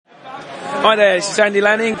Hi there, this is Andy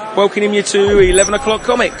Lanning, welcoming you to 11 o'clock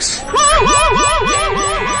comics.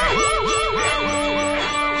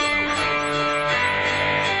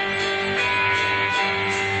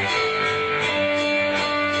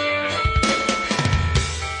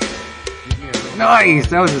 Nice,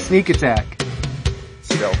 that was a sneak attack.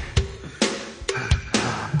 Stealth.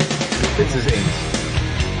 This is ace.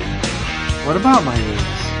 What about my names?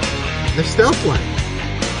 The stealth one.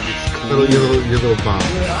 Your little bomb.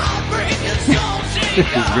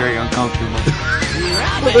 This is very uncomfortable.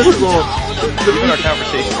 Well, this is all. In our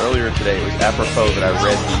conversation earlier today, it was apropos that I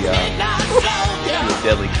read the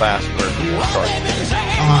Deadly Class where people started.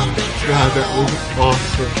 Oh god, that was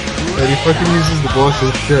awesome. And he fucking uses the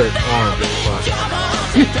boss's shirt. Oh fuck.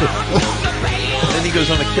 And then he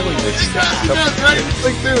goes on the killing list. That's right. It's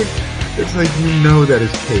like, dude, it's like you know that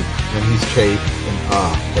is Cape, and he's Chafe, and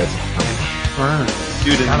that's Burn.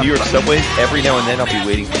 Dude, in the New York subways, every now and then I'll be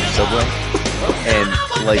waiting for the subway, and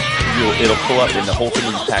like it'll pull up, and the whole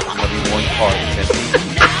thing will be packed in one car that's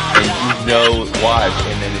empty, and you know why.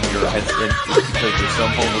 And then if you're it's because there's some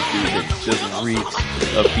homeless dude that just reeks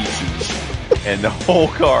of feces, and the whole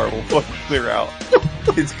car will fucking clear out.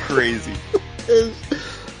 It's crazy.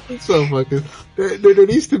 It's so fucking. There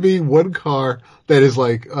needs to be one car that is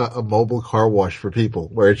like a mobile car wash for people,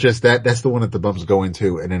 where it's just that's the one that the bums go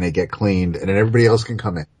into, and then they get cleaned, and then everybody else can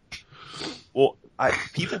come in. Well,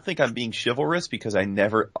 people think I'm being chivalrous because I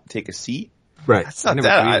never take a seat. Right. That's not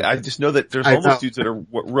that. I just know that there's homeless dudes that are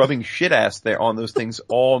rubbing shit ass there on those things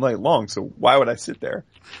all night long. So why would I sit there?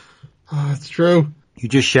 Oh, it's true. You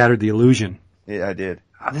just shattered the illusion. Yeah, I did.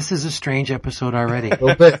 This is a strange episode already. A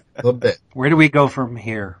little bit. Where do we go from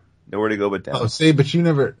here? Nowhere to go but down. Oh, see, but you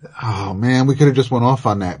never. Oh man, we could have just went off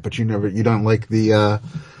on that, but you don't like the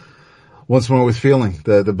Once More with Feeling,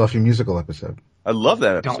 the Buffy musical episode. I love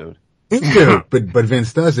that episode. but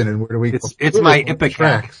Vince doesn't, and where do we? It's my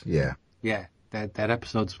ipecac. Yeah. Yeah, that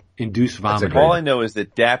episode's induced vomiting. All I know is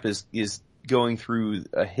that DAP is going through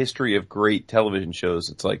a history of great television shows.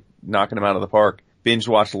 It's like knocking them out of the park. Binge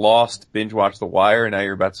watched Lost, binge watched The Wire, and now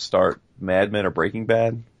you're about to start Mad Men or Breaking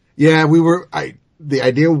Bad. Yeah, the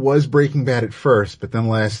idea was Breaking Bad at first, but then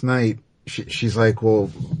last night she's like,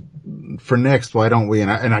 well, for next, why don't we?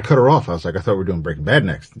 And I cut her off. I was like, I thought we were doing Breaking Bad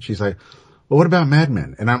next. And she's like, well, what about Mad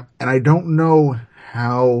Men? And I don't know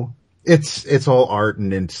how it's all art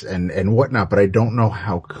and whatnot, but I don't know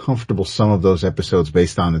how comfortable some of those episodes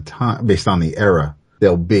based on the era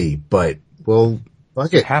they'll be. But well,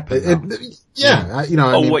 fuck it. Yeah, what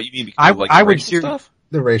you mean? Because I would stuff?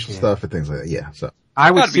 The racial stuff and things like that. Yeah, so. I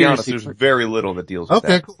would be honest, there's very little that deals with that.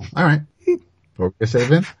 Okay, cool. All right. What were you say,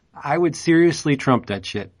 Vin? I would seriously trump that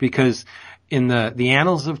shit because in the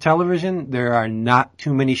annals of television, there are not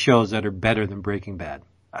too many shows that are better than Breaking Bad.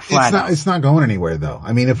 It's not going anywhere though.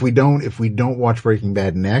 I mean, if we don't watch Breaking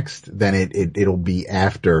Bad next, then it'll be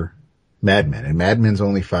after Mad Men, and Mad Men's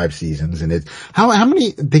only 5 seasons, and how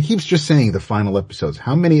many, they keep just saying the final episodes.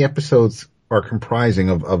 How many episodes are comprising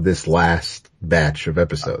of this last batch of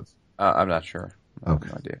episodes? I'm not sure. Okay.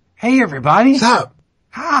 No idea. Hey everybody. What's up?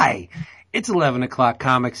 Hi. It's 11 o'clock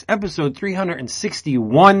comics, episode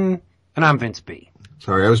 361, and I'm Vince B.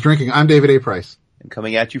 Sorry, I was drinking. I'm David A. Price. And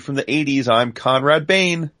coming at you from the 80s, I'm Conrad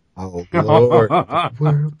Bain. Oh, Lord.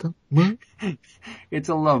 It's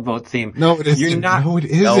a Love Boat theme. No, it isn't. You're not. No, it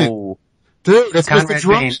isn't. No. Dude, that's Conrad Mr.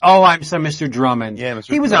 Drummond. Bain. Oh, I'm some Mr. Drummond. Yeah,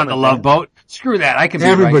 Mr. He was Drummond, on the Love man. Boat. Screw that. I can be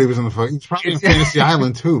Everybody right. was on the fucking, he's probably in Fantasy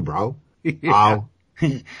Island too, bro. Yeah. Wow.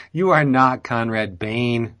 You are not Conrad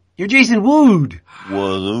Bain. You're Jason Wood.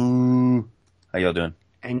 Whoa. How y'all doing?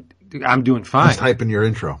 And I'm doing fine. Just type in your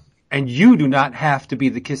intro. And you do not have to be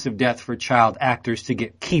the kiss of death for child actors to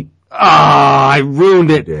keep. I ruined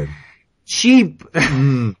it. Did. Cheap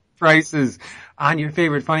prices on your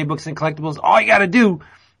favorite funny books and collectibles. All you gotta do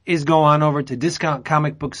is go on over to Discount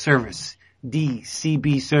Comic Book Service,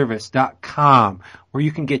 dcbservice.com, where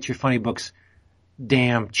you can get your funny books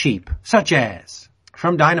damn cheap, such as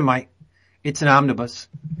From Dynamite. It's an omnibus.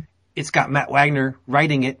 It's got Matt Wagner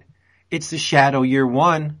writing it. It's The Shadow Year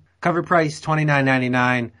One. Cover price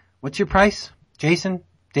 $29.99. What's your price, Jason?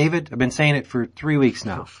 David? I've been saying it for 3 weeks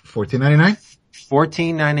now. $14.99?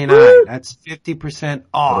 $14.99. That's 50%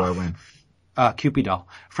 off. What do I win? Cupid doll.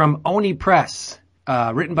 From Oni Press.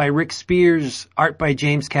 Written by Rick Spears. Art by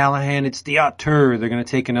James Callahan. It's the auteur. They're going to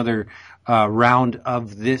take another round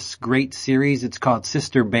of this great series. It's called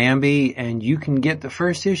Sister Bambi, and you can get the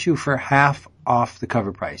first issue for half off the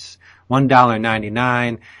cover price.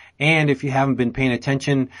 $1.99. And if you haven't been paying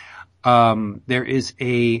attention, there is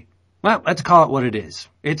a Well, let's call it what it is.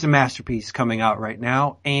 It's a masterpiece coming out right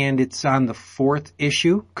now, and it's on the 4th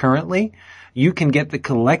issue currently. You can get the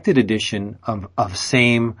collected edition of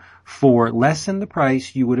Same for less than the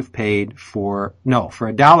price you would have paid for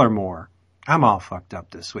 $1 more. I'm all fucked up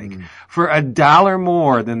this week. For $1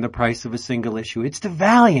 more than the price of a single issue. It's the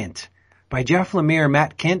Valiant by Jeff Lemire,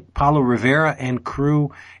 Matt Kent, Paulo Rivera, and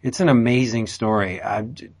crew. It's an amazing story.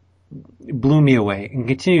 It blew me away and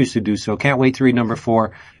continues to do so. Can't wait to read number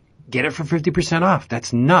 4. Get it for 50% off.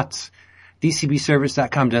 That's nuts.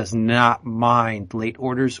 DCBService.com does not mind late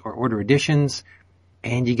orders or order editions,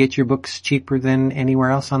 and you get your books cheaper than anywhere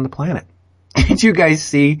else on the planet. Did you guys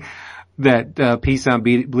see that piece on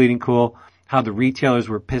Bleeding Cool, how the retailers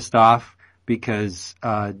were pissed off because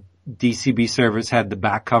DCB Service had the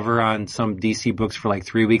back cover on some DC books for like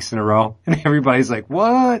 3 weeks in a row? And everybody's like,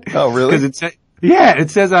 what? Oh, really? Because it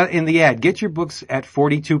says in the ad, get your books at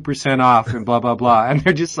 42% off and blah, blah, blah. And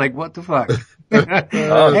they're just like, what the fuck?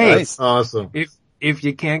 Oh, hey, nice. Awesome. If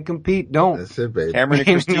you can't compete, don't. That's it, baby. Cameron and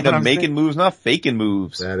Christina making moves, not faking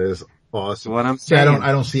moves. That is awesome. What I'm See, saying.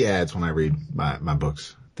 I don't see ads when I read my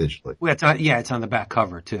books digitally. Well, it's on the back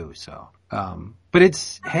cover too. So, but it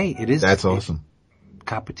is. That's awesome.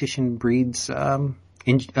 Competition breeds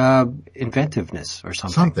inventiveness or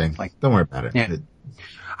something. Something. Like, don't worry about it. Yeah.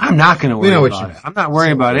 I'm not going to worry about it. I'm not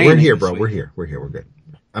worrying about anything. We're here, bro. We're here. We're good.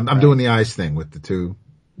 I'm doing the eyes thing with the two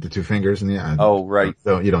fingers in the eye. Oh, right.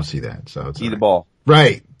 So you don't see that. So it's See the ball.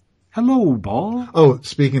 Right. Hello, ball. Oh,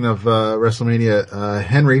 speaking of WrestleMania,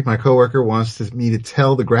 Henry, my coworker, wants me to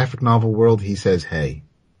tell the graphic novel world he says hey.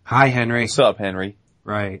 Hi, Henry. What's up, Henry?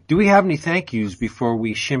 Right. Do we have any thank yous before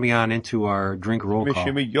we shimmy on into our drink roll call?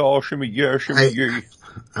 Shimmy, y'all, shimmy, yeah, shimmy, yeah.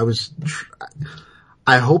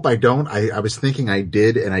 I hope I don't. I was thinking I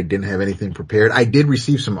did, and I didn't have anything prepared. I did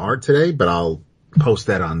receive some art today, but I'll post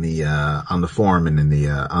that on the forum and in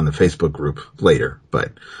on the Facebook group later.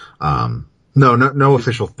 But, no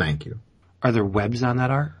official thank you. Are there webs on that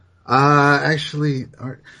art? Actually,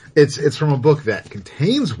 it's from a book that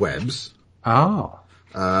contains webs. Oh.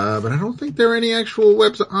 But I don't think there are any actual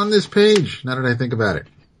webs on this page, now that I think about it.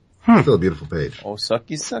 Still a beautiful page. Oh,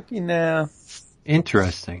 sucky now.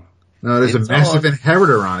 Interesting. No, there's a massive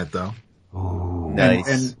inheritor on it, though. Ooh.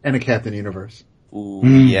 Nice. And a Captain Universe. Ooh,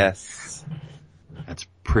 yes. That's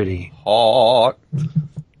pretty hot.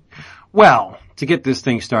 Well, to get this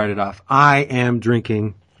thing started off, I am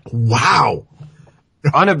drinking. Wow.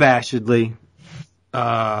 Unabashedly.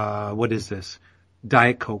 What is this?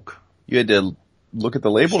 Diet Coke. You had to look at the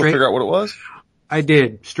label to figure out what it was? I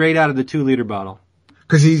did. Straight out of the 2-liter bottle.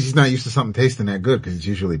 Cause he's not used to something tasting that good, cause it's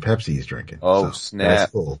usually Pepsi he's drinking. Oh, snap.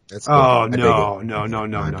 That's cool. That's cool. Oh,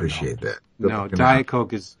 no. I appreciate that. No, Diet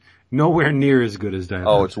Coke is nowhere near as good as Diet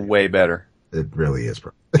Coke. Oh, it's way better. It really is,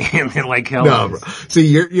 bro. Like hell. No, bro. See,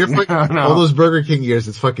 you're fucking, No. all those Burger King years,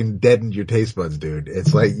 it's fucking deadened your taste buds, dude.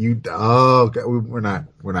 It's like we're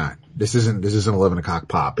not. This isn't 11 o'clock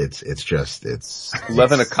pop. It's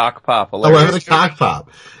 11 o'clock pop. 11 o'clock pop.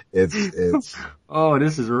 It's. Oh,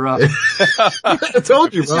 this is rough. I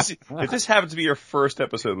told you, bro. If this happens to be your first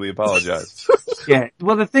episode, we apologize. Yeah.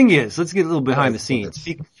 Well, the thing is, let's get a little behind the scenes.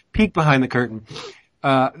 Peek behind the curtain.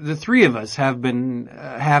 The three of us have been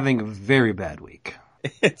having a very bad week.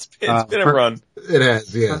 It's been a run. It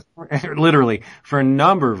has, yeah. Literally, for a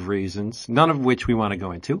number of reasons, none of which we want to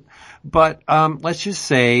go into. But let's just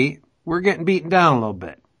say we're getting beaten down a little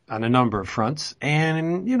bit on a number of fronts.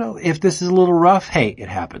 And, if this is a little rough, hey, it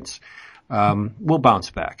happens. We'll bounce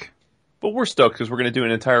back. But we're stoked because we're going to do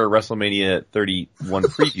an entire WrestleMania 31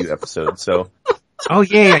 preview episode, so. Oh,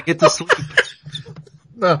 yeah, I get to sleep.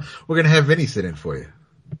 No, we're going to have Vinny sit in for you.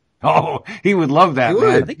 Oh, he would love that,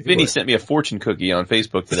 man. I think Vinny sent me a fortune cookie on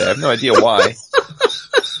Facebook today. I have no idea why.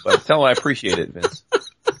 But tell him I appreciate it, Vince.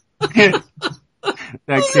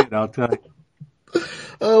 That kid, I'll tell you.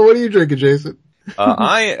 What are you drinking, Jason?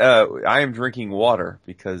 I am drinking water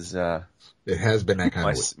because, it has been that kind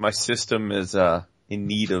of week. My system is, in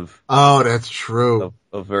need of. Oh, that's true.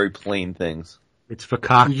 Of very plain things. It's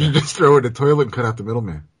fakakta. You just throw it in the toilet and cut out the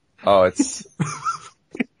middleman. Oh, it's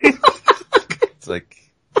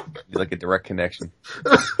like a direct connection.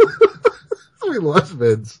 We lost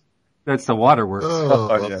Vince. That's the waterworks.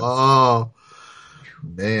 Oh,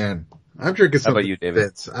 man. I'm drinking something. How about you, David?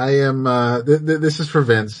 Vince. I am, this is for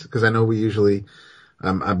Vince, because I know we usually,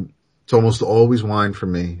 it's almost always wine for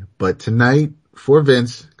me, but tonight, for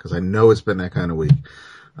Vince, because I know it's been that kind of week,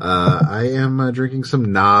 I am drinking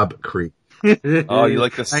some Knob Creek. Oh, you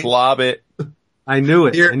like to slob it? I knew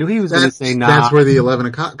it. I knew he was going to say Knob. That's where the 11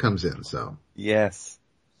 o'clock comes in, so. Yes.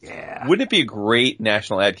 Yeah. Wouldn't it be a great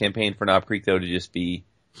national ad campaign for Knob Creek though to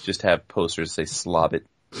just have posters that say slob it?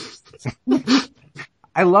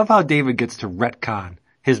 I love how David gets to retcon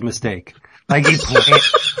his mistake. Like he planned.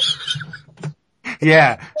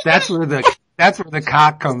 Yeah, that's where the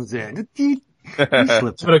cock comes in. He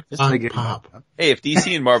slipped What a just like it. pop. Hey, if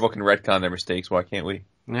DC and Marvel can retcon their mistakes, why can't we?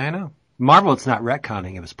 I know. Marvel, it's not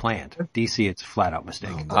retconning; it was planned. DC, it's a flat out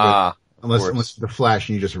mistake. Unless the Flash,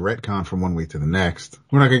 you just retcon from one week to the next.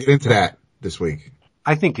 We're not going to get into that this week.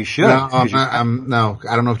 I think you should. No,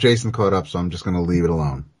 I don't know if Jason caught up, so I'm just going to leave it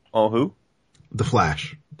alone. Oh, who? The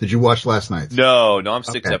Flash. Did you watch last night's? No, I'm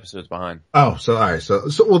 6 episodes behind. Oh, so all right. So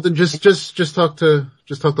well then just talk to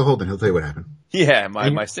Holden. He'll tell you what happened. Yeah, my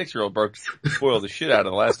 6-year-old spoiled the shit out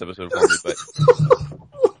of the last episode for me,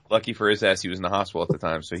 but lucky for his ass, he was in the hospital at the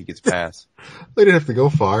time, so he gets pass. They didn't have to go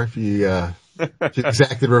far if you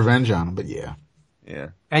exacted revenge on him, but yeah. Yeah.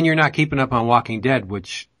 And you're not keeping up on Walking Dead,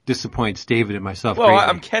 which disappoints David and myself. Well, greatly.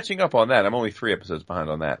 I'm catching up on that. I'm only 3 episodes behind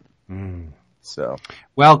on that. So.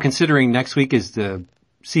 Well, considering next week is the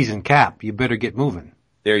season cap, you better get moving.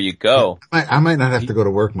 There you go. I might not have to go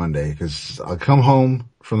to work Monday because I'll come home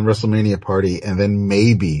from the WrestleMania party and then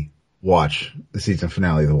maybe watch the season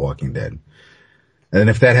finale of The Walking Dead. And then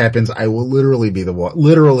if that happens, I will literally be The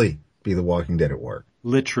Walking Dead at work.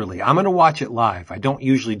 Literally. I'm going to watch it live. I don't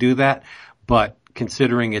usually do that, but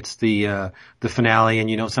considering it's the finale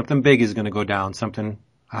and you know something big is going to go down, something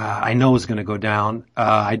I know is going to go down,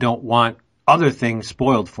 I don't want other things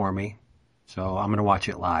spoiled for me. So I'm going to watch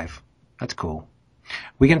it live. That's cool.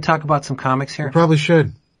 We going to talk about some comics here? Probably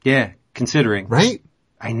should. Yeah, considering. Right?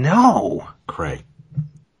 I know. Cray.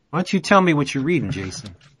 Why don't you tell me what you're reading,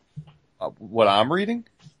 Jason? What I'm reading?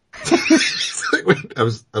 Wait, I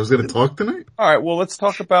was going to talk tonight? Alright, well let's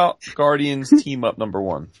talk about Guardians Team Up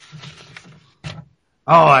 #1.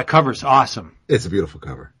 Oh, that cover's awesome. It's a beautiful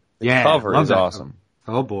cover. Yeah. Cover love is that awesome.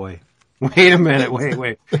 Oh boy. Wait a minute.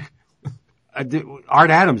 Wait.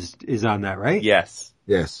 Art Adams is on that, right? Yes.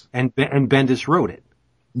 Yes. And Bendis wrote it.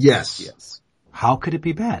 Yes. How could it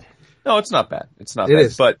be bad? No, it's not bad. It's not It bad.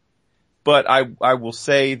 is. But I will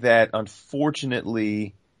say that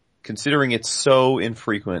unfortunately, considering it's so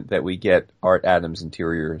infrequent that we get Art Adams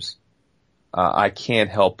interiors, I can't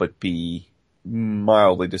help but be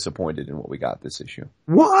mildly disappointed in what we got this issue.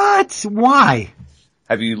 What? Why?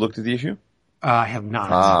 Have you looked at the issue? I have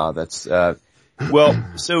not. That's,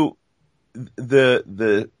 well, so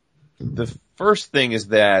the first thing is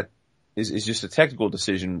that is just a technical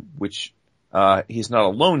decision, which, he's not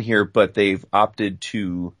alone here, but they've opted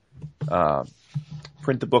to,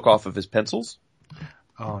 print the book off of his pencils.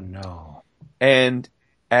 Oh no. And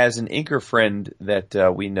as an inker friend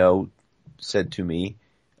that, we know said to me,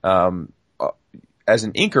 as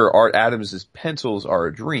an inker, Art Adams' pencils are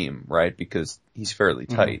a dream, right? Because he's fairly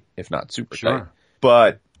tight, if not super tight.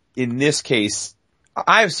 But in this case,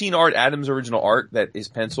 I've seen Art Adams' original art that is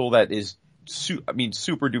pencil that is,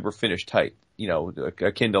 super duper finished tight. You know,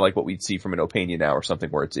 akin to like what we'd see from an Opania now or something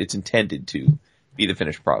where it's intended to be the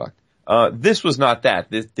finished product. This was not that.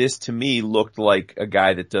 This to me looked like a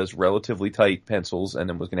guy that does relatively tight pencils and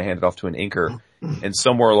then was going to hand it off to an inker. And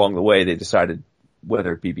somewhere along the way they decided,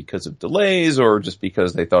 whether it be because of delays or just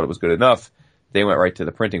because they thought it was good enough, they went right to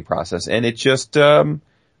the printing process. And it just, I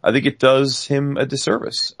think it does him a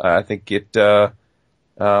disservice. I think it's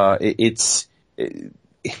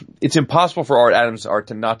impossible for Art Adams' art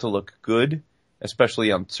to not to look good,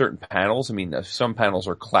 especially on certain panels. I mean, some panels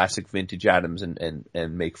are classic vintage Adams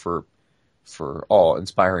and make for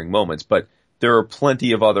awe-inspiring moments, but there are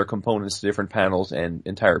plenty of other components to different panels and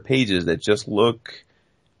entire pages that just look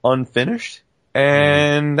unfinished.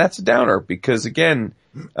 And that's a downer because again,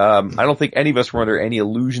 I don't think any of us were under any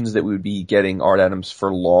illusions that we would be getting Art Adams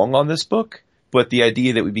for long on this book, but the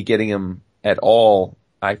idea that we'd be getting him at all,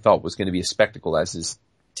 I thought was going to be a spectacle, as is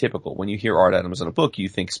typical. When you hear Art Adams in a book, you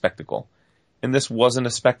think spectacle. And this wasn't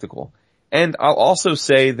a spectacle. And I'll also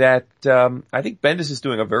say that, I think Bendis is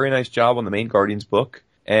doing a very nice job on the main Guardians book.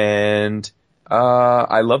 And,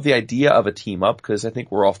 I love the idea of a team up because I think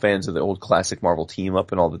we're all fans of the old classic Marvel team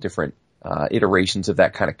up and all the different, iterations of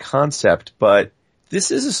that kind of concept. But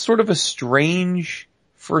this is a sort of a strange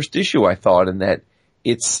first issue, I thought, in that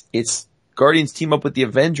it's Guardians team up with the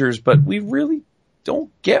Avengers, but we really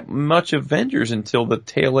don't get much Avengers until the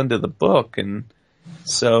tail end of the book. And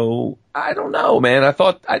so I don't know, man.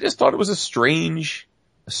 I just thought it was a strange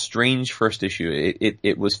first issue.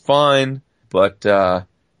 It was fine, but,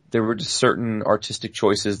 there were just certain artistic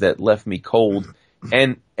choices that left me cold.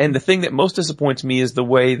 And the thing that most disappoints me is the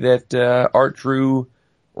way that, Art drew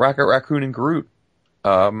Rocket Raccoon and Groot.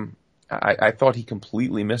 I thought he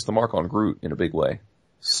completely missed the mark on Groot in a big way.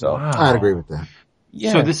 So. Wow. I'd agree with that.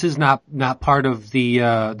 Yeah. So this is not part of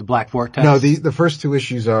the Black Vortex? No, the first two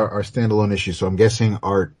issues are standalone issues, so I'm guessing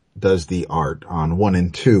Art does the art on 1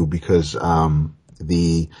 and 2 because,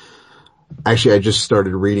 actually I just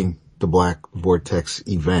started reading the Black Vortex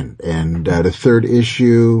event and, the third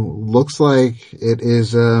issue looks like it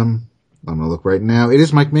is, I'm gonna look right now. It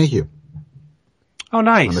is Mike Mayhew. Oh,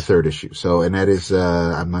 nice. On the third issue. So, and that is,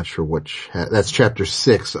 I'm not sure that's chapter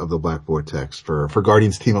 6 of the Black Vortex for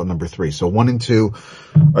Guardians team up number 3. So 1 and 2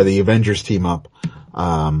 are the Avengers team up,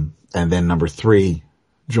 and then number 3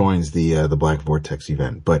 joins the Black Vortex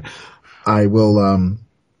event. But I will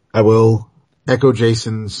echo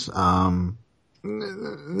Jason's,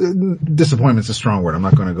 disappointment's a strong word. I'm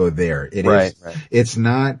not going to go there. Right. It's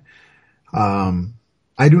not,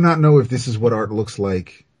 I do not know if this is what Art looks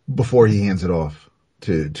like before he hands it off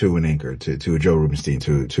to an inker, to a Joe Rubenstein,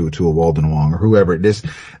 to a Walden Wong or whoever. This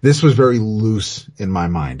was very loose in my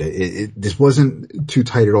mind. This wasn't too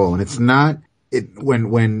tight at all. And it's not,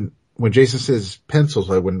 when Jason says pencils,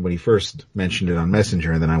 like when he first mentioned it on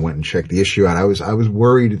Messenger and then I went and checked the issue out, I was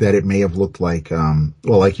worried that it may have looked like,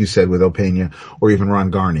 like you said with Opeña or even Ron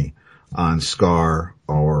Garney on Scar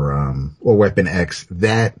or Weapon X.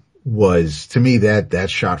 That was, to me, that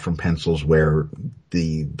shot from pencils where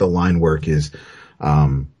the line work is,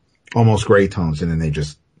 almost gray tones and then they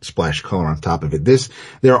just splash color on top of it.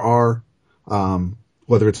 There are,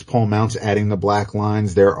 whether it's Paul Mounts adding the black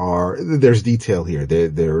lines, there's detail here.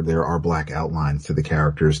 There are black outlines to the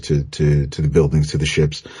characters, to the buildings, to the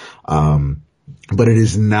ships. But it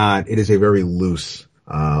is a very loose,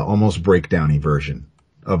 almost breakdowny version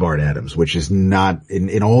of Art Adams, which is not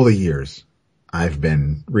in all the years I've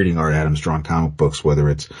been reading Art Adams drawn comic books, whether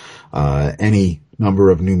it's, any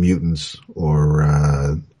number of New Mutants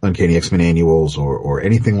or, Uncanny X-Men annuals or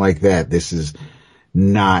anything like that. This is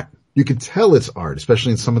not, you can tell it's art,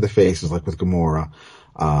 especially in some of the faces, like with Gamora.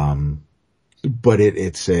 But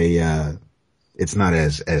it's not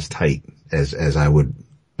as tight as I would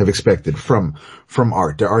have expected from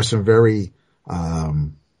Art. There are some very,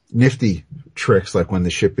 nifty tricks, like when the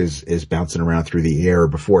ship is bouncing around through the air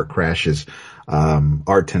before it crashes.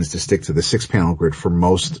 Art tends to stick to the 6-panel grid for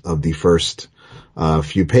most of the first,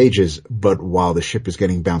 few pages, but while the ship is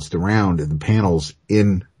getting bounced around, the panels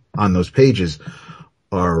on those pages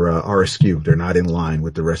are askew. They're not in line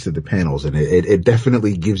with the rest of the panels. And it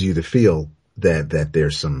definitely gives you the feel that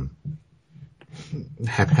there's some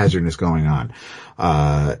haphazardness going on.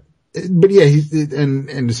 But yeah,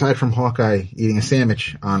 and aside from Hawkeye eating a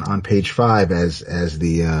sandwich on page 5 as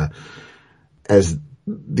the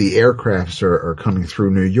aircrafts are coming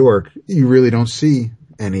through New York, you really don't see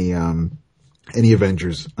any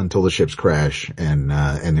Avengers until the ships crash and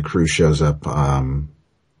the crew shows up,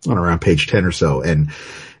 on around page 10 or so. And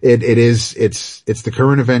it's the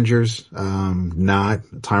current Avengers, not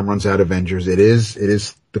Time Runs Out Avengers. It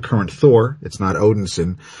is the current Thor. It's not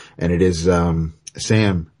Odinson, and it is,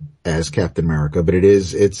 Sam as Captain America, but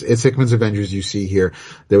it's Hickman's Avengers you see here.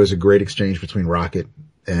 There was a great exchange between Rocket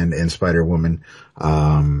and Spider-Woman.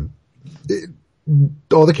 All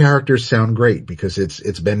the characters sound great because it's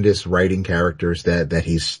Bendis writing characters that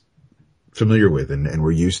he's familiar with and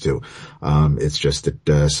we're used to. It's just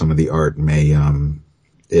that, some of the art may,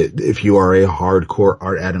 if you are a hardcore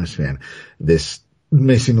Art Adams fan, this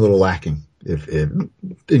may seem a little lacking in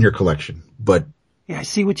your collection, but yeah, I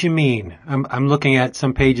see what you mean. I'm looking at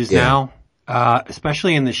some pages now,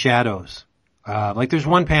 especially in the shadows. Like there's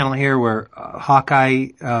one panel here where Hawkeye,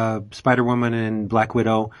 Spider-Woman, and Black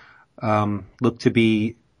Widow look to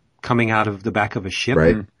be coming out of the back of a ship,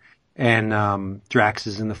 right? And Drax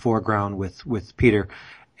is in the foreground with Peter,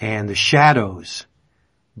 and the shadows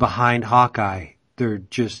behind Hawkeye, they're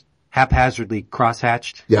just haphazardly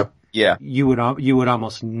crosshatched. Yep. Yeah. You would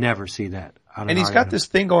almost never see that. And he's got this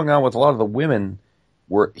thing going on with a lot of the women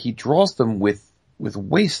where he draws them with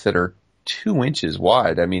waists that are 2 inches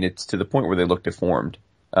wide. I mean, it's to the point where they look deformed.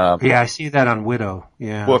 Yeah, I see that on Widow.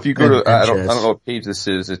 Yeah. Well, if you go to, I don't know what page this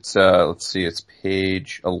is. It's, let's see, it's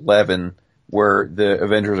page 11 where the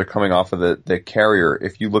Avengers are coming off of the carrier.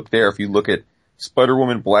 If you look there, if you look at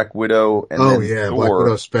Spider-Woman, Black Widow, and then Thor, Black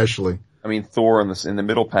Widow especially. I mean, Thor in the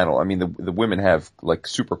middle panel. I mean, the women have like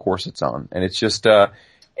super corsets on, and it's just,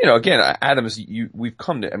 again, Adams, we've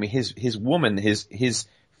come to, I mean, his woman, his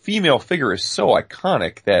female figure is so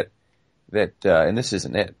iconic that, and this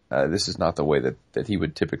isn't it. This is not the way that he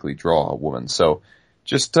would typically draw a woman. So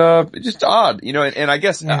just odd, and I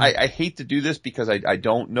guess I hate to do this because I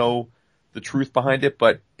don't know the truth behind it,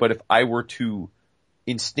 but if I were to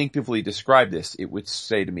instinctively describe this, it would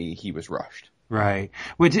say to me he was rushed. Right.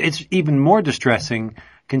 Which it's even more distressing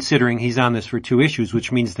considering he's on this for 2 issues,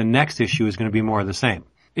 which means the next issue is going to be more of the same.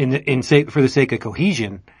 For the sake of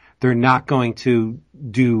cohesion, they're not going to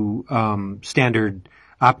do standard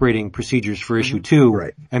operating procedures for issue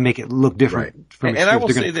 2 and make it look different from issue 2. And I will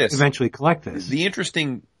say this. Eventually collect this. The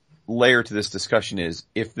interesting layer to this discussion is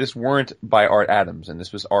if this weren't by Art Adams and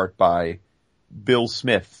this was art by Bill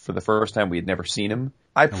Smith for the first time we had never seen him,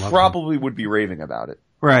 I probably would be raving about it.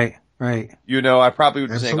 Right. You know, I probably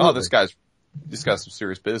would be saying, oh, this guy's some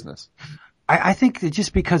serious business. I think that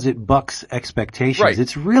just because it bucks expectations,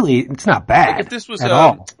 it's not bad. Like if this was at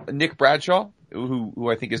all. Nick Bradshaw, who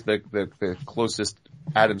I think is the closest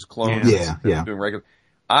Adams clone doing regular,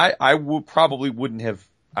 I wouldn't have.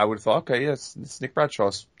 I would have thought, okay, yes, it's Nick Bradshaw.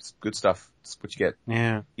 It's good stuff. That's what you get.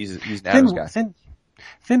 Yeah. He's an Adams guy.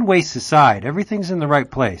 Thin waist aside, everything's in the right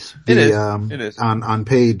place. It is. On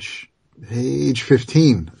page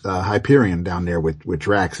 15, Hyperion down there with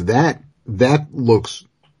Drax, that looks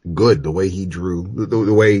good. The way he drew,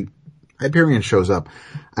 the way Hyperion shows up,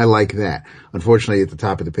 I like that. Unfortunately, at the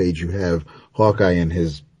top of the page, you have Hawkeye and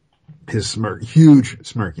his huge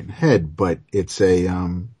smirking head, but it's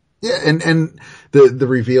and the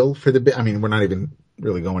reveal for we're not even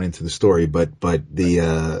really going into the story, but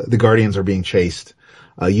the Guardians are being chased.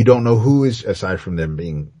 You don't know who is, aside from them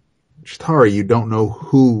being Chitauri, you don't know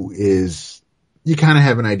who is, you kind of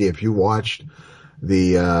have an idea. If you watched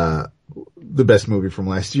the best movie from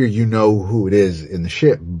last year, you know who it is in the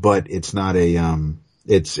ship, but it's not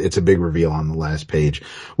it's a big reveal on the last page,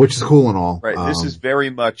 which is cool and all. Right. This is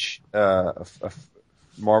very much, a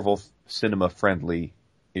Marvel cinema friendly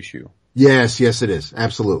issue. Yes, it is.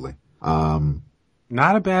 Absolutely.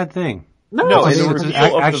 Not a bad thing. No, I the mean,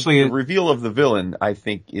 reveal the reveal of the villain, I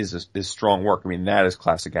think, is strong work. I mean, that is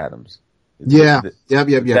classic Adams. Yep.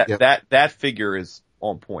 That figure is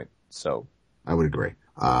on point. So I would agree.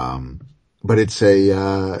 But it's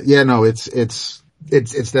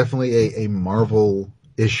it's definitely a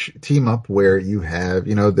Marvel-ish team up where you have,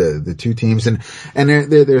 the 2 teams and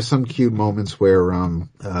there's some cute moments where,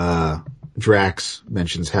 Drax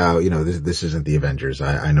mentions how, this isn't the Avengers.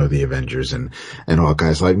 I know the Avengers and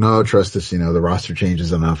Hawkeye's like, no, trust us, the roster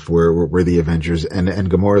changes enough. We're the Avengers. And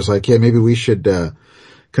Gamora's like, yeah, maybe we should,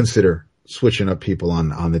 consider switching up people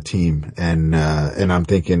on the team. And I'm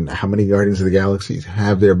thinking, how many Guardians of the Galaxy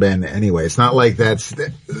have there been anyway? It's not like that's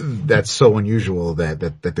so unusual that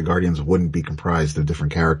the Guardians wouldn't be comprised of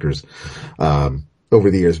different characters, over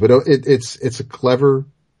the years. But it's a clever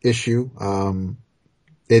issue.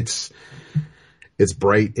 It's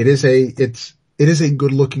bright. It is a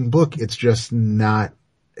good looking book. It's just not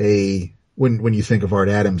when you think of Art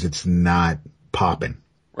Adams, it's not popping.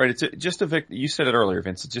 Right. It's just you said it earlier,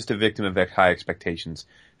 Vince. It's just a victim of high expectations.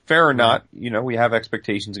 Fair or not, we have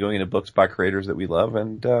expectations going into books by creators that we love,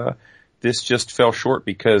 and this just fell short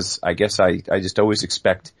because I guess I just always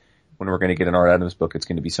expect when we're going to get an Art Adams book, it's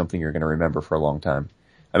going to be something you're going to remember for a long time.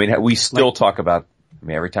 I mean, we still talk about,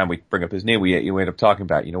 every time we bring up his name, we end up talking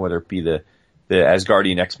about, whether it be the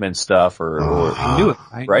Asgardian X-Men stuff or I knew it.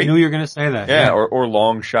 I knew you were going to say that. Yeah. Or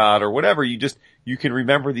Long Shot or whatever. You can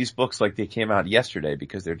remember these books like they came out yesterday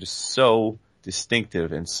because they're just so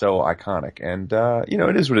distinctive and so iconic. And,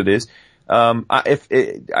 it is what it is.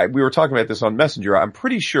 We were talking about this on Messenger. I'm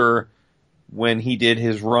pretty sure when he did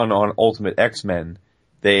his run on Ultimate X-Men,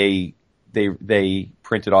 they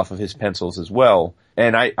printed off of his pencils as well.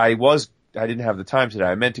 And I didn't have the time today.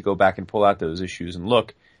 I meant to go back and pull out those issues and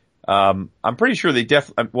look. I'm pretty sure they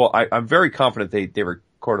I'm very confident they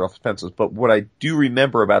recorded off his pencils, but what I do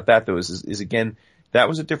remember about that though is again, that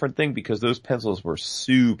was a different thing because those pencils were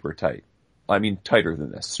super tight. I mean, tighter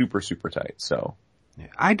than this. Super, super tight. So.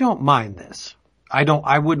 I don't mind this.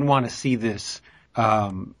 I wouldn't want to see this,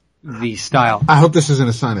 the style. I hope this isn't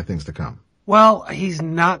a sign of things to come. Well, he's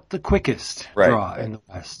not the quickest draw in the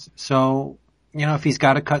West. So, if he's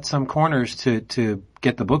got to cut some corners to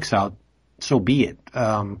get the books out, so be it.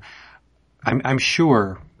 I'm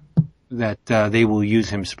sure that they will use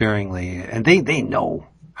him sparingly, and they know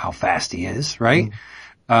how fast he is, right?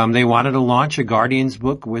 Mm-hmm. They wanted to launch a Guardians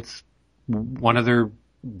book with one of their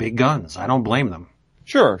big guns. I don't blame them.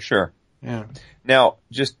 Sure. Yeah. Now,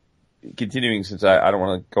 just continuing, since I don't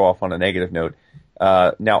want to go off on a negative note,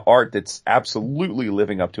 now art that's absolutely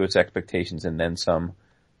living up to its expectations and then some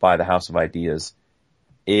by the House of Ideas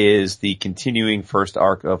is the continuing first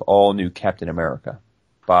arc of All New Captain America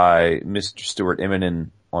by Mr. Stuart Immonen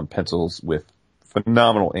on pencils with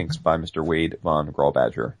phenomenal inks by Mr. Wade von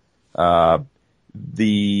Grawbadger.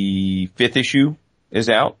 The 5th issue is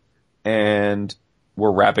out and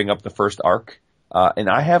we're wrapping up the first arc. And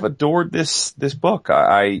I have adored this book.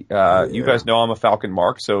 You guys know I'm a Falcon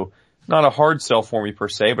Mark, so not a hard sell for me per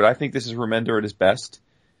se, but I think this is Remender at his best.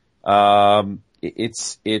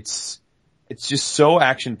 It's just so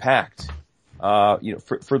action packed.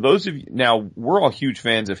 For those of you, now we're all huge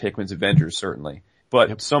fans of Hickman's Avengers, certainly,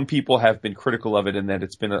 but some people have been critical of it in that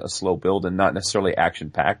it's been a slow build and not necessarily action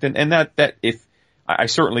packed. And that if I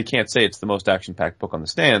certainly can't say it's the most action packed book on the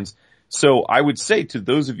stands. So I would say to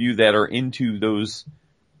those of you that are into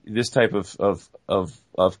this type of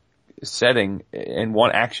setting and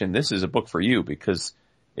want action, this is a book for you, because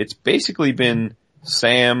it's basically been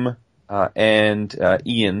Sam, and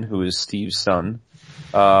Ian, who is Steve's son,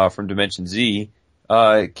 from Dimension Z,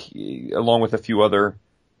 along with a few other,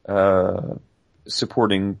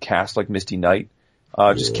 supporting cast like Misty Knight,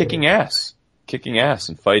 just kicking ass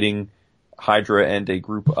and fighting Hydra and a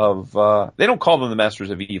group of, they don't call them the Masters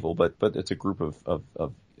of Evil, but it's a group of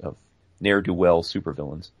ne'er-do-well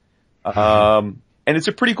supervillains. And it's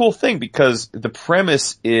a pretty cool thing because the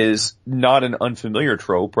premise is not an unfamiliar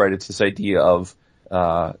trope, right? It's this idea of,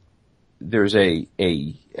 there's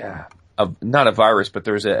not a virus, but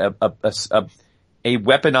there's a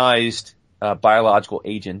weaponized, biological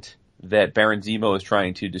agent that Baron Zemo is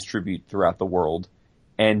trying to distribute throughout the world.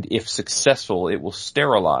 And if successful, it will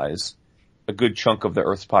sterilize a good chunk of the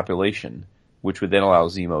Earth's population, which would then allow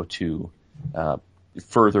Zemo to,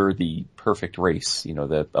 further the perfect race,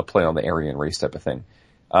 a play on the Aryan race type of thing.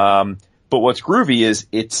 But what's groovy is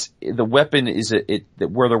the weapon is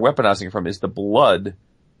where they're weaponizing it from is the blood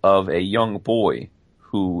of a young boy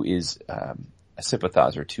who is, a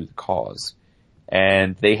sympathizer to the cause.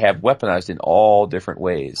 And they have weaponized in all different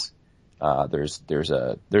ways. There's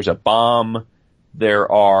a bomb.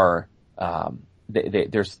 There are,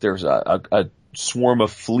 there's a swarm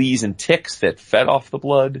of fleas and ticks that fed off the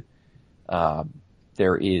blood.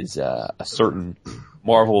 There is a certain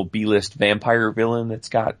Marvel B-list vampire villain that's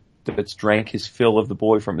drank his fill of the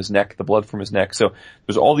blood from his neck. So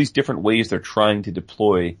there's all these different ways they're trying to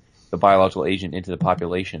deploy the biological agent into the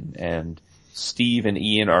population, and Steve and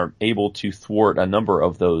Ian are able to thwart a number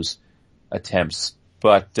of those attempts,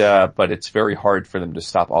 but it's very hard for them to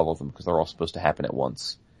stop all of them because they're all supposed to happen at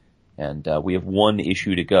once. And we have one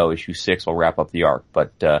issue to go. Issue 6 will wrap up the arc,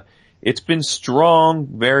 but it's been strong,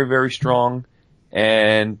 very, very strong.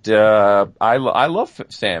 And I love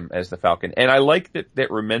Sam as the Falcon, and I like that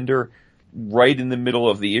Remender, right in the middle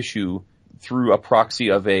of the issue, through a proxy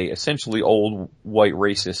of a essentially old white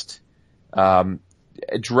racist,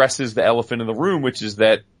 addresses the elephant in the room, which is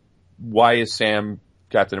that why is Sam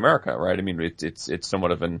Captain America, right? I mean, it's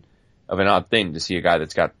somewhat of an odd thing to see a guy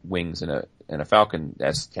that's got wings and a Falcon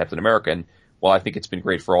as Captain America. And while I think it's been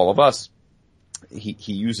great for all of us, he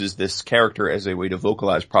uses this character as a way to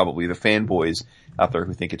vocalize probably the fanboys out there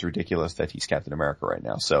who think it's ridiculous that he's Captain America right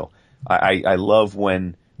now. So I love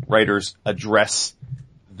when writers address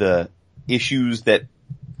the issues that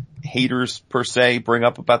haters per se bring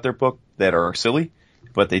up about their book that are silly,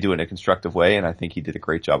 but they do it in a constructive way. And I think he did a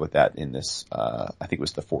great job with that in this, I think it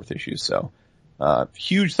was the 4th issue. So,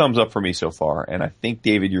 huge thumbs up for me so far. And I think,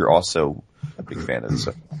 David, you're also a big fan of this.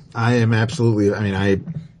 I am absolutely, I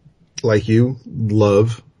like you,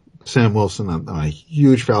 love Sam Wilson. I'm a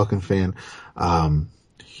huge Falcon fan,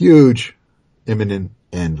 huge Immonen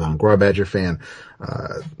and Von Grawbadger fan,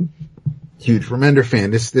 huge Remender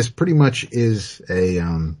fan. This pretty much is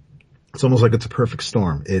it's almost like it's a perfect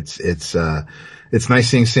storm. It's nice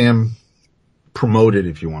seeing Sam promoted,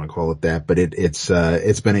 if you want to call it that, but it's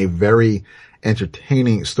been a very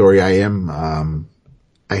entertaining story. I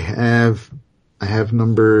have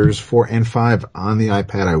numbers 4 and 5 on the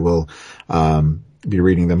iPad. I will, be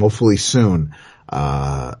reading them hopefully soon.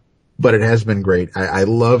 But it has been great. I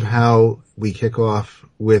love how we kick off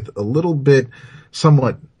with a little bit,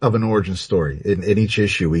 somewhat of an origin story. In each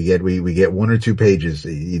issue, we get 1 or 2 pages,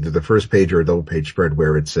 either the first page or a double page spread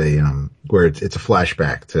where it's a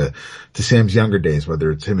flashback to Sam's younger days,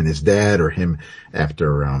 whether it's him and his dad or him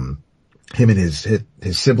after, him and his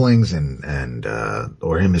siblings and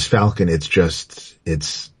or him as Falcon. It's just,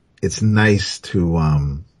 it's nice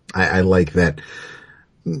to, I like that.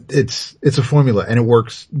 It's a formula and it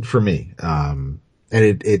works for me.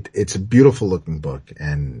 And it's a beautiful looking book.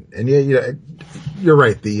 And yeah, you're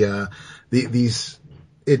right. It's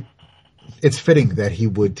fitting that he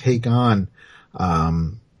would take on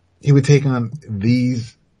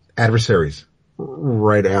these adversaries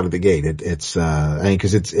right out of the gate.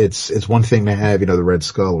 Cause it's one thing to have, the Red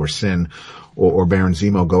Skull or Sin or Baron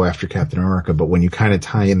Zemo go after Captain America. But when you kind of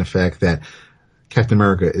tie in the fact that Captain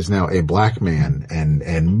America is now a black man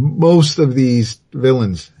and most of these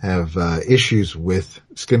villains have, issues with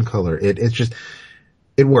skin color. It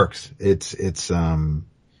works. It has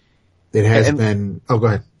been, oh, go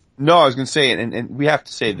ahead. No, I was going to say, and we have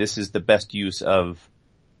to say this is the best use of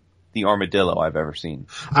the armadillo I've ever seen.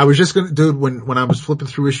 I was just gonna, dude, when I was flipping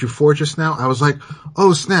through issue 4 just now, I was like,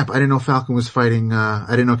 oh snap, I didn't know Falcon was fighting, I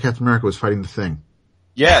didn't know Captain America was fighting the Thing.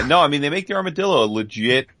 Yeah, no, I mean, they make the armadillo a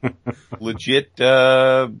legit, like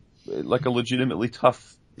a legitimately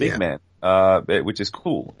tough big man, which is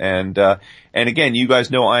cool. And again, you guys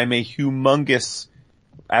know I'm a humongous,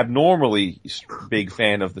 abnormally big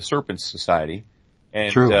fan of the Serpent Society.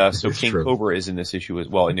 And, so King Cobra is in this issue as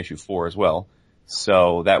well, in issue 4 as well.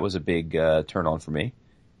 So that was a big, turn on for me.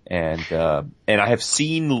 And I have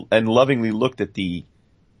seen and lovingly looked at the,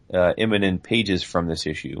 Immonen pages from this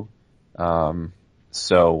issue. That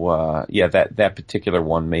particular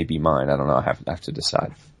one may be mine. I don't know. I have to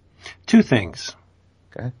decide. 2 things.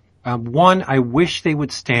 Okay. One, I wish they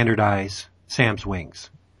would standardize Sam's wings.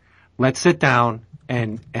 Let's sit down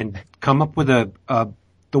and come up with the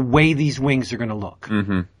way these wings are going to look.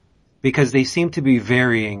 Mm-hmm. Because they seem to be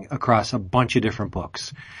varying across a bunch of different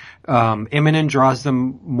books. Immonen draws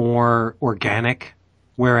them more organic,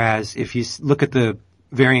 whereas if you look at the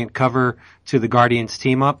variant cover to the Guardians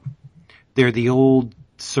team up, they're the old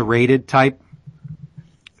serrated type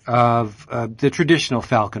of the traditional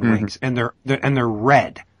Falcon wings, and they're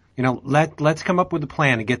red. You know, let's come up with a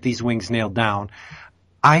plan to get these wings nailed down.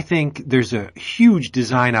 I think there's a huge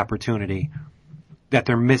design opportunity that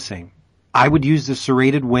they're missing. I would use the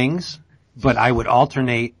serrated wings, but I would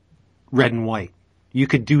alternate red and white. You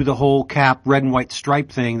could do the whole Cap red and white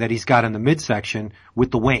stripe thing that he's got in the midsection with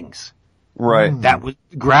the wings. Right. That would,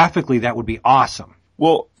 graphically, that would be awesome.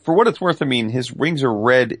 Well, for what it's worth, I mean, his wings are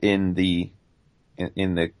red in this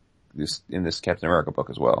Captain America book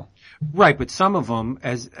as well. Right, but some of them,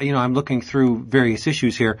 as you know, I'm looking through various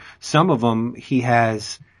issues here. Some of them he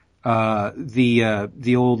has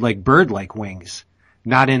the old like bird-like wings.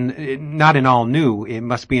 Not in all new. It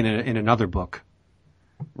must be in another book.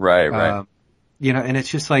 Right. You know, and it's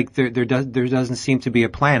just like there doesn't seem to be a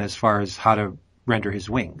plan as far as how to render his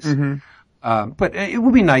wings. Mm-hmm. But it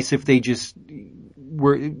would be nice if they just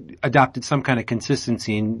adopted some kind of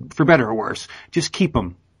consistency, and for better or worse, just keep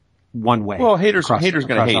them one way. Well, haters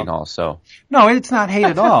gonna hate and all, so. No, it's not hate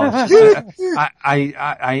at all. It's just,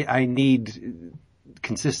 I need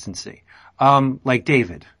consistency. Like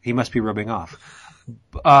David, he must be rubbing off.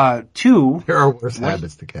 2. There are worse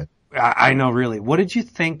habits to get. I know, really. What did you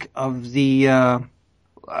think of the,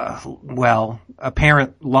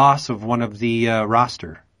 apparent loss of one of the,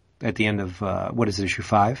 roster at the end of, what is it, issue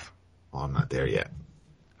 5? Oh, I'm not there yet.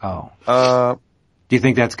 Oh. Do you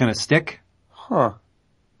think that's gonna stick? Huh.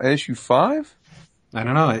 Issue 5? I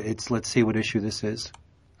don't know. Let's see what issue this is.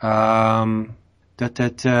 Yeah,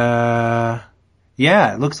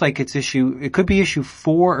 it looks like it could be issue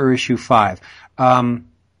 4 or issue 5.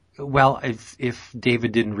 Well, if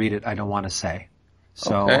David didn't read it, I don't want to say.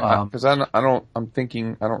 So, okay, because I don't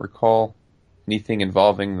recall anything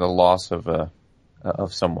involving the loss of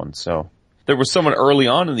someone. So there was someone early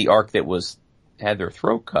on in the arc that had their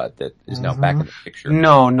throat cut that is now back in the picture.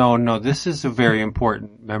 No. This is a very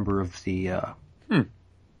important member of the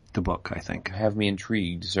book, I think. Have me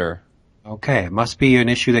intrigued, sir. Okay, it must be an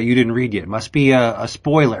issue that you didn't read yet. It must be a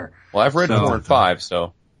spoiler. Well, I've read 4 and 5,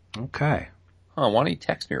 so. Okay. Why don't you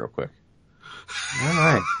text me real quick? All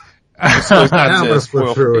right. So it's not to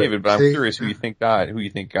spoil for David, but I'm curious who you think got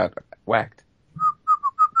whacked.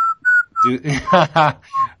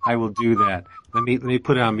 I will do that. Let me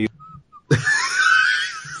put it on mute. Put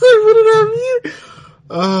it on mute.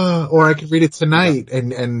 Or I could read it tonight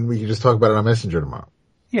and we can just talk about it on Messenger tomorrow.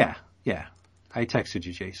 Yeah. I texted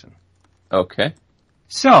you, Jason. Okay.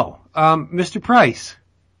 So, Mr. Price,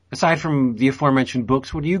 aside from the aforementioned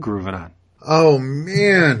books, what are you grooving on? Oh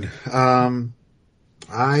man.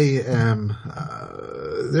 I am,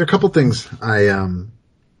 there are a couple things I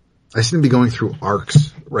seem to be going through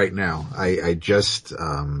arcs right now. I just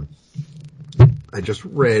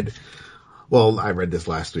read, well, I read this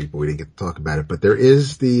last week, but we didn't get to talk about it, but there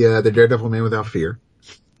is the Daredevil Man Without Fear.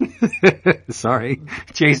 Sorry.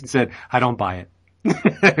 Jason said, I don't buy it. Go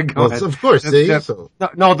ahead. Of course, see? No,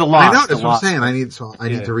 the loss. I know, that's what I'm saying. I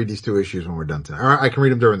need to read these 2 issues when we're done tonight. Or I can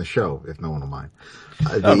read them during the show, if no one will mind.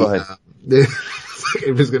 Go ahead.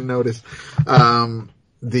 I was gonna notice. So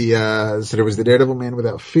there was the Daredevil Man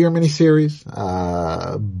Without Fear miniseries,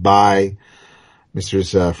 by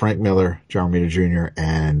Mr. Frank Miller, John Romita Jr.,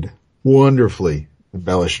 and wonderfully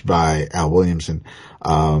embellished by Al Williamson.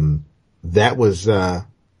 That was a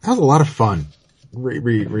lot of fun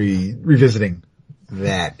revisiting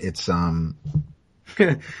that. It's, hell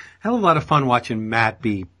of a lot of fun watching Matt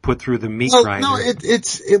be put through the meat grinder. No,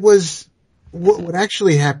 it was, what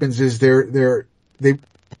actually happens is they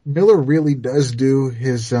Miller really does do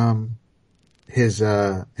his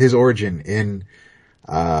origin in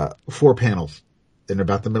 4 panels in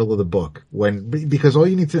about the middle of the book, because all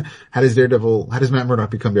you need to, how does Matt Murdock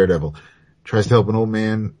become Daredevil? Tries to help an old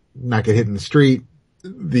man not get hit in the street.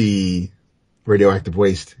 The radioactive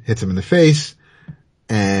waste hits him in the face,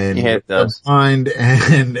 and Yeah, it does. mind,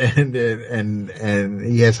 and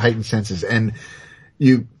he has heightened senses, and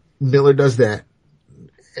Miller does that,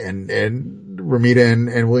 and Romita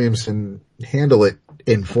and Williamson handle it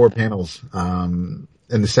in 4 panels, in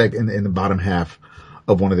the bottom half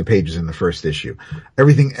of one of the pages in the first issue.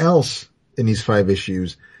 Everything else in these 5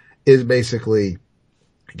 issues is basically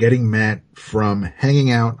getting Matt from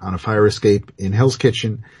hanging out on a fire escape in Hell's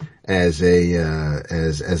Kitchen as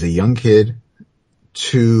a young kid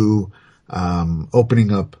to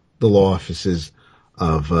opening up the law offices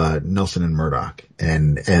of Nelson and Murdoch,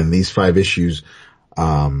 and these 5 issues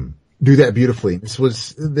do that beautifully. This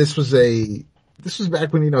was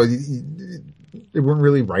back when they weren't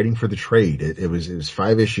really writing for the trade. It was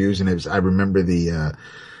 5 issues, and I remember the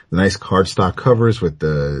nice cardstock covers with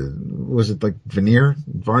was it like veneer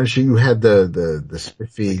varnish? You had the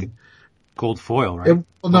spiffy Gold foil, right? It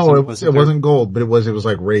wasn't gold, but it was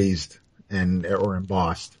like raised or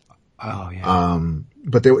embossed. Oh yeah.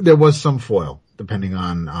 But there was some foil depending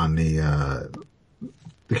on the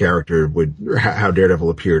character how Daredevil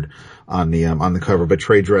appeared on the cover, but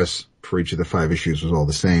trade dress for each of the 5 issues was all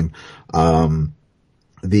the same.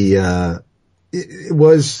 It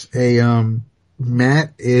was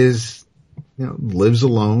Matt lives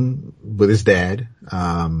alone with his dad.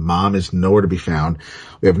 Mom is nowhere to be found.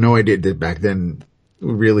 We have no idea that back then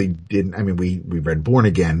we really didn't. I mean, we read Born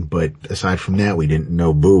Again, but aside from that, we didn't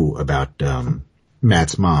know boo about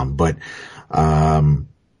Matt's mom. But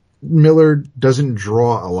Miller doesn't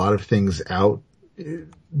draw a lot of things out.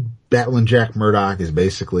 Battling Jack Murdoch is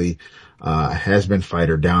basically a has-been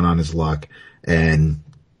fighter down on his luck, and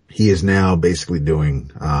he is now basically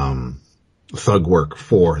doing thug work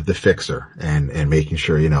for the Fixer and making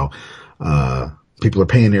sure people are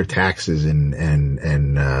paying their taxes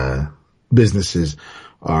and businesses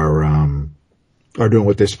are doing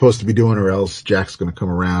what they're supposed to be doing, or else Jack's going to come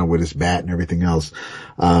around with his bat and everything else.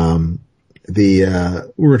 We're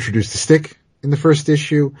introduced to Stick in the first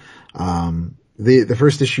issue. The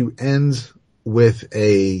first issue ends with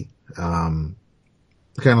a kind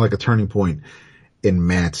of like a turning point in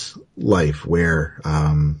Matt's life where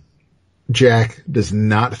Jack does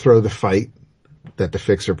not throw the fight that the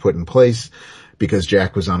Fixer put in place, because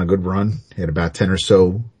Jack was on a good run. He had about 10 or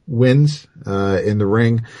so wins in the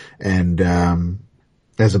ring, and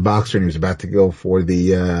as a boxer, and he was about to go for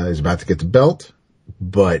he was about to get the belt,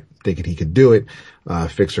 but thinking he could do it,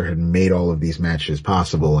 Fixer had made all of these matches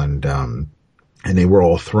possible, and they were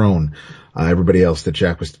all thrown. Everybody else that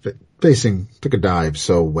Jack was facing took a dive.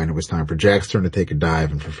 So when it was time for Jack's turn to take a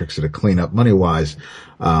dive and for Fixer to clean up money-wise,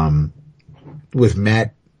 with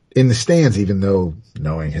Matt in the stands, even though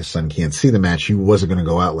knowing his son can't see the match, he wasn't going to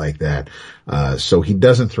go out like that. So he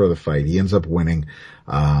doesn't throw the fight. He ends up winning,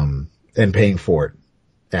 and paying for it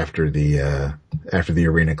after the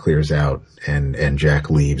arena clears out and Jack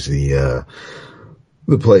leaves the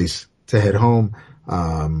place to head home.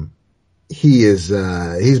 He's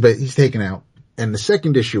taken out. And the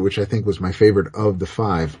second issue, which I think was my favorite of the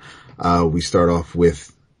 5, we start off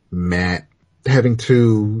with Matt having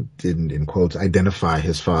to, in quotes, identify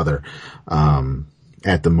his father,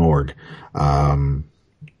 at the morgue.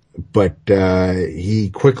 But he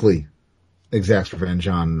quickly exacts revenge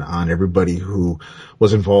on everybody who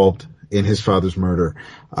was involved in his father's murder.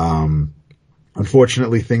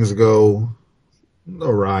 Unfortunately, things go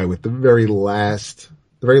awry with the very last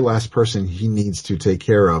person he needs to take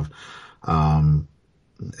care of. An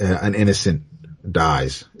innocent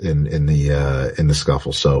dies in the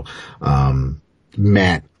scuffle. So,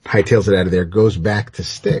 Matt hightails it out of there, goes back to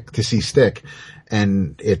see Stick,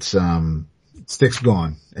 and it's, Stick's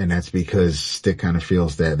gone. And that's because Stick kind of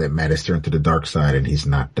feels that Matt has turned to the dark side, and he's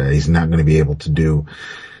not going to be able to do.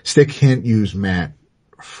 Stick can't use Matt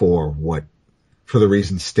for the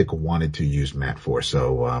reason Stick wanted to use Matt for.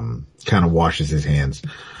 So, kind of washes his hands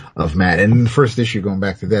of Matt. And in the first issue, going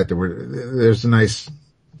back to that, there's a nice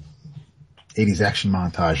 80s action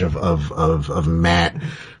montage of Matt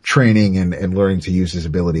training and learning to use his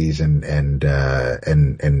abilities, and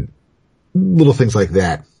little things like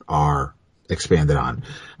that are expanded on,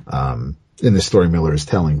 in the story Miller is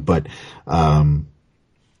telling. But,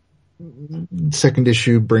 second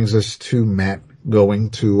issue brings us to Matt going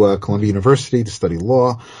to Columbia University to study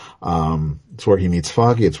law. It's where he meets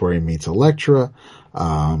Foggy. It's where he meets Elektra.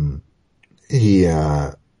 He's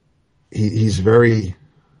very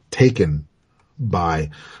taken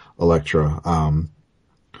by Elektra,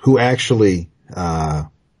 who actually,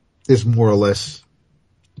 is more or less,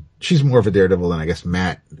 she's more of a daredevil than I guess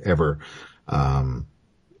Matt ever,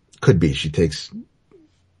 could be. She takes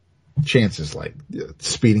chances like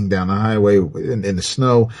speeding down the highway in the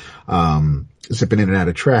snow, zipping in and out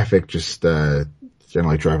of traffic, just,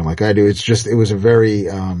 generally driving like I do. It was a very,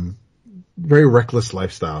 very reckless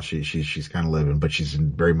lifestyle she's kind of living, but she's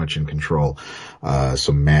very much in control.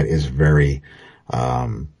 So Matt is very,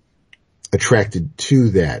 attracted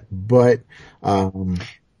to that, but,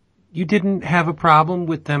 you didn't have a problem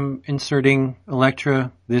with them inserting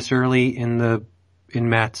Elektra this early in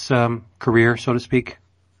Matt's, career, so to speak?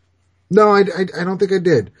 No, I don't think I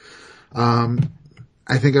did.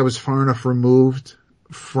 I think I was far enough removed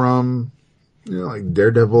from, like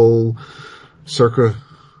Daredevil circa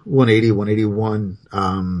 180,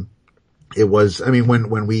 181. It was, I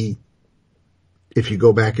mean, if you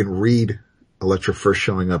go back and read Elektra first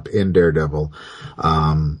showing up in Daredevil,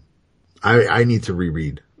 I need to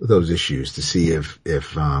reread those issues to see if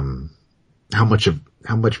how much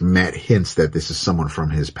Matt hints that this is someone from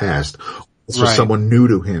his past. So right. Someone new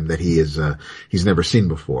to him that he's never seen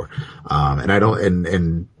before.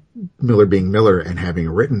 And Miller being Miller and having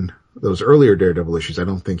written those earlier Daredevil issues, I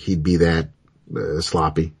don't think he'd be that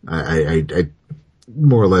sloppy. I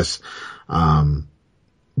more or less,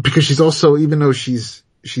 because she's also, even though she's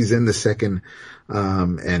in the second,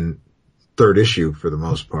 and third issue for the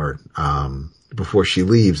most part, before she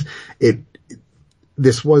leaves, there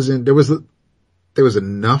was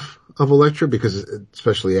enough of Elektra because,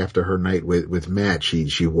 especially after her night with Matt,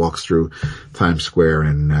 she walks through Times Square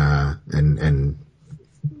and a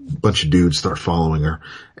bunch of dudes start following her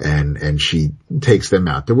and she takes them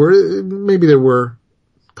out. There were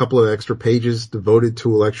a couple of extra pages devoted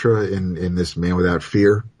to Elektra in this Man Without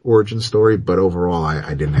Fear origin story, but overall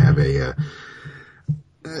I didn't have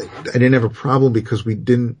a problem because we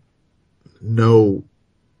didn't know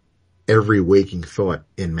every waking thought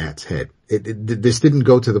in Matt's head. This didn't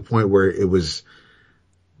go to the point where it was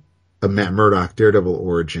a Matt Murdock Daredevil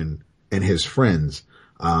origin and his friends.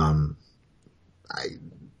 I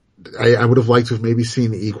would have liked to have maybe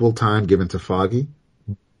seen equal time given to Foggy,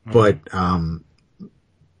 but the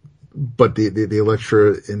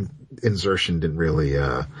Elektra insertion didn't really,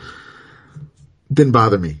 didn't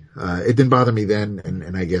bother me. It didn't bother me then,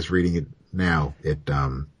 and I guess reading it now,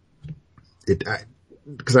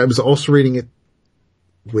 because I was also reading it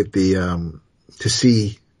with to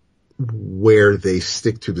see where they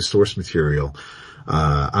stick to the source material,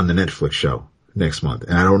 on the Netflix show next month.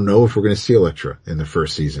 And I don't know if we're going to see Elektra in the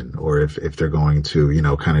first season or if they're going to,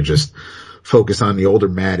 kind of just focus on the older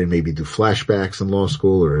Matt and maybe do flashbacks in law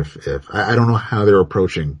school, or if I don't know how they're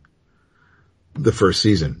approaching the first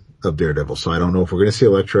season of Daredevil. So I don't know if we're going to see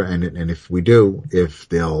Elektra, and if we do, if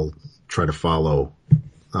they'll try to follow,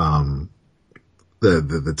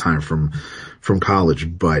 the time from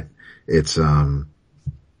college, but it's, I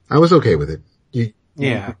was okay with it.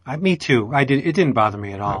 Me too. It didn't bother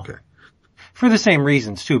me at all. Okay. For the same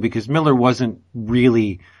reasons too, because Miller wasn't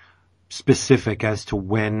really specific as to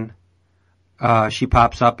when, she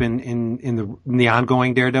pops up in the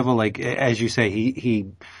ongoing Daredevil. Like, as you say,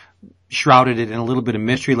 he shrouded it in a little bit of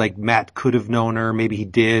mystery, like Matt could have known her, maybe he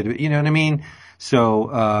did, you know what I mean?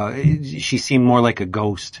 So, she seemed more like a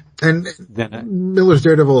ghost. And Miller's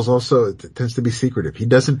Daredevil tends to be secretive.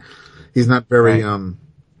 He's not very,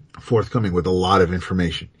 forthcoming with a lot of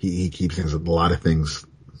information. He keeps a lot of things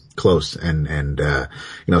close and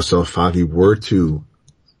so if Foggy were to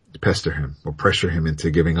pester him or pressure him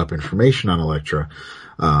into giving up information on Elektra,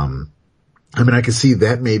 I could see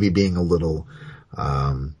that maybe being a little,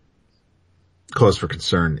 cause for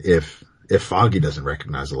concern if Foggy doesn't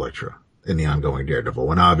recognize Elektra in the ongoing Daredevil,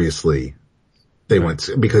 when obviously they went,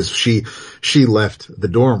 because she left the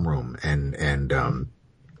dorm room and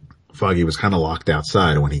Foggy was kind of locked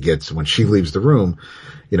outside. When she leaves the room,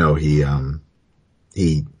 he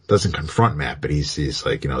doesn't confront Matt, but he's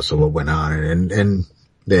like, so what went on? And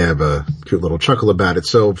they have a cute little chuckle about it.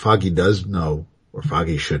 So Foggy does know, or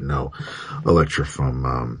Foggy should know, Elektra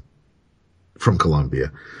from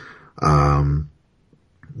Columbia. The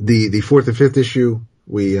fourth and fifth issue,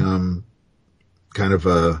 we, kind of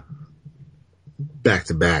a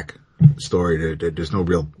back-to-back story. There's no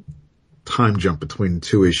real time jump between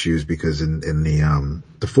two issues, because in the end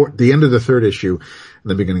of the third issue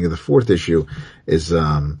and the beginning of the fourth issue is,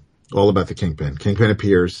 all about the Kingpin. Kingpin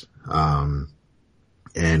appears, and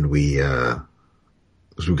we got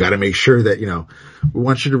to make sure that, we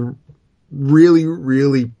want you to really,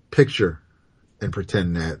 really picture and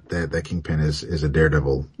pretend that Kingpin is a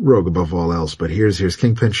Daredevil rogue above all else. But here's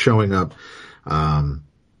Kingpin showing up,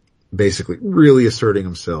 basically really asserting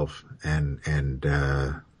himself and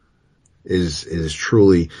is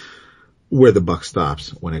truly where the buck stops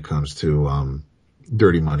when it comes to,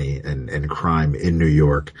 dirty money and crime in New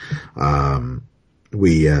York.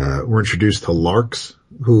 We were introduced to Larks,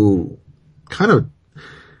 who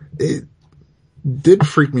it did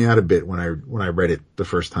freak me out a bit when I read it the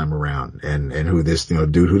first time around, and who this,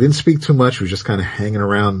 dude who didn't speak too much, was just kind of hanging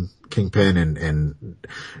around Kingpin, and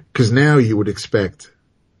cause now you would expect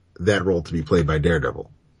that role to be played by Daredevil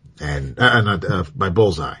and, not, by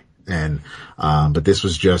Bullseye. And, but this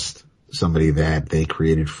was just somebody that they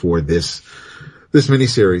created for this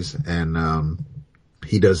miniseries, and,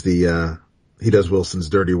 he does Wilson's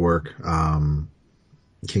dirty work.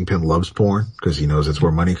 Kingpin loves porn because he knows that's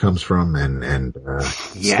where money comes from, and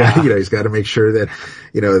he's got to make sure that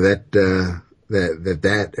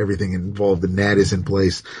that everything involved in that is in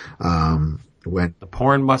place. When the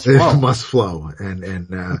porn must flow. Must flow.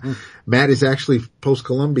 And Matt is actually post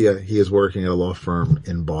Columbia. He is working at a law firm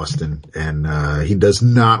in Boston, and he does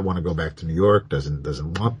not want to go back to New York. Doesn't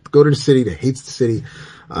want to go to the city. Hates the city.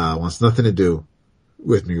 Wants nothing to do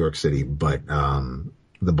with New York City, but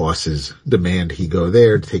the bosses demand he go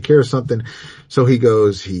there to take care of something. So he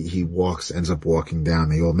goes, he ends up walking down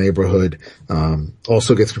the old neighborhood,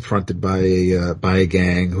 also gets confronted by a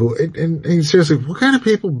gang who, and seriously, what kind of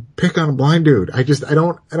people pick on a blind dude? I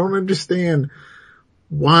don't understand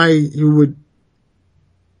why you would.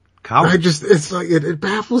 It's like, it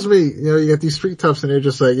baffles me. You get these street toughs and they're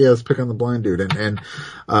just like, yeah, let's pick on the blind dude. And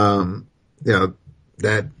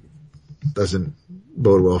that doesn't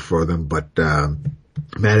bode well for them, but,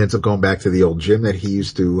 Matt ends up going back to the old gym that he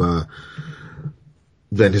used to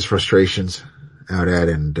vent his frustrations out at,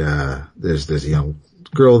 and there's a young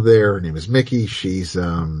girl there. Her name is Mickey. She's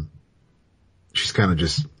kind of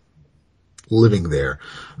just living there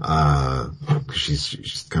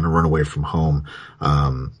she's kind of run away from home,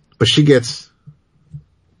 but she gets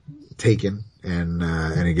taken. And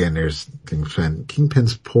again, there's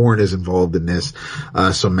Kingpin's porn is involved in this.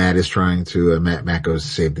 So Matt is trying to, Matt goes to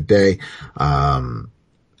save the day.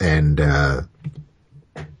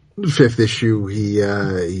 Fifth issue,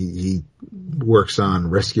 he works on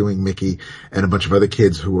rescuing Mickey and a bunch of other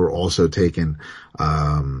kids who were also taken.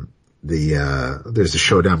 There's a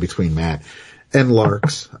showdown between Matt and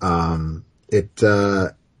Larks.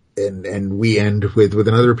 And we end with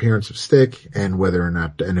another appearance of Stick, and whether or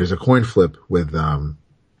not, and there's a coin flip with,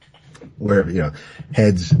 where,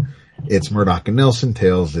 heads, it's Murdoch and Nelson,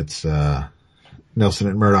 tails, it's, Nelson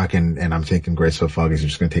and Murdoch, and I'm thinking Great So Foggy's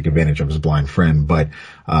just going to take advantage of his blind friend, but,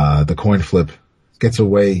 the coin flip gets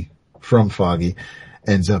away from Foggy,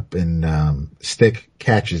 ends up in, Stick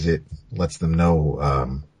catches it, lets them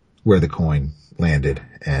know, where the coin landed,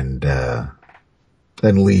 and,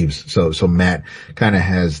 then leaves. So Matt kind of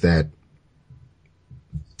has that,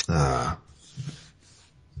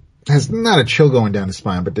 has not a chill going down his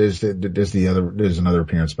spine, but there's another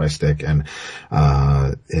appearance by Stick, and,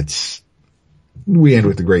 we end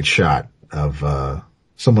with a great shot of,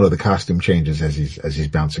 somewhat of the costume changes as he's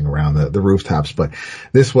bouncing around the rooftops. But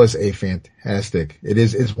this was a fantastic,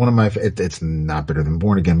 it's one of my, it's not better than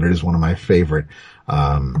Born Again, but it is one of my favorite,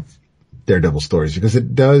 Daredevil stories, because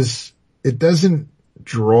it doesn't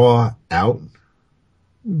draw out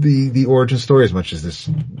the origin story as much as this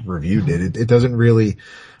review did. It doesn't really,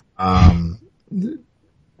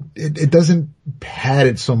 it doesn't pad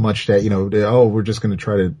it so much that, we're just going to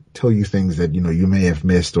try to tell you things that, you may have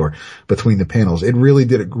missed or between the panels. It really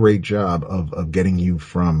did a great job of getting you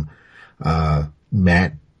from,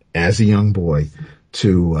 Matt as a young boy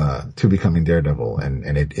to becoming Daredevil.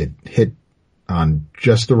 And it hit on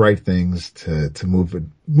just the right things to move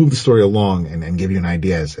the story along and give you an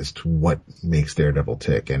idea as to what makes Daredevil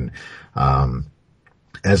tick. And,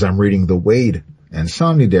 as I'm reading the Wade and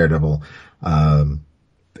Somni Daredevil,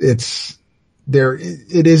 it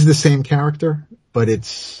is the same character, but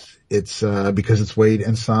it's because it's Wade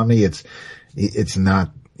and Somni, he's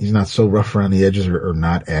not so rough around the edges or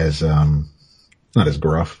not as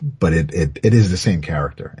gruff, but it is the same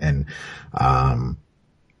character. And,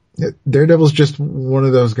 Daredevil's just one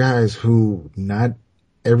of those guys who not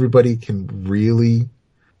everybody can really,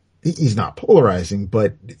 he's not polarizing,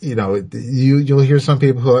 but, you'll hear some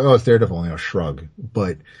people who are like, oh, it's Daredevil, shrug.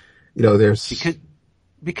 But, there's...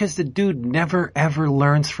 Because the dude never ever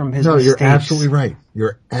learns from his mistakes. You're absolutely right.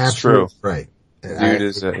 You're absolutely right. Dude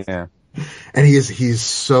is, And he's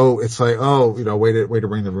so, it's like, oh, way to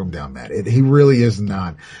bring the room down, Matt. He really is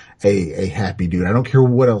not a happy dude. I don't care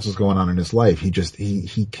what else is going on in his life. He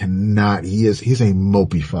cannot, he's a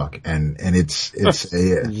mopey fuck. And it's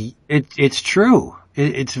true.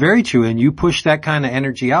 It's very true. And you push that kind of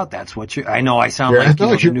energy out. That's what I know I sound like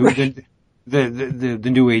the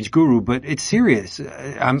new age guru, but it's serious.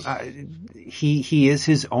 He is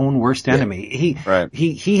his own worst enemy.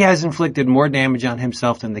 He has inflicted more damage on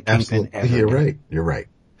himself than the Kingpin ever. You're right.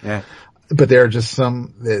 Yeah. But there are just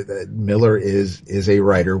some, Miller is a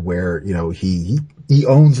writer where, he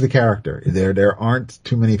owns the character. There aren't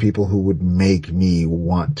too many people who would make me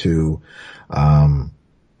want to,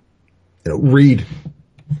 read,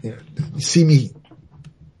 see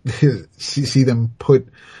them put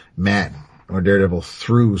Matt or Daredevil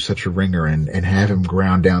through such a ringer and have him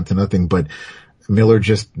ground down to nothing. But Miller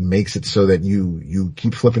just makes it so that you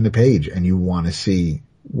keep flipping the page and you want to see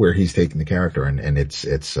where he's taking the character. And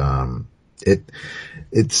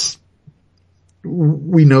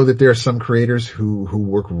we know that there are some creators who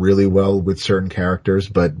work really well with certain characters,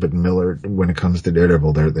 but Miller, when it comes to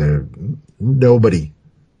Daredevil, nobody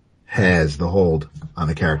has the hold on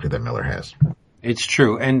the character that Miller has. It's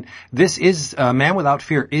true. And this is, Man Without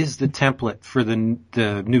Fear is the template for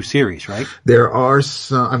the new series, right? There are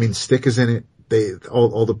some, Stick is in it.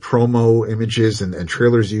 All the promo images and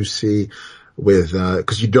trailers you see with,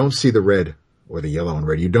 cause you don't see the red or the yellow and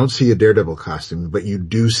red. You don't see a Daredevil costume, but you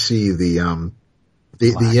do see the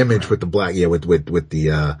image with the black, with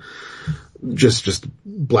the, just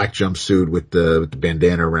black jumpsuit with the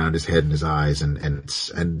bandana around his head and his eyes.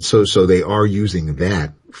 And so they are using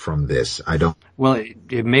that from this. Well,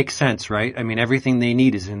 it makes sense, right? Everything they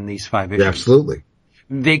need is in these 5 issues. Absolutely.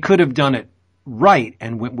 They could have done it right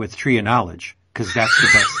and went with Tree of Knowledge, cause that's the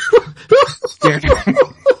best.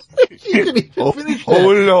 Oh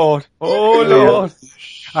Lord.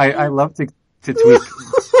 I love to tweak.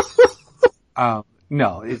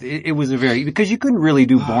 No, it was because you couldn't really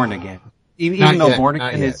do Born Again. Even though Born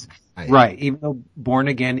Again is, right, even though Born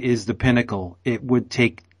Again is the pinnacle, it would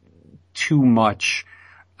take too much,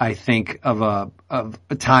 I think, of a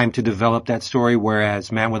time to develop that story,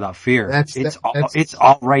 whereas Man Without Fear, it's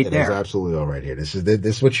all right there. It's absolutely all right here. This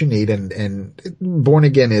is what you need, and Born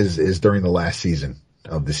Again is during the last season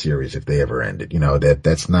of the series, if they ever ended.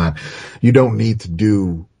 That's not, you don't need to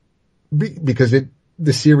do, because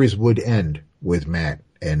the series would end with Matt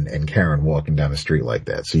and Karen walking down the street like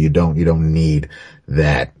that. So you don't need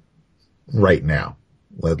that right now.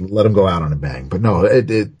 Let them go out on a bang. But no,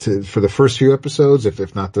 for the first few episodes,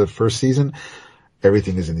 if not the first season,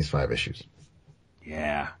 everything is in these 5 issues.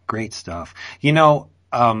 Yeah, great stuff.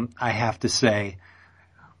 I have to say,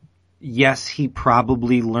 yes, he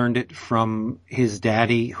probably learned it from his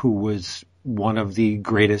daddy, who was one of the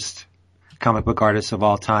greatest comic book artists of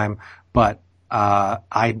all time. But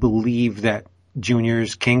I believe that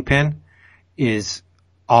Junior's Kingpin is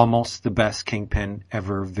almost the best Kingpin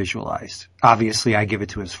ever visualized. Obviously, I give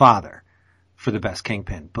it to his father for the best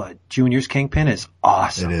Kingpin, but Junior's Kingpin is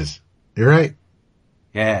awesome. It is. You're right.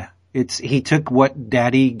 Yeah. He took what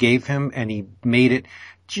Daddy gave him and he made it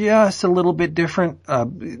just a little bit different.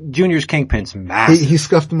 Junior's Kingpin's massive. He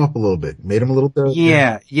scuffed him up a little bit, made him a little bit.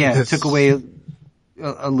 Yeah. Took away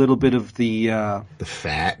a little bit of the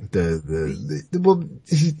fat,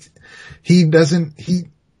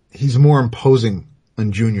 he's more imposing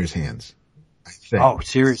on Junior's hands, I think. Oh,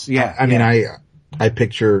 seriously? Yeah. I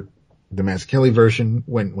picture the Mazzucchelli version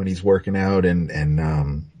when he's working out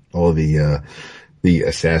and all the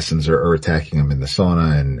assassins are attacking him in the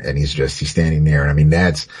sauna and he's standing there.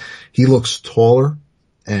 And he looks taller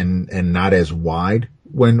and not as wide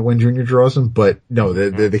when Junior draws him, but no,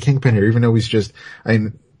 the Kingpin here, even though he's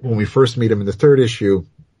when we first meet him in the 3rd issue,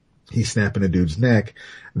 he's snapping a dude's neck.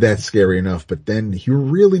 That's scary enough, but then he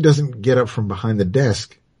really doesn't get up from behind the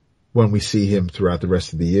desk when we see him throughout the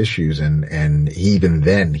rest of the issues. And even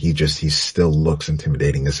then, he still looks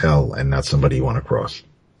intimidating as hell and not somebody you want to cross.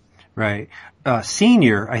 Right.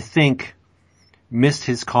 Senior, I think, missed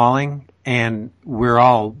his calling, and we're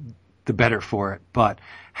all the better for it, but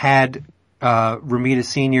had Romita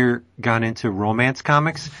Sr. gone into romance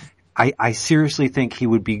comics, I seriously think he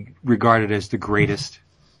would be regarded as the greatest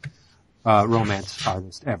romance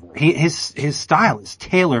artist ever. His style is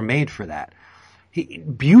tailor-made for that.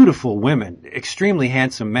 Beautiful women, extremely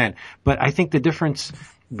handsome men, but I think the difference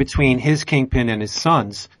between his Kingpin and his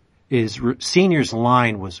son's is Senior's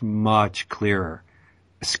line was much clearer.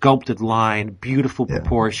 Sculpted line, beautiful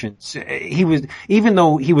proportions. Even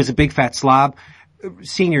though he was a big fat slob,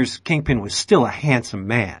 Senior's Kingpin was still a handsome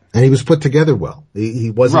man. And he was put together well.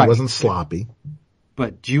 He wasn't sloppy.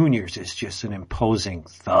 But Junior's is just an imposing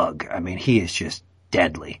thug. I mean, he is just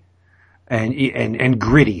deadly. And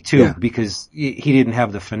gritty too, because he didn't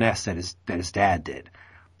have the finesse that his dad did.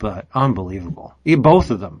 But unbelievable.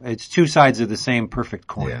 Both of them. It's two sides of the same perfect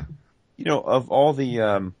coin. Yeah. You know, of all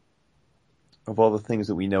the things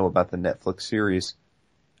that we know about the Netflix series,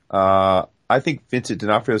 I think Vincent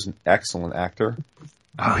D'Onofrio is an excellent actor.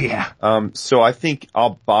 Oh yeah. So I think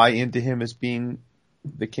I'll buy into him as being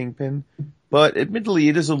the Kingpin, but admittedly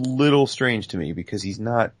it is a little strange to me because he's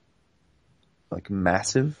not like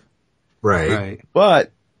massive. Right.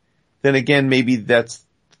 But then again, maybe that's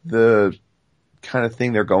the kind of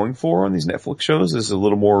thing they're going for on these Netflix shows, is a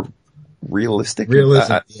little more realistic.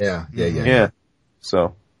 Yeah.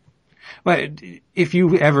 So. But if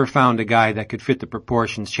you ever found a guy that could fit the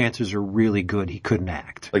proportions, chances are really good he couldn't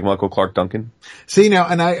act. Like Michael Clark Duncan? See now,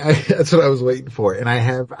 and I that's what I was waiting for. And I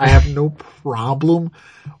have no problem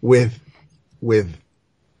with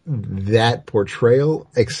that portrayal,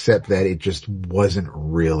 except that it just wasn't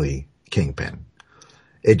really Kingpin.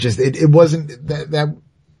 It wasn't that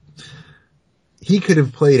he could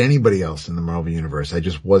have played anybody else in the Marvel Universe.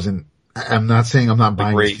 I'm not saying I'm not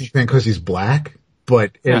buying Kingpin because he's black.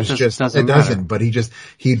 But it doesn't. But he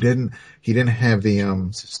didn't have the,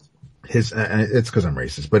 it's cause I'm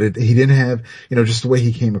racist, but he didn't have, just the way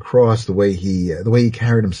he came across, the way he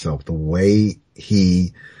carried himself, the way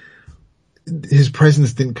his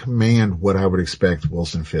presence didn't command what I would expect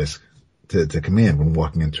Wilson Fisk to command when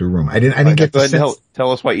walking into a room. I didn't get the sense.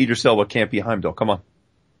 Tell us why Idris Elba can't be Heimdall. Come on.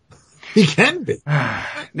 He can be.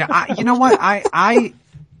 Now, you know what?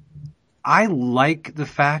 I like the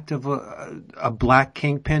fact of a black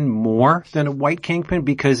Kingpin more than a white Kingpin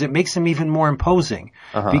because it makes him even more imposing.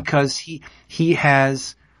 Because he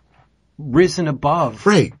has risen above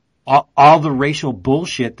all the racial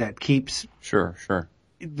bullshit that keeps sure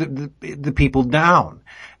the people down.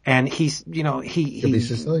 And he's, he could be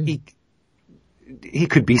Sicilian. He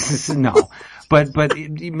could be no. But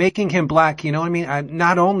making him black, you know what I mean?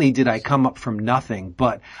 Not only did I come up from nothing,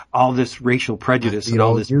 but all this racial prejudice and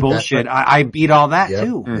all this bullshit, I beat all that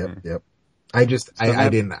too. Yep. I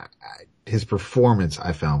didn't, his performance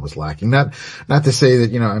I found was lacking. Not to say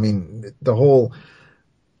that,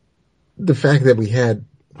 the fact that we had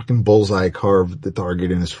fucking Bullseye carved the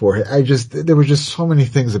target in his forehead, there were just so many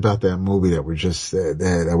things about that movie that were just,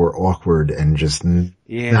 that were awkward and just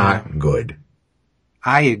not good.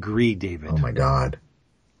 I agree, David. Oh my God.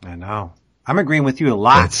 I know. I'm agreeing with you a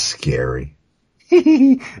lot. That's scary.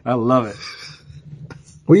 I love it.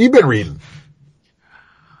 What you been reading?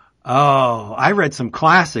 Oh, I read some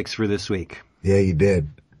classics for this week. Yeah, you did.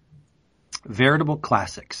 Veritable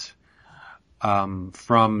classics. From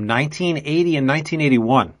 1980 and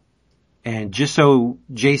 1981. And just so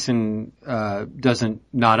Jason, doesn't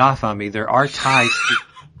nod off on me, there are ties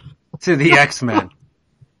to the X-Men.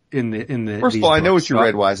 First of all, I know what you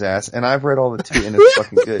read, wise ass, and I've read all the two, and it's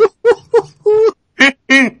fucking good.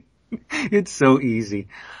 It's so easy.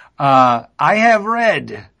 I have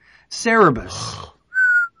read Cerebus.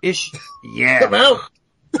 Come out.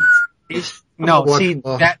 No, see,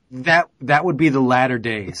 that would be the latter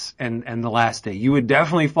days and the last day. You would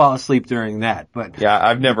definitely fall asleep during that, but. Yeah,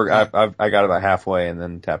 I got about halfway and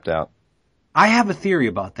then tapped out. I have a theory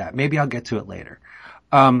about that. Maybe I'll get to it later.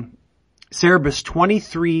 Cerebus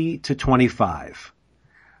 23 to 25.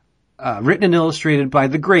 Written and illustrated by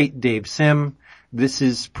the great Dave Sim. This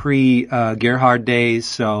is pre-Gerhard days,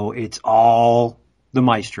 so it's all the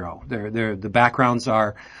maestro. The backgrounds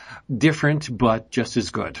are different, but just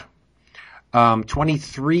as good.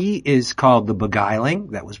 23 is called The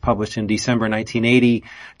Beguiling. That was published in December 1980.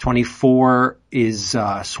 24 is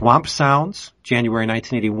Swamp Sounds, January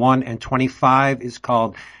 1981. And 25 is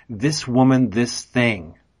called This Woman, This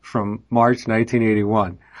Thing, from March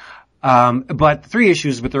 1981. But 3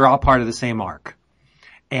 issues, but they're all part of the same arc.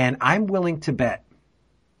 And I'm willing to bet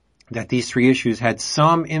that these 3 issues had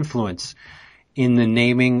some influence in the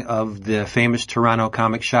naming of the famous Toronto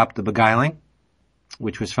comic shop, The Beguiling,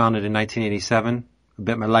 which was founded in 1987. I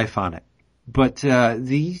bet my life on it. But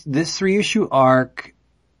this 3-issue arc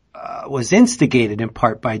was instigated in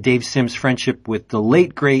part by Dave Sim's friendship with the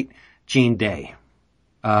late great Gene Day.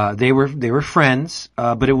 They were friends,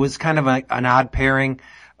 but it was kind of an odd pairing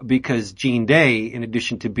because Gene Day, in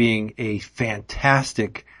addition to being a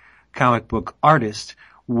fantastic comic book artist,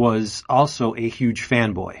 was also a huge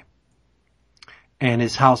fanboy. And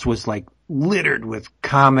his house was like littered with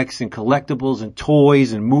comics and collectibles and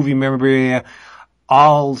toys and movie memorabilia,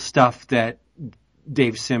 all stuff that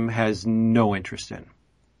Dave Sim has no interest in.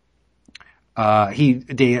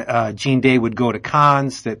 Gene Day would go to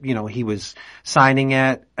cons that, he was signing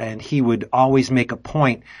at, and he would always make a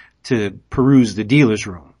point to peruse the dealer's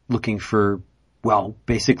room looking for,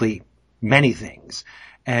 basically many things.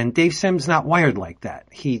 And Dave Sim's not wired like that.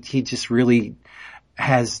 He just really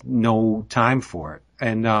has no time for it.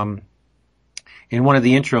 And, in one of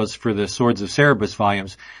the intros for the Swords of Cerebus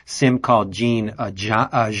volumes, Sim called Gene a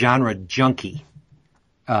genre junkie.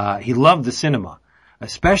 He loved the cinema,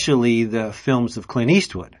 especially the films of Clint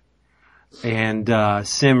Eastwood. And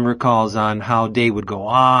Sim recalls on how Dave would go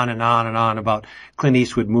on and on and on about Clint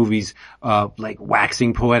Eastwood movies, like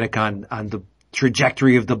waxing poetic on the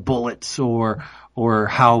trajectory of the bullets, or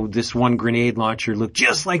how this one grenade launcher looked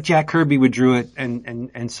just like Jack Kirby would drew it,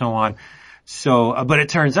 and so on. So, but it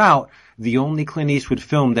turns out the only Clint Eastwood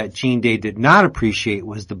film that Gene Day did not appreciate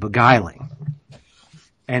was The Beguiling.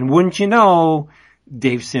 And wouldn't you know,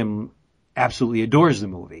 Dave Sim absolutely adores the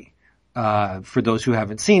movie. For those who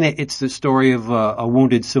haven't seen it, it's the story of a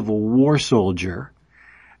wounded Civil War soldier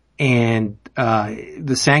and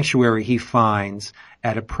the sanctuary he finds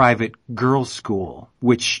at a private girls' school,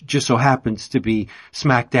 which just so happens to be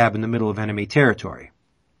smack dab in the middle of enemy territory.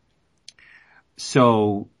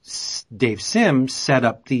 So Dave Sim set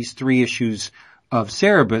up these 3 issues of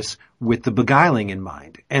Cerebus with The Beguiling in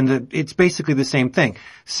mind. And it's basically the same thing.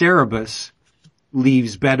 Cerebus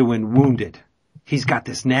leaves Bedouin wounded. He's got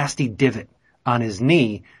this nasty divot on his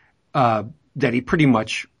knee that he pretty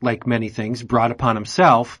much, like many things, brought upon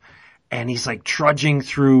himself. And he's like trudging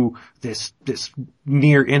through this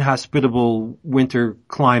near inhospitable winter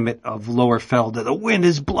climate of Lower Felda. The wind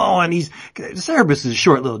is blowing. Cerebus is a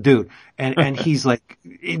short little dude. And he's like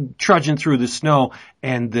trudging through the snow,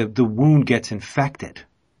 and the wound gets infected.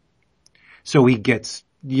 So he gets,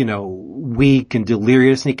 weak and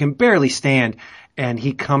delirious, and he can barely stand. And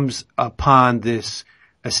he comes upon this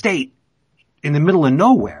estate in the middle of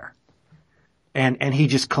nowhere. And he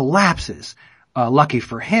just collapses. Lucky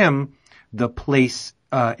for him, the place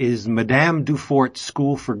is Madame Dufort's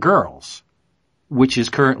School for Girls, which is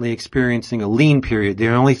currently experiencing a lean period.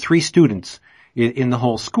 There are only 3 students in the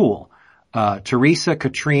whole school. Teresa,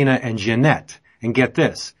 Katrina, and Jeanette. And get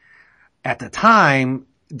this. At the time,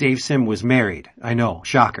 Dave Sim was married, I know,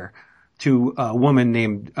 shocker, to a woman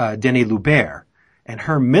named Denny Lubert. And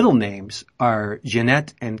her middle names are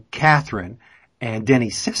Jeanette and Catherine, and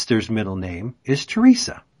Denny's sister's middle name is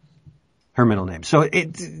Teresa. Her middle name. So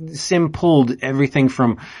Sim pulled everything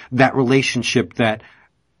from that relationship that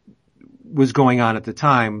was going on at the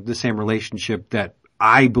time, the same relationship that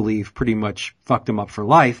I believe pretty much fucked him up for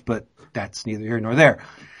life, but that's neither here nor there.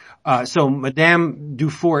 So Madame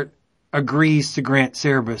Dufort agrees to grant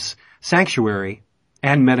Cerebus sanctuary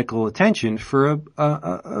and medical attention for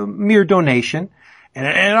a mere donation. And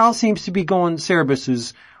it all seems to be going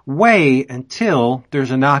Cerebus's way until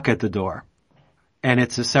there's a knock at the door. And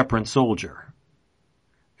it's a separate soldier.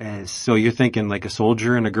 And so you're thinking like a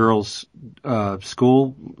soldier in a girl's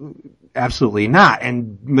school? Absolutely not.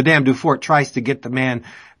 And Madame Dufort tries to get the man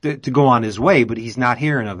to go on his way, but he's not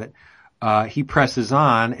hearing of it. He presses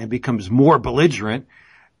on and becomes more belligerent.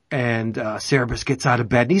 And Cerebus gets out of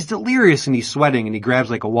bed, and he's delirious, and he's sweating, and he grabs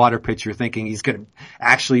like a water pitcher thinking he's going to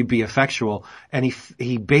actually be effectual. And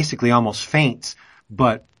he basically almost faints,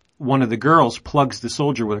 but one of the girls plugs the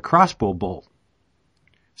soldier with a crossbow bolt.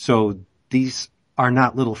 So these are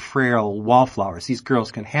not little frail wallflowers. These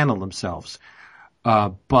girls can handle themselves.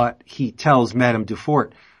 But he tells Madame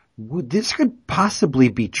Dufort, this could possibly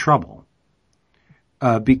be trouble.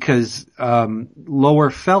 Because Lower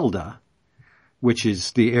Felda, which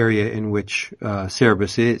is the area in which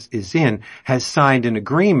Cerebus is in, has signed an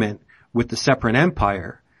agreement with the Separate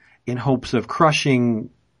Empire in hopes of crushing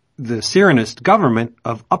the Cyrenist government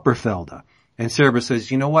of Upper Felda. And Cerebus says,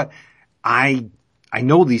 you know what? I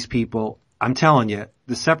know these people. I'm telling you,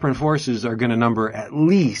 the Separate forces are going to number at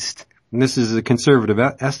least, and this is a conservative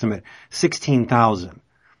estimate, 16,000.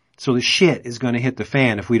 So the shit is going to hit the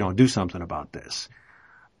fan if we don't do something about this.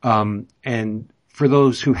 And for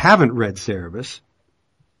those who haven't read Cerebus,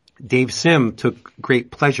 Dave Sim took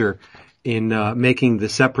great pleasure in making the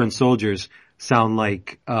Separate soldiers sound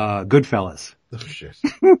like Goodfellas. Oh, shit.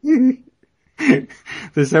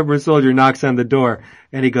 The Separate soldier knocks on the door,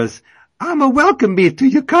 and he goes, "I'm a welcome me to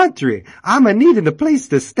your country. I'm a needing a place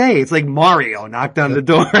to stay." It's like Mario knocked on the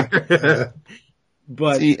door.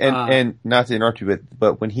 But see, and not to interrupt you,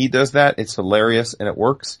 but when he does that, it's hilarious and it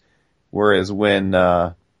works. Whereas when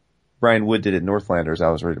Brian Wood did it in Northlanders,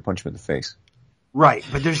 I was ready to punch him in the face. Right,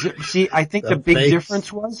 but I think the big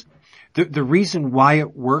difference was the reason why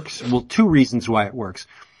it works. Well, 2 reasons why it works.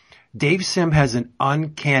 Dave Sim has an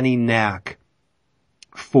uncanny knack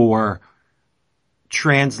for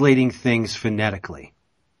translating things phonetically.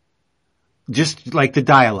 Just like the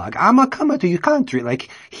dialogue. I'm a coming to your country. Like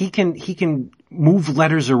he can move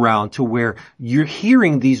letters around to where you're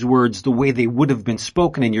hearing these words the way they would have been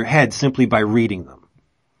spoken in your head simply by reading them.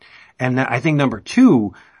 And I think number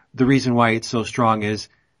 2, the reason why it's so strong is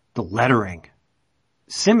the lettering.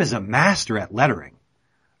 Sim is a master at lettering.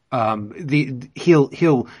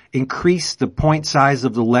 He'll increase the point size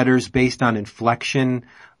of the letters based on inflection,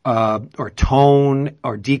 or tone,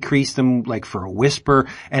 or decrease them like for a whisper.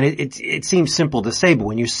 And it seems simple to say, but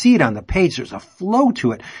when you see it on the page, there's a flow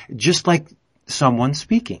to it, just like someone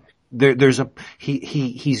speaking.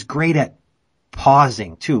 He's great at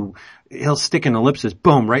pausing too. He'll stick an ellipsis,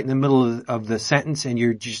 boom, right in the middle of the sentence, and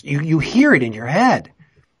you hear it in your head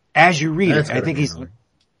as you read it.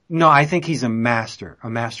 I think he's a master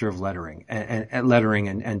of lettering and lettering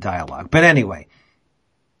and dialogue. But anyway,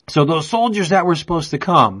 so those soldiers that were supposed to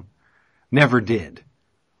come never did.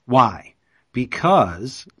 Why?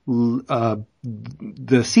 Because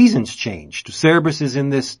the seasons changed. Cerebus is in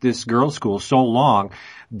this girls' school so long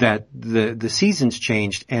that the seasons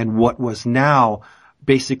changed, and what was now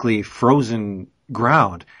basically frozen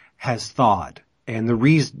ground has thawed, and the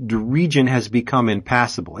region has become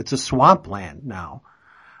impassable. It's a swampland now,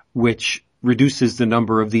 which reduces the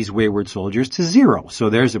number of these wayward soldiers to 0. So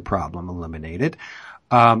there's a problem eliminated.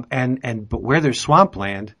 But where there's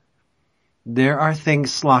swampland, there are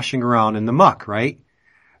things sloshing around in the muck, right?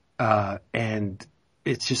 And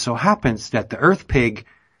it just so happens that the earth pig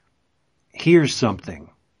hears something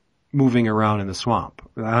moving around in the swamp.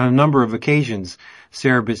 On a number of occasions,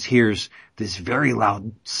 Cerebus hears this very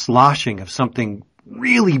loud sloshing of something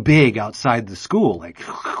really big outside the school, like,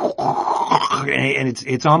 and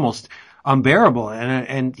it's almost unbearable.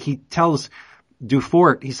 And he tells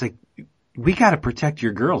Dufort, he's like, we got to protect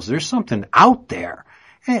your girls. There's something out there.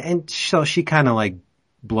 And so she kind of like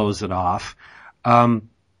blows it off.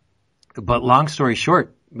 But long story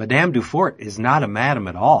short, Madame Dufort is not a madam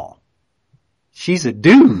at all. She's a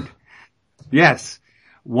dude. Yes.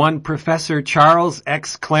 One Professor Charles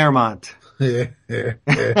X. Claremont.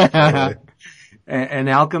 An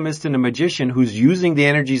alchemist and a magician who's using the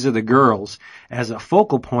energies of the girls as a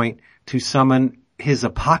focal point to summon his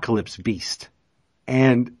apocalypse beast.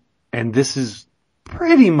 And this is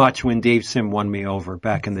pretty much when Dave Sim won me over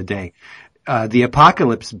back in the day. The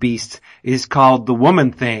apocalypse beast is called the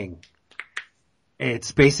Woman Thing.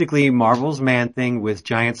 It's basically Marvel's Man-Thing with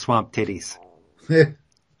giant swamp titties.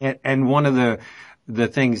 And one of the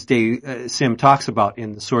things Dave Sim talks about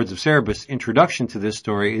in the Swords of Cerebus introduction to this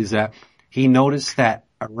story is that he noticed that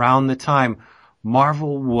around the time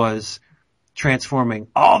Marvel was transforming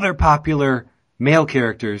all their popular male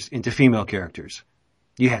characters into female characters.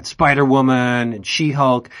 You had Spider-Woman and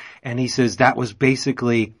She-Hulk, and he says that was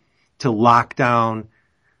basically to lock down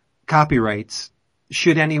copyrights.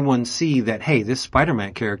 Should anyone see that, hey, this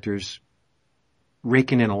Spider-Man character's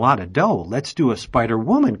raking in a lot of dough, let's do a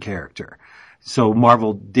Spider-Woman character. So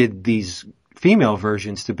Marvel did these female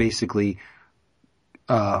versions to basically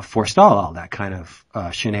forestall all that kind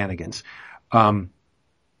of shenanigans.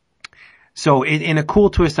 So in a cool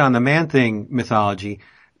twist on the Man-Thing mythology,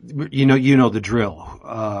 you know the drill.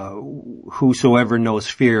 Whosoever knows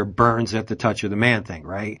fear burns at the touch of the Man-Thing,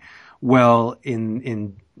 right? Well,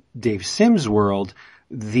 in Dave Sim's world,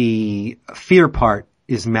 the fear part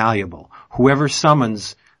is malleable. Whoever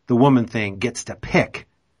summons the Woman Thing gets to pick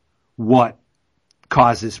what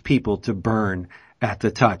causes people to burn at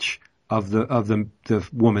the touch of the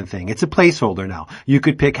Woman Thing. It's a placeholder now. You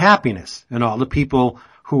could pick happiness, and all the people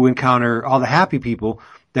who encounter, all the happy people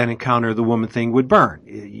that encounter the Woman Thing would burn.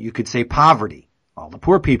 You could say poverty. All the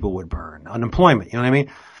poor people would burn. Unemployment. You know what I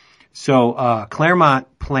mean? So,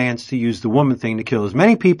 Claremont plans to use the Woman Thing to kill as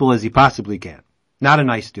many people as he possibly can. Not a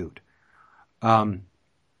nice dude. And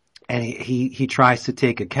he tries to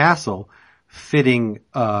take a castle fitting,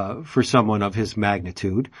 for someone of his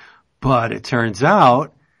magnitude. But it turns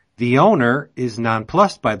out the owner is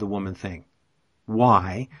nonplussed by the Woman Thing.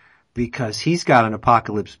 Why? Because he's got an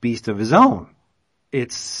apocalypse beast of his own.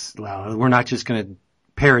 We're not just going to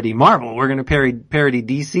parody Marvel. We're going to parody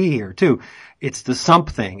DC here too. It's the Sump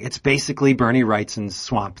Thing. It's basically Bernie Wrightson's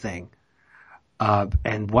Swamp Thing.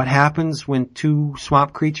 And what happens when two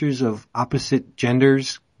swamp creatures of opposite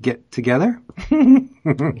genders get together?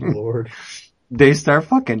 Lord. They start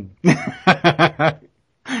fucking. This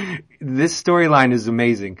storyline is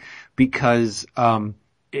amazing because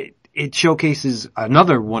it showcases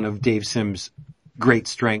another one of Dave Sim's great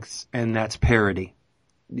strengths, and that's parody.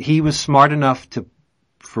 He was smart enough to,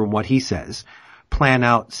 from what he says, plan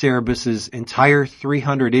out Cerebus's entire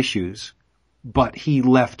 300 issues but he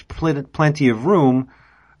left plenty of room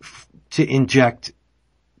to inject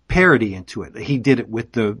parody into it. He did it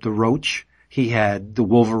with the Roach. He had the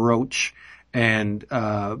Wolveroach, and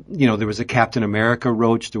there was a Captain America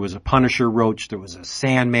Roach, there was a Punisher Roach, there was a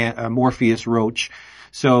Sandman, a Morpheus Roach.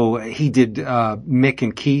 So he did Mick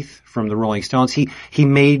and Keith from the Rolling Stones. He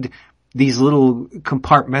made these little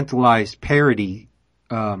compartmentalized parody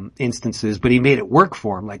instances, but he made it work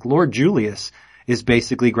for him. Like Lord Julius is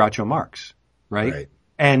basically Groucho Marx, right?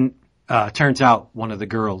 And turns out one of the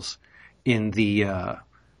girls in the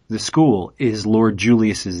school is Lord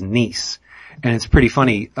Julius's niece, and it's pretty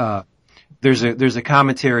funny. There's a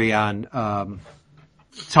commentary on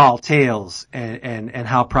Tall Tales and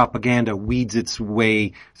how propaganda weeds its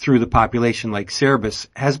way through the population. Like Cerebus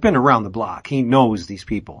has been around the block. He knows these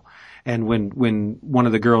people. And when one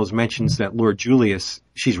of the girls mentions that Lord Julius,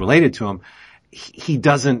 she's related to him, he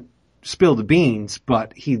doesn't spill the beans,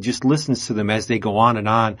 but he just listens to them as they go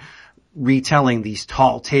on, retelling these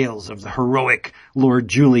tall tales of the heroic Lord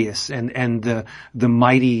Julius and the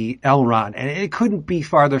mighty Elrond. And it couldn't be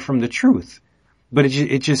farther from the truth. But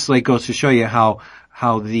it just like goes to show you how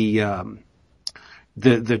the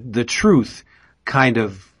truth kind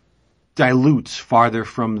of dilutes farther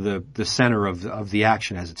from the center of the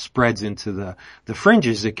action. As it spreads into the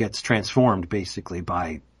fringes, it gets transformed basically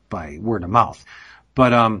by word of mouth.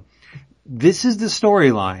 But this is the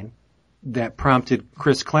storyline that prompted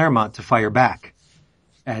Chris Claremont to fire back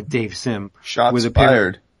at Dave Sim. Shots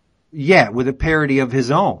fired. With a parody of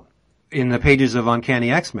his own in the pages of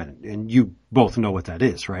Uncanny X-Men. And you both know what that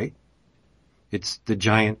is, right? It's the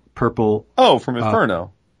giant purple... Oh, from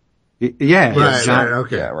Inferno. Yeah. Right,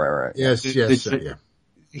 okay. Yeah, right. Yes. Yeah.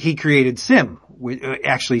 He created Sim,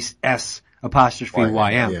 actually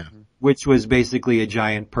S''YM, which was basically a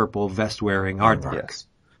giant purple vest-wearing aardvark. Yes.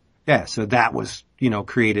 Yeah, so that was,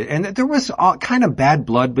 created. And there was all kind of bad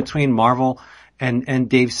blood between Marvel and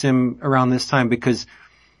Dave Sim around this time because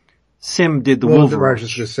Sim did the Wolverine. I was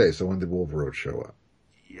just going to say, so when did Wolverine show up?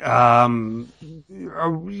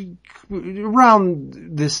 Around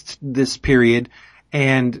this period.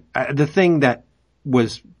 And the thing that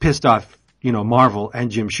was pissed off, Marvel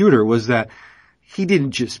and Jim Shooter was that he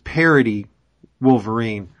didn't just parody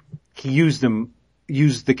Wolverine. He used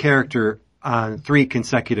the character on 3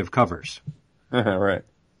 consecutive covers. Right.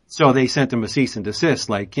 So they sent him a cease and desist,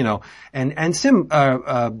 and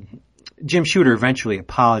Jim Shooter eventually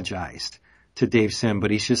apologized to Dave Sim,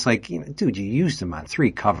 but he's just like, dude, you used him on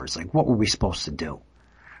 3 covers. Like, what were we supposed to do?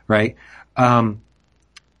 Right?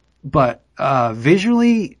 But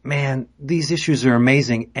visually, man, these issues are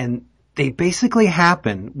amazing, and they basically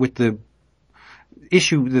happen with the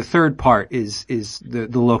issue. The third part is the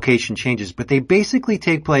location changes, but they basically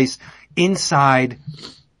take place inside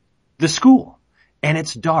the school, and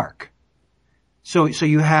it's dark. So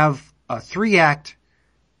you have a 3-act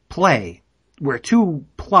play where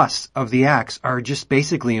 2+ of the acts are just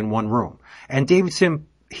basically in one room, and David Sim,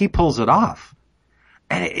 he pulls it off.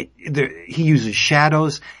 And he uses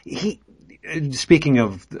shadows. Speaking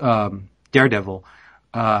of Daredevil,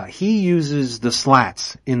 he uses the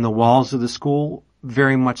slats in the walls of the school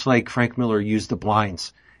very much like Frank Miller used the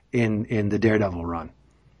blinds in the Daredevil run.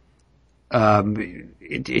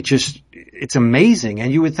 It's amazing.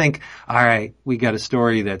 And you would think, all right, we got a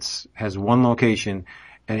story has one location,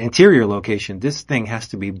 an interior location. This thing has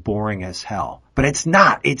to be boring as hell. But it's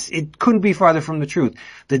not. It couldn't be farther from the truth.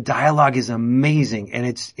 The dialogue is amazing, and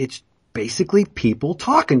it's basically people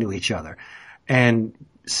talking to each other. And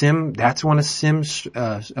Sim, that's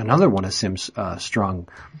another one of Sim's strong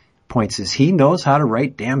points is he knows how to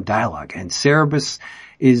write damn dialogue. And Cerebus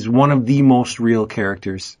is one of the most real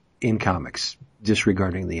characters in comics,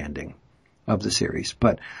 disregarding the ending of the series.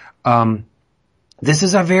 But this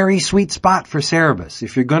is a very sweet spot for Cerebus.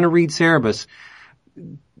 If you're going to read Cerebus,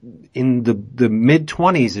 in the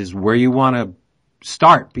mid-20s is where you want to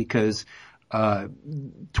start, because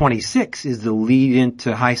 26 is the lead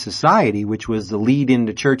into High Society, which was the lead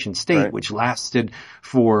into Church and State, right, which lasted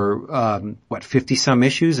for 50-some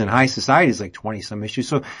issues, and High Society is like 20-some issues.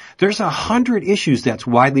 So there's 100 issues that's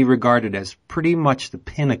widely regarded as pretty much the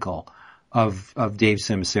pinnacle of Dave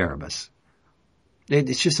Sim's Cerebus.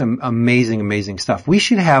 It's just amazing stuff. We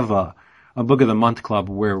should have a Book of the Month club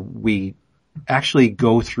where we actually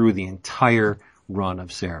go through the entire run of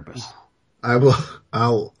Cerebus. I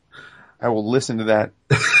will listen to that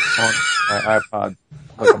on my iPod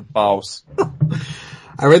like a boss.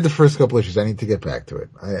 I read the first couple issues. I need to get back to it.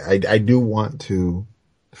 I do want to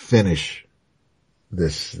finish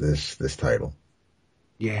this title.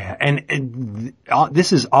 Yeah, and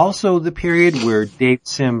this is also the period where Dave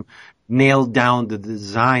Sim nailed down the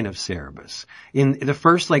design of Cerebus. In the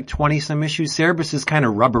first 20 some issues, Cerebus is kind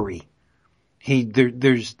of rubbery.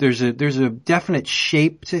 There's a definite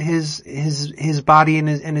shape to his body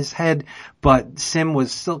and his head, but Sim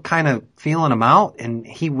was still kind of feeling him out, and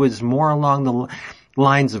he was more along the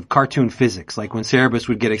lines of cartoon physics. Like when Cerebus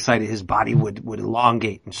would get excited, his body would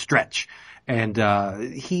elongate and stretch. And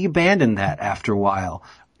he abandoned that after a while,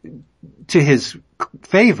 to his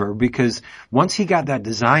favor, because once he got that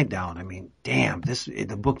design down, I mean, damn,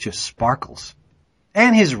 the book just sparkles.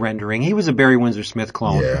 And his rendering, he was a Barry Windsor Smith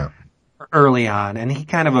clone early on, and he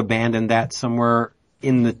kind of abandoned that somewhere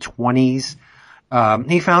in the 20s.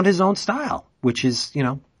 He found his own style, which is,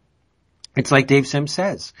 it's like Dave Sim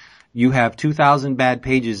says, you have 2,000 bad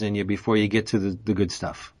pages in you before you get to the good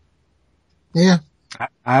stuff. Yeah.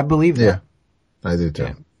 I believe that. Yeah, I do too.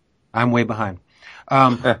 Yeah. I'm way behind.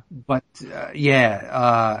 And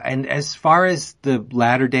as far as the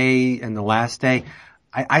latter day and the last day,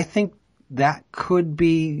 I think that could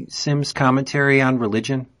be Sim's commentary on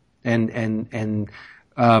religion and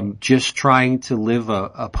just trying to live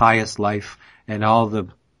a pious life and all the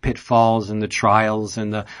pitfalls and the trials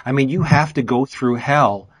you have to go through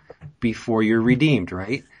hell before you're redeemed,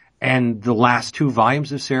 right? And the last 2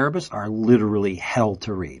 volumes of Cerebus are literally hell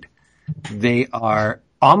to read. They are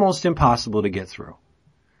almost impossible to get through.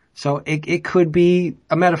 So it could be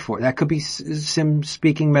a metaphor. That could be Sim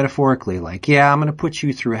speaking metaphorically, like, I'm going to put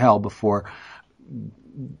you through hell before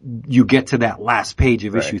you get to that last page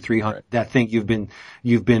of issue 300, right. That thing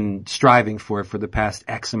you've been striving for the past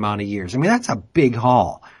X amount of years. I mean, that's a big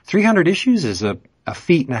haul. 300 issues is a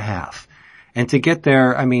feat and a half. And to get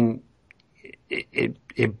there, I mean,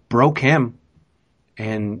 it broke him.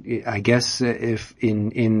 And I guess if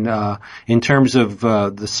in terms of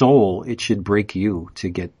the soul, it should break you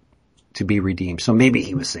to be redeemed. So maybe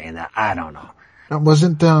he was saying that. I don't know. It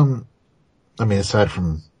wasn't, aside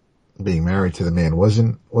from being married to the man,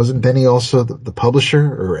 wasn't Denny also the publisher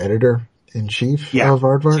or editor in chief of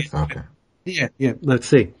Aardvark? Okay. Yeah. Let's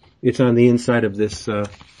see. It's on the inside of this,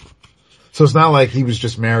 So it's not like he was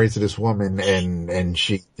just married to this woman and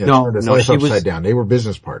she turned his life upside down. They were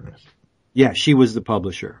business partners. Yeah, she was the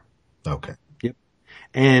publisher. Okay. Yep.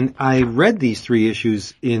 And I read these 3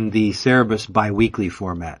 issues in the Cerebus biweekly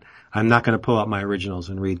format. I'm not going to pull out my originals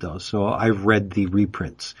and read those. So I've read the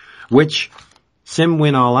reprints, which Sim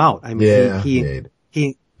went all out. I mean,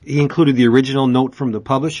 he included the original note from the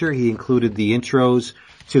publisher. He included the intros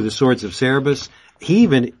to the Swords of Cerebus. He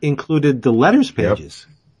even included the letters pages,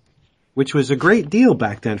 which was a great deal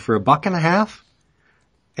back then for $1.50.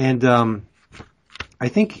 And I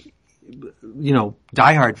think,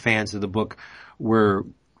 diehard fans of the book were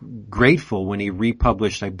grateful when he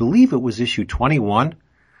republished, I believe it was issue 21,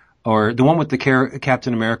 or the one with the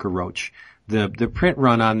Captain America roach. The print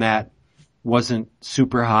run on that wasn't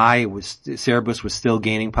super high. Cerebus was still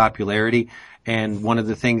gaining popularity. And one of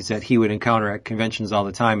the things that he would encounter at conventions all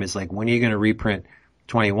the time is like, when are you going to reprint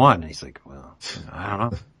 21? And he's like, well, I don't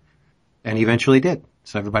know. And he eventually did.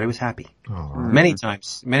 So everybody was happy. Oh, many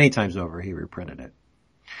times over he reprinted it.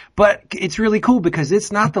 But it's really cool because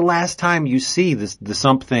it's not the last time you see the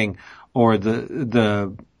something or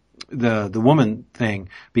the woman thing,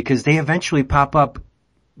 because they eventually pop up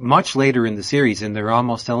much later in the series and they're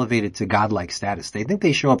almost elevated to godlike status. They think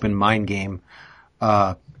they show up in Mind Game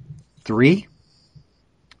 3,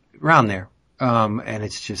 around there. And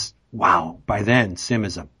it's just, wow. By then, Sim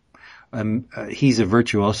is he's a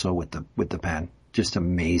virtuoso with the pen. Just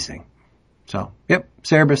amazing. So, yep,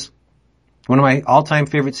 Cerebus. One of my all-time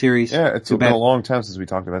favorite series. Yeah, it's been a long time since we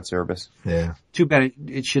talked about Cerebus. Yeah. Too bad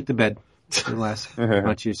it shit the bed the last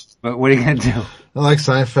bunch of, but what are you gonna do? I like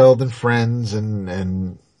Seinfeld and Friends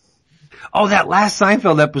and oh, that last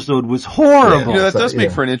Seinfeld episode was horrible. Yeah, that does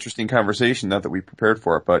make for an interesting conversation, not that we prepared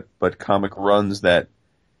for it, but comic runs that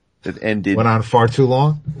ended. Went on far too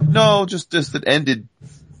long? No, just that ended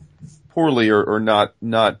poorly or not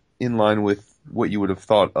in line with what you would have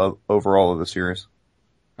thought of overall of the series.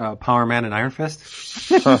 Power Man and Iron Fist?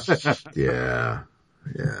 Yeah.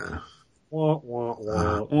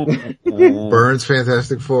 Burns'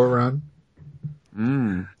 Fantastic Four run.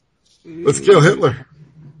 Let's kill Hitler.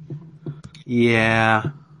 Yeah.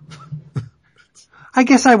 I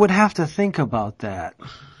guess I would have to think about that.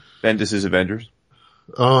 Bendis' Avengers.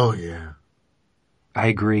 Oh, yeah. I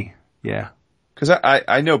agree. Yeah. Because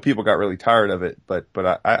I know people got really tired of it, but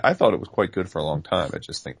I thought it was quite good for a long time. I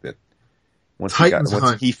just think that once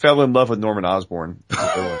he fell in love with Norman Osborn,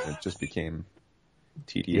 it just became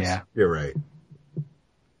tedious. Yeah. You're right.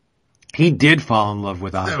 He did fall in love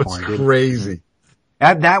with Osborn. That was crazy.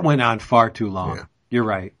 That went on far too long. Yeah. You're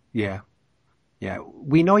right. Yeah. Yeah,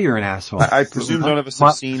 we know you're an asshole. I presume none of us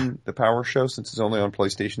have seen the Power Show since it's only on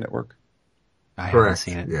PlayStation Network. I haven't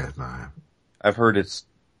seen it. Yeah, no, I haven't. I've heard it's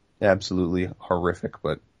absolutely horrific,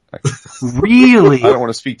 but Really? I don't want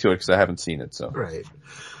to speak to it because I haven't seen it. So Right.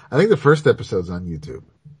 I think the first episode's on YouTube.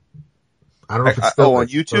 I don't know if it's still on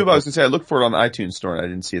YouTube. I was gonna say I looked for it on the iTunes store and I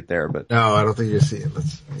didn't see it there, but no, I don't think you see it.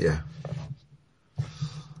 Yeah,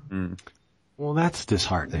 Well, that's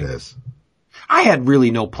disheartening. it is. I had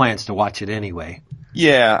really no plans to watch it anyway.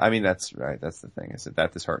 yeah, I mean that's right. That's the thing. Is it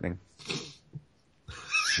that disheartening?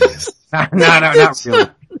 No, not really.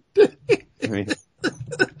 I mean,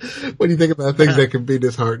 When you think about things that can be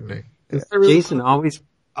disheartening. Jason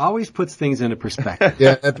always puts things into perspective.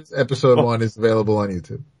 Yeah, episode 1 is available on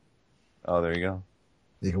YouTube. oh, there you go.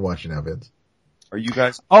 You can watch it now, Vince. Are you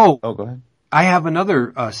guys? Oh, go ahead. I have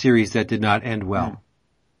another series that did not end well.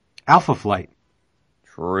 Alpha Flight.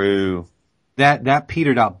 True. That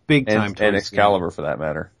petered out big time. And towards the end. Excalibur for that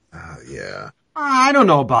matter. Yeah. I don't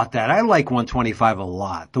know about that. I like 125 a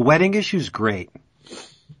lot. The wedding issue's great.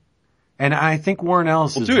 And I think Warren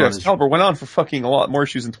Ellis Well, is dude, Excalibur went on for fucking a lot more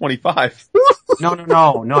issues than 25. No,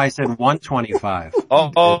 I said 125.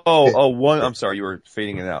 One. I'm sorry, you were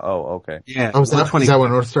fading it out. Oh, okay. Yeah. Oh, is that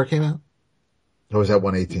when North Star came out? Or was that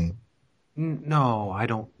 118? No, I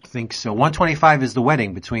don't think so. 125 is the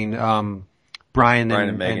wedding between Brian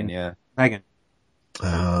and Megan, yeah. Megan.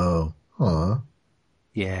 Oh. Huh.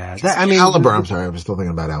 Yeah. Excalibur, I'm sorry, I was still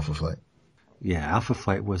thinking about Alpha Flight. Yeah, Alpha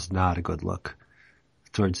Flight was not a good look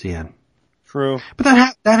towards the end. True. But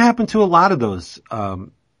that happened to a lot of those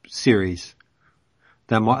series.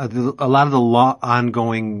 A lot of the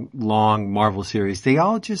ongoing long Marvel series, they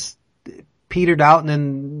all just petered out, and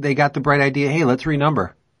then they got the bright idea, hey, let's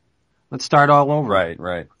renumber. Let's start all over. Right.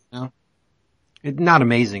 You know? Not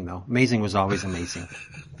amazing, though. Amazing was always amazing.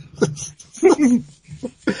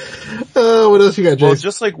 Oh, what else you got, Jason? Well,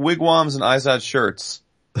 just like wigwams and Izod shirts,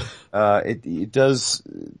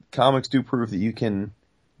 comics do prove that you can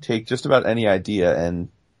take just about any idea and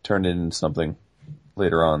turn it into something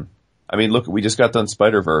later on. I mean, look, we just got done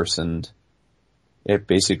Spider-Verse, and it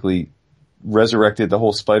basically resurrected the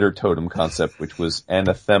whole spider totem concept, which was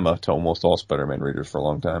anathema to almost all Spider-Man readers for a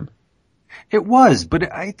long time. It was, but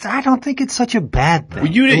I don't think it's such a bad thing.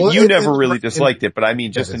 Well, you never really disliked it, but I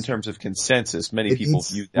mean, just in terms of consensus, many people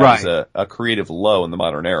view that as a creative low in the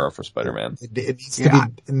modern era for Spider-Man. It needs to be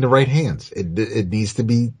in the right hands. It needs to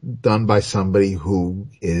be done by somebody who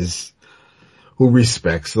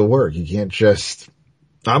respects the work. You can't just,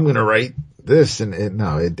 I'm going to write this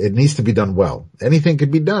no, it needs to be done well. Anything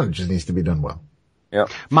could be done. It just needs to be done well. Yeah.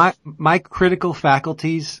 My critical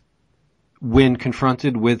faculties, when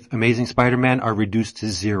confronted with Amazing Spider-Man, are reduced to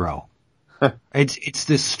zero. It's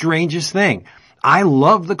the strangest thing. I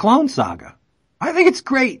love the Clone Saga. I think it's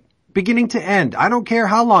great, beginning to end. I don't care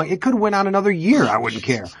how long. It could have went on another year. I wouldn't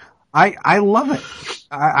care. I love it.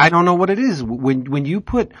 I don't know what it is. When you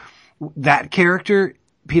put that character,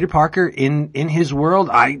 Peter Parker, in his world,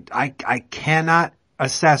 I cannot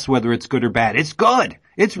assess whether it's good or bad. It's good.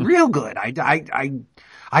 It's real good. I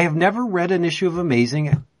have never read an issue of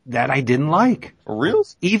Amazing that I didn't like. For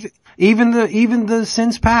reals? Even the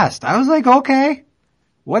Sins Past. I was like, okay,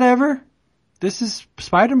 whatever. This is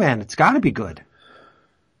Spider-Man. It's gotta be good.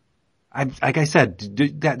 Like I said,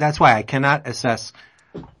 that's why I cannot assess,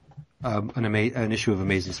 an issue of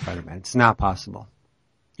Amazing Spider-Man. It's not possible.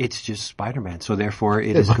 It's just Spider-Man. So therefore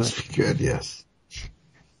it is good. Must be good, yes.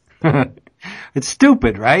 It's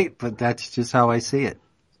stupid, right? But that's just how I see it.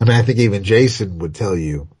 I mean, I think even Jason would tell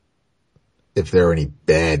you if there are any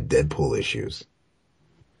bad Deadpool issues.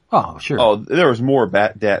 Oh, sure. Oh, there was more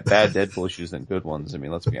bad Deadpool issues than good ones. I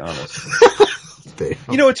mean, let's be honest.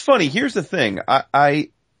 You know, it's funny. Here's the thing.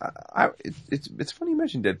 It's funny you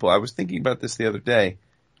mentioned Deadpool. I was thinking about this the other day,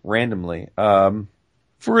 randomly.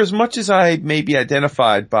 For as much as I may be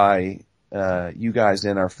identified by, you guys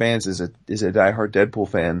and our fans as a diehard Deadpool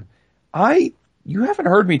fan, you haven't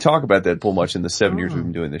heard me talk about Deadpool much in the 7 years we've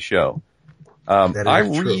been doing this show. I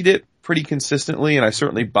read it pretty consistently, and I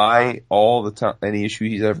certainly buy all the time, any issue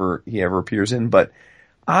he ever appears in, but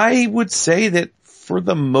I would say that for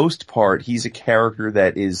the most part, he's a character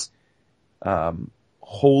that is,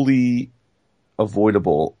 wholly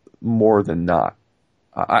avoidable more than not.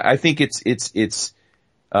 I think it's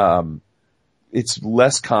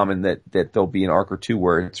less common that there'll be an arc or two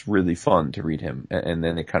where it's really fun to read him, and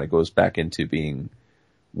then it kind of goes back into being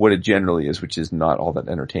what it generally is, which is not all that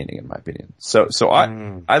entertaining in my opinion. So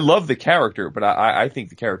I love the character, but I think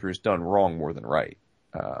the character is done wrong more than right.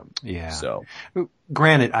 So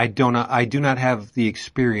granted, I do not have the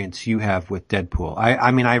experience you have with Deadpool.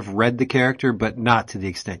 I mean, I've read the character, but not to the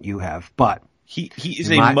extent you have, but He is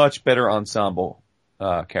a much better ensemble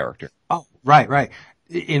character. Oh, right.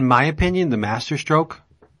 In my opinion, the masterstroke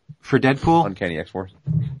for Deadpool, Uncanny X-Force.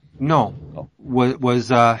 No, was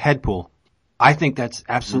Headpool. I think that's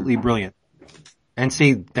absolutely brilliant. And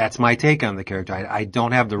see, that's my take on the character. I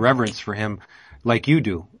don't have the reverence for him like you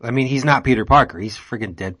do. I mean, he's not Peter Parker. He's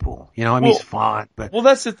friggin' Deadpool. You know, I mean, he's fun, but... Well,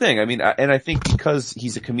 that's the thing. I mean, and I think because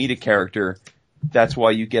he's a comedic character, that's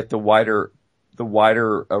why you get the wider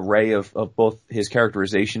array of both his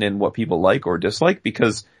characterization and what people like or dislike,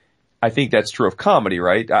 because I think that's true of comedy,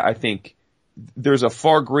 right? I think there's a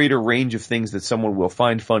far greater range of things that someone will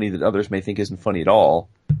find funny that others may think isn't funny at all.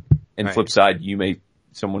 And flip side,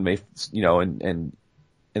 someone may, you know, and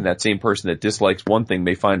that same person that dislikes one thing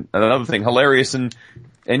may find another thing hilarious and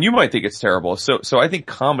you might think it's terrible. So I think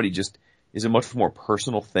comedy just is a much more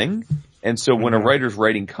personal thing. And so when a writer's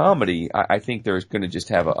writing comedy, I think there's going to just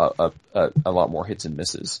have a lot more hits and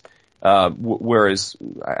misses. Whereas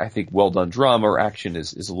I think well done drama or action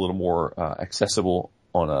is a little more accessible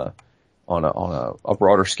on a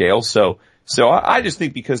broader scale. So I just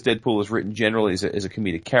think because Deadpool is written generally as a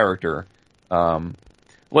comedic character,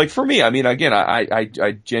 like for me, I mean, again,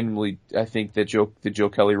 I genuinely, I think that the Joe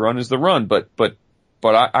Kelly run is the run, but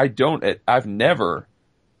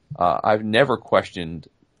I've never questioned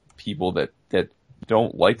people that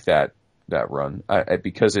don't like that run,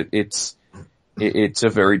 because it's a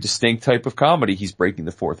very distinct type of comedy. He's breaking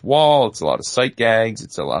the fourth wall. It's a lot of sight gags.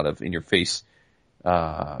 It's a lot of in your face,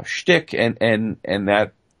 shtick. And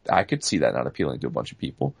that I could see that not appealing to a bunch of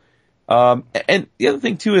people. And the other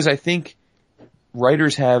thing too is I think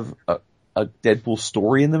writers have a Deadpool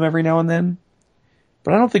story in them every now and then,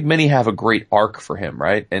 but I don't think many have a great arc for him,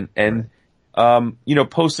 right? And you know,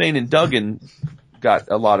 Posehn and Duggan got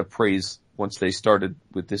a lot of praise once they started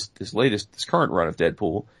with this current run of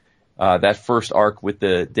Deadpool. That first arc with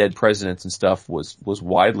the dead presidents and stuff was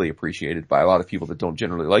widely appreciated by a lot of people that don't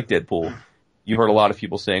generally like Deadpool. You heard a lot of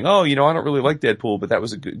people saying, oh, you know, I don't really like Deadpool, but that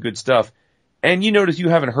was good stuff. And you notice you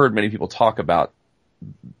haven't heard many people talk about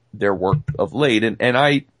their work of late. And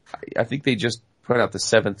I think they just put out the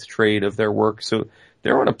 7th trade of their work. So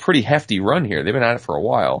they're on a pretty hefty run here. They've been at it for a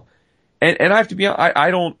while. And I have to be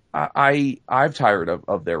honest, I'm tired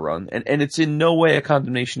of their run. And it's in no way a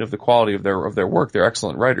condemnation of the quality of their work. They're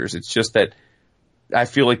excellent writers. It's just that I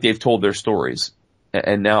feel like they've told their stories.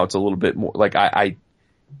 And now it's a little bit more like I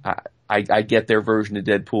get their version of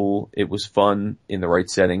Deadpool. It was fun in the right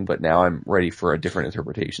setting, but now I'm ready for a different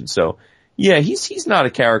interpretation. So yeah, he's not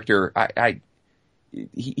a character.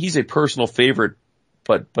 He's a personal favorite,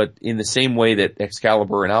 but in the same way that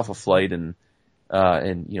Excalibur and Alpha Flight and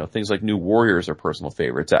you know, things like New Warriors are personal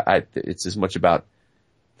favorites. It's as much about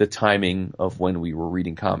the timing of when we were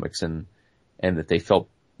reading comics and that they felt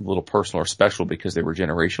a little personal or special because they were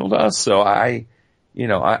generational to us. So I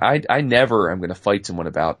never am going to fight someone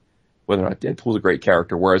about whether or not Deadpool's a great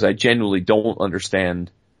character, whereas I genuinely don't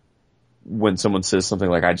understand when someone says something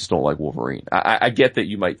like, I just don't like Wolverine. I get that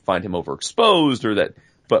you might find him overexposed or that,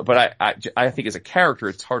 but I think as a character,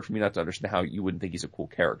 it's hard for me not to understand how you wouldn't think he's a cool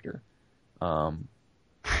character.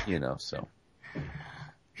 You know, so.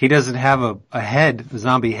 He doesn't have a head, a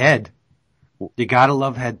zombie head. You gotta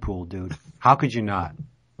love Headpool, dude. How could you not?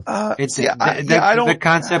 The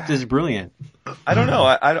concept is brilliant. I don't know.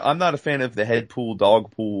 I'm not a fan of the Headpool,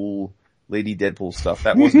 Dogpool, Lady Deadpool stuff.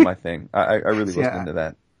 That wasn't my thing. I really wasn't into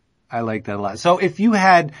that. I like that a lot. So if you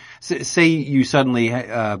had, say you suddenly,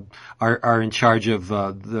 are in charge of,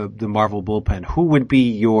 the Marvel bullpen, who would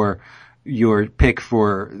be your pick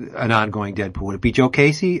for an ongoing Deadpool? Would it be Joe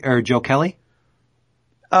Kelly?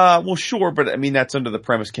 Well, sure, but I mean, that's under the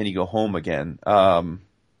premise, can you go home again?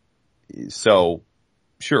 So,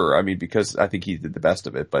 sure, I mean, because I think he did the best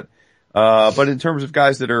of it, but in terms of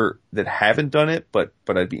guys that haven't done it, but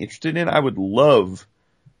I'd be interested in,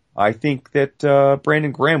 I think that,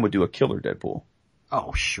 Brandon Graham would do a killer Deadpool.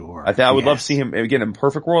 Oh, sure. I would love to see him, again, in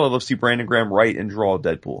perfect world, I'd love to see Brandon Graham write and draw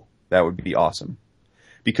Deadpool. That would be awesome.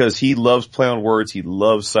 Because he loves play on words, he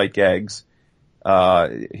loves sight gags,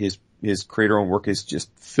 his creator-owned work is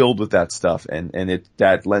just filled with that stuff, and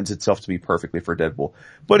that lends itself to me perfectly for Deadpool.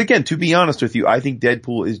 But again, to be honest with you, I think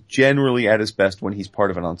Deadpool is generally at his best when he's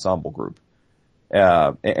part of an ensemble group.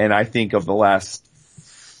 And I think of the last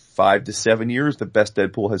 5 to 7 years, the best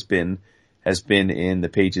Deadpool has been in the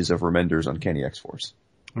pages of Remender's Uncanny X-Force.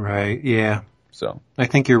 Right, yeah. So. I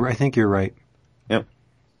think you're right. Yep.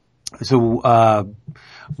 So,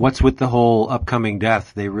 what's with the whole upcoming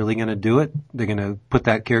death? They really gonna do it? They're gonna put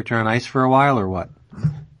that character on ice for a while or what?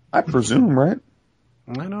 I presume, right?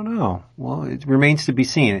 I don't know. Well, it remains to be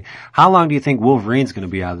seen. How long do you think Wolverine's gonna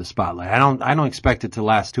be out of the spotlight? I don't expect it to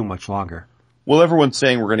last too much longer. Well, everyone's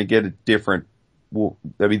saying we're going to get a different. Well,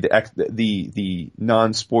 I mean, the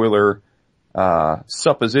non-spoiler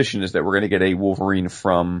supposition is that we're going to get a Wolverine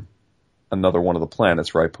from another one of the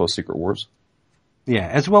planets, right? Post Secret Wars. Yeah,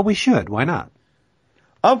 as well we should. Why not?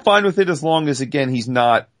 I'm fine with it as long as, again, he's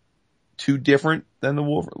not too different than the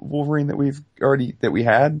Wolverine that we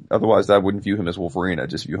had. Otherwise, I wouldn't view him as Wolverine. I'd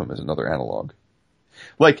just view him as another analog.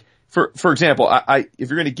 Like, for example, if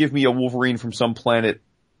you're going to give me a Wolverine from some planet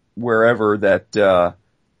wherever that,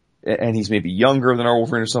 and he's maybe younger than our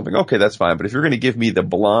Wolverine or something, okay, that's fine. But if you're going to give me the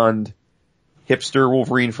blonde hipster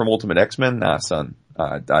Wolverine from Ultimate X-Men, nah, son.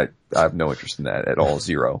 I have no interest in that at all.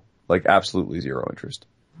 Zero. Like, absolutely zero interest.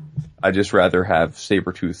 I'd just rather have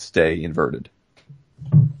Sabretooth stay inverted.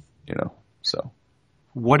 You know, so.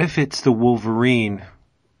 What if it's the Wolverine?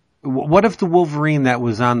 What if the Wolverine that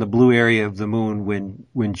was on the blue area of the moon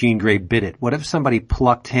when Jean Grey bit it? What if somebody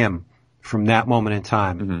plucked him from that moment in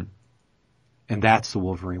time? Mm-hmm. And that's the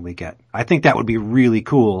Wolverine we get. I think that would be really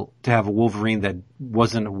cool to have a Wolverine that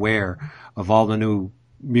wasn't aware of all the new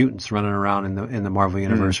mutants running around in the Marvel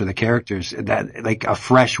universe or the characters. That, like, a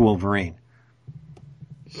fresh Wolverine.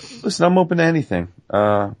 Listen, I'm open to anything.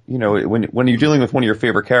 You know, when you're dealing with one of your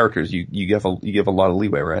favorite characters, you give a lot of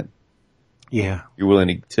leeway, right? Yeah. You're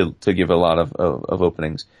willing to give a lot of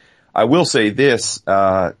openings. I will say this,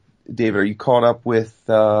 David, are you caught up with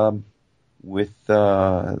the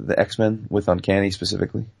X-Men, with Uncanny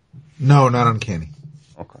specifically? No, not Uncanny.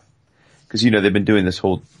 Okay. Cause you know, they've been doing this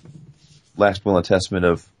whole Last Will and Testament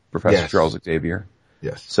of Professor Charles Xavier.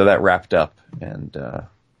 Yes. So that wrapped up, and,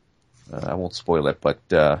 I won't spoil it, but,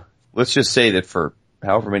 let's just say that for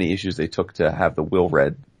however many issues they took to have the will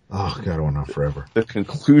read. Oh God, I went on forever. The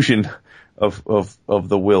conclusion of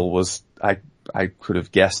the will was, I could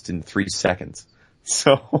have guessed in 3 seconds.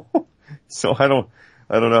 So I don't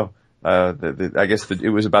know. I guess it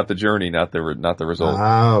was about the journey, not the result.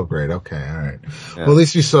 Oh, great. Okay. All right. Yeah. Well, at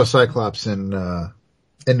least we saw Cyclops in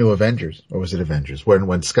New Avengers, or was it Avengers? When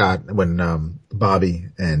Bobby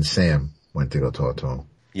and Sam went to go talk to him.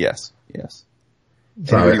 Yes.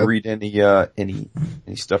 Anybody read any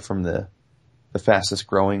stuff from the fastest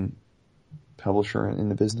growing publisher in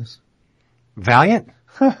the business? Valiant?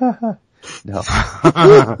 No.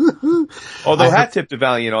 Although hat tip to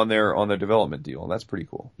Valiant on their development deal, and that's pretty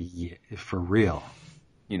cool. Yeah, for real.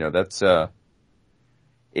 You know, that's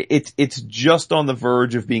it's just on the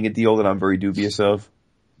verge of being a deal that I'm very dubious of,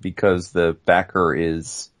 because the backer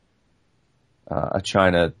is a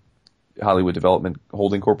China Hollywood Development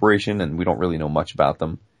Holding Corporation, and we don't really know much about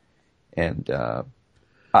them. And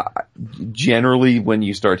generally, when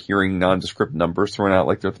you start hearing nondescript numbers thrown out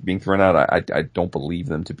like they're being thrown out, I don't believe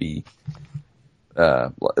them to be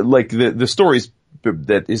like the stories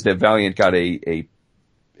that Valiant got a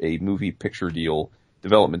movie picture deal,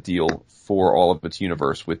 development deal for all of its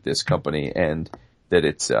universe with this company, and that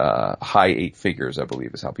it's high 8 figures, I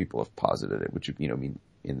believe, is how people have posited it, which would, you know, mean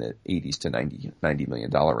in the 80s to $90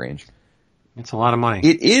 million range. It's a lot of money.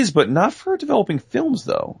 It is, but not for developing films,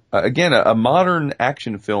 though. Again, a modern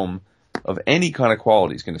action film of any kind of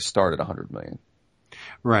quality is going to start at $100 million.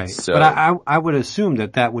 Right. So, but I would assume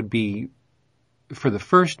that would be for the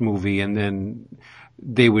first movie, and then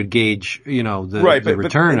they would gauge, you know, the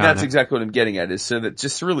return on it. That's exactly what I'm getting at, is so that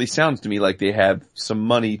just really sounds to me like they have some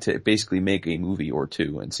money to basically make a movie or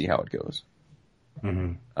two and see how it goes.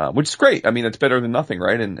 Mm-hmm. Which is great. I mean, it's better than nothing,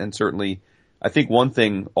 right? And certainly, I think one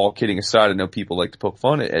thing, all kidding aside, I know people like to poke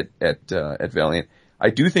fun at Valiant.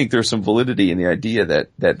 I do think there's some validity in the idea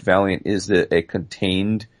that Valiant is a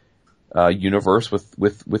contained, universe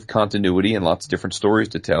with continuity and lots of different stories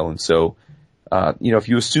to tell. And so, you know, if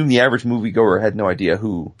you assume the average moviegoer had no idea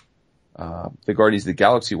who, the Guardians of the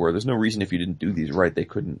Galaxy were, there's no reason if you didn't do these right, they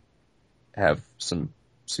couldn't have some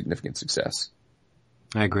significant success.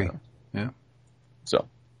 I agree. Yeah. So,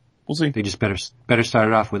 we'll see. They just better start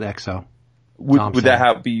it off with EXO. Would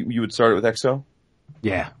that be, you would start it with EXO?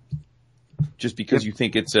 Yeah. Just because you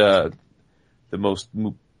think it's, the most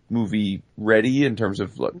movie ready in terms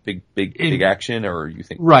of like, big action, or you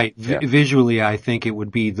think? Right. Yeah. Visually, I think it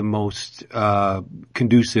would be the most,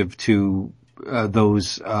 conducive to,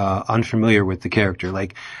 those, unfamiliar with the character.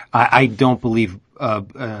 Like, I don't believe,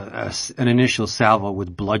 an initial salvo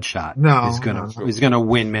with Bloodshot is gonna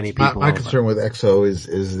win many people. My concern with EXO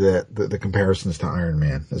is that the comparisons to Iron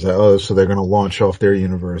Man is that, so they're gonna launch off their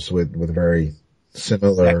universe with very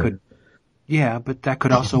similar. But that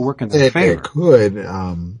could also work in their favor. It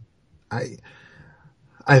could.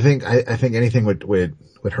 I think anything with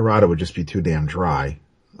Harada would just be too damn dry.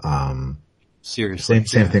 Seriously.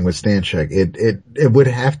 Same thing with Stanchek. It would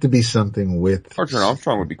have to be something with Archer and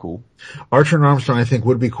Armstrong would be cool. Archer and Armstrong, I think,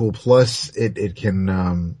 would be cool. Plus, it could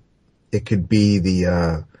be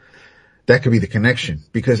that could be the connection,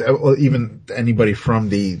 because even anybody from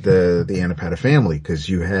the Anapata family, because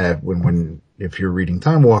you have if you're reading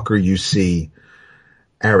Time Walker, you see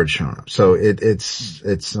Arid showing up. So it's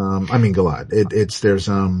Galad.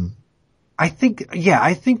 I think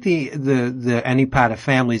the Anipata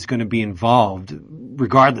family is going to be involved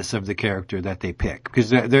regardless of the character that they pick,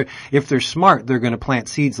 because if they're smart, they're going to plant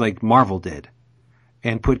seeds like Marvel did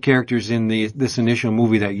and put characters in this initial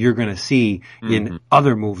movie that you're going to see in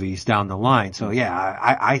other movies down the line. So yeah,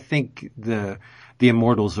 I think the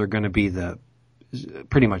Immortals are going to be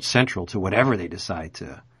pretty much central to whatever they decide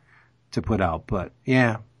to put out. But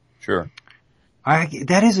yeah, sure,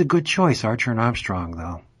 that is a good choice, Archer and Armstrong,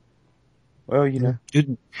 though. Well, you know,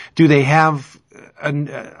 do they have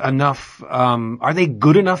enough? Are they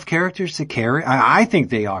good enough characters to carry? I think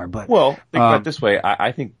they are, but think about it this way.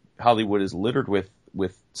 I think Hollywood is littered with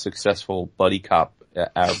successful buddy cop,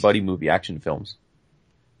 buddy movie action films,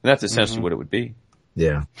 and that's essentially what it would be.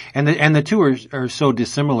 Yeah, and the two are so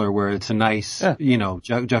dissimilar where it's a nice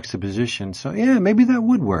juxtaposition. So yeah, maybe that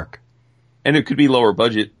would work. And it could be lower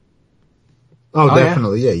budget. Oh,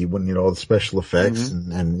 definitely. Yeah. You wouldn't need all the special effects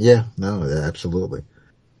and yeah, no, absolutely.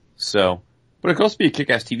 So, but it could also be a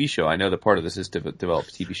kick-ass TV show. I know that part of this is to develop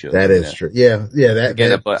TV shows. That is true. Yeah. Yeah.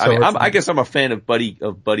 I guess I'm a fan of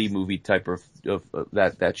buddy movie type of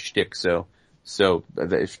that shtick. So to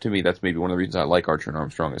me, that's maybe one of the reasons I like Archer and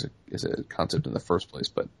Armstrong as a concept in the first place,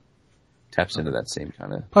 but taps into that same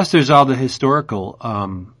kind of. Plus there's all the historical,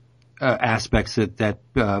 aspects that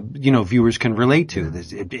viewers can relate to.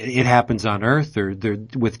 It happens on Earth, or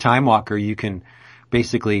with Time Walker, you can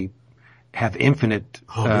basically have infinite.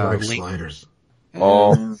 Sliders.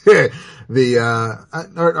 Oh, the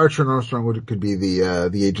Archer and Armstrong could be the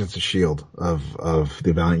Agents of Shield of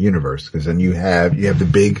the Valiant universe, because then you have the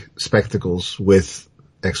big spectacles with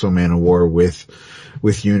Exo-Man of War, with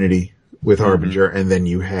Unity, with Harbinger, and then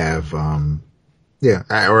you have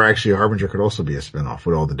or actually Harbinger could also be a spin-off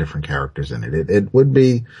with all the different characters in it. It would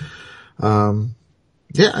be,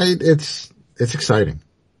 it's exciting,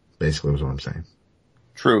 basically is what I'm saying.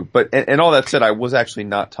 True, but, and all that said, I was actually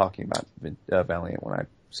not talking about, Valiant when I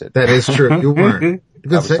said that. Is true. You weren't.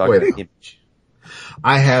 Good segue.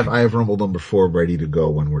 I have Rumble number 4 ready to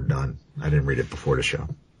go when we're done. I didn't read it before the show.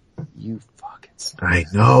 You fucking I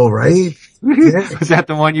know, right? Was that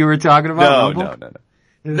the one you were talking about? No.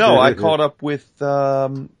 No, I caught up with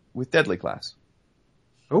Deadly Class.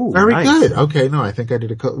 Oh, very nice. good. Okay, no, I think I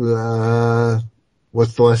did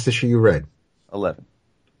what's the last issue you read? 11.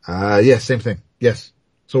 Yes, same thing. Yes.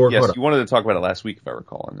 So we're caught up. You wanted to talk about it last week, if I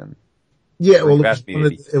recall, and then. Yeah, well,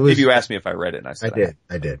 maybe you asked me if I read it, and I said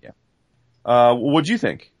I did. Yeah. What'd you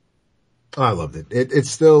think? Oh, I loved it.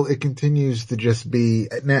 It continues to just be,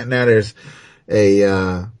 now there's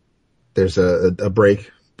a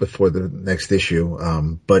break before the next issue,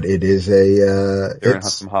 but it is They're gonna have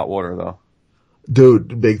some hot water though.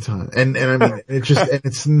 Dude, big time. And I mean,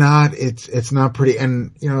 it's not pretty,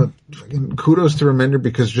 and kudos to Remender,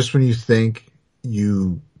 because just when you think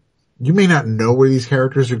you may not know where these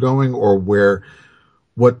characters are going or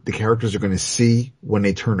what the characters are going to see when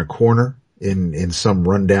they turn a corner in some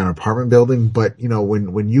rundown apartment building. But,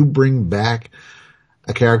 when you bring back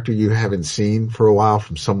a character you haven't seen for a while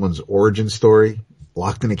from someone's origin story,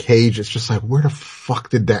 locked in a cage, it's just like, where the fuck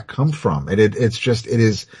did that come from? And it is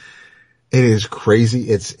crazy.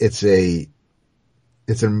 It's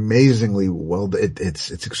amazingly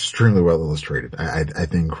it's extremely well illustrated. I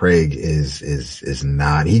think Craig is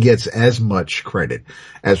not, he gets as much credit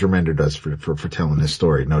as Remender does for telling this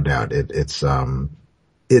story, no doubt. It's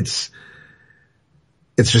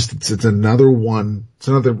another one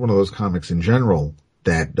of those comics in general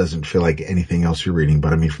that doesn't feel like anything else you're reading,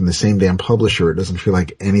 but I mean, from the same damn publisher, it doesn't feel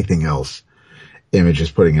like anything else Image is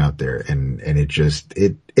putting out there, and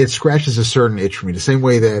it scratches a certain itch for me, the same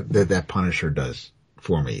way that Punisher does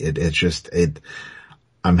for me.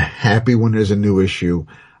 I'm happy when there's a new issue.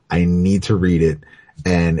 I need to read it,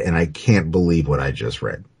 and I can't believe what I just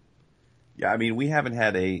read. Yeah, I mean, we haven't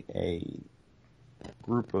had a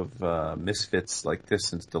group of misfits like this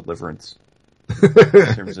since Deliverance. In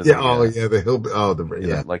terms of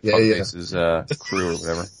Fuckface's crew or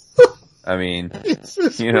whatever. I mean,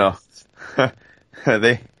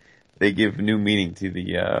 they give new meaning to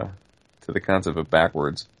the concept of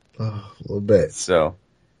backwards. Oh, a little bit. So,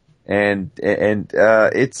 and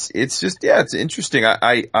it's just, it's interesting.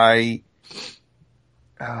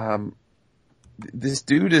 This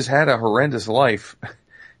dude has had a horrendous life,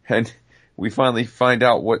 and we finally find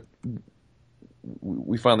out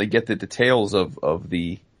we finally get the details of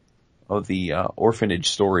the orphanage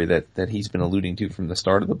story that he's been alluding to from the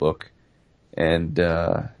start of the book. And,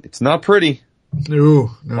 it's not pretty. No,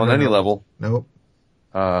 on any level. Nope.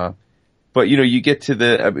 But you get to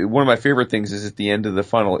one of my favorite things is at the end of the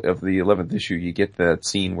 11th issue, you get that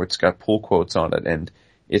scene where it's got pull quotes on it, and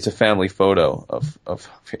it's a family photo of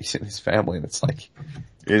facing his family, and it's like,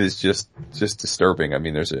 it is just disturbing. I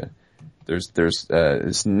mean, there's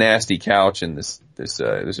this nasty couch, and there's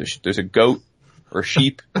a goat or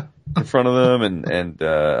sheep in front of them, and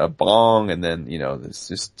a bong, and then, there's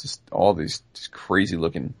just all these just crazy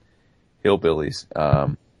looking hillbillies.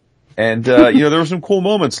 And there were some cool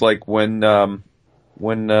moments, like when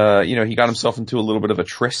he got himself into a little bit of a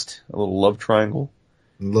tryst, a little love triangle.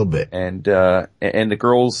 A little bit. And the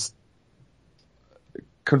girls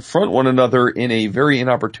confront one another in a very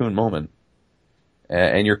inopportune moment.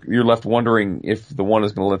 And you're left wondering if the one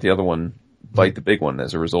is going to let the other one bite the big one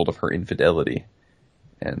as a result of her infidelity.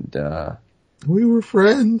 And, we were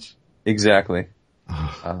friends. Exactly.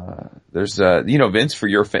 There's, Vince, for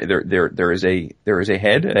your there is a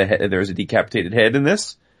head, there's a decapitated head in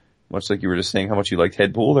this. Much like you were just saying how much you liked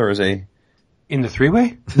Deadpool, there is in the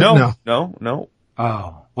three-way? No.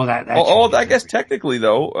 Oh, well that I guess technically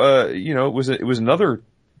though, it was another,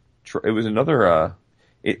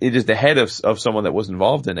 it is the head of someone that was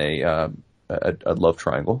involved in a love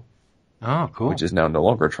triangle. Oh, cool. Which is now no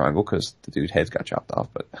longer a triangle because the dude's head's got chopped off,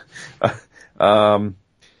 but,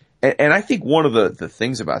 and I think one of the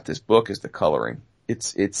things about this book is the coloring.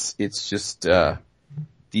 It's just,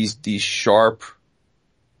 these sharp,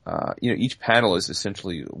 each panel is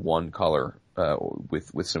essentially one color,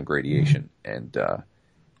 with some gradation. And,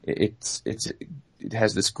 it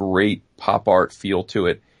has this great pop art feel to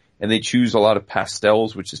it. And they choose a lot of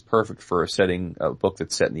pastels, which is perfect for a book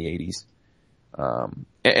that's set in the 80s.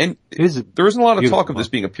 And there isn't a lot of talk of this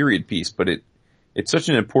being a period piece, but it's such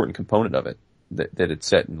an important component of it. That it's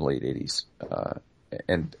set in the late 80s.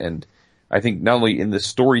 And I think not only in the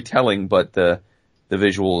storytelling, but the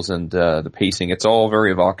visuals and, the pacing, it's all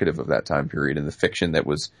very evocative of that time period and the fiction that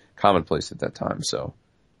was commonplace at that time. So,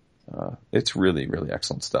 it's really, really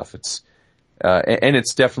excellent stuff. It's, and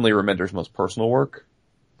it's definitely Remender's most personal work.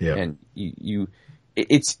 Yeah. And I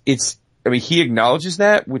mean, he acknowledges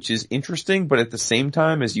that, which is interesting, but at the same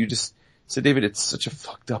time, as you just said, David, it's such a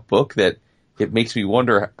fucked up book that it makes me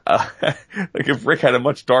wonder, like if Rick had a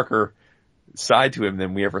much darker side to him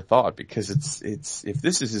than we ever thought, because if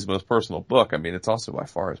this is his most personal book, I mean, it's also by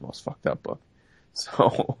far his most fucked up book.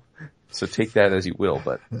 So take that as you will,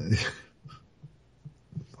 but.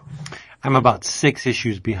 I'm about 6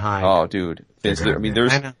 issues behind. Oh, dude. There's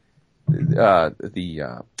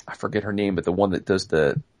I forget her name, but the one that does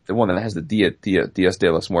the one that has the Dias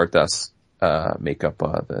de las Muertas, makeup,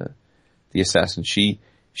 the assassin.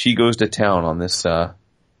 She goes to town on this,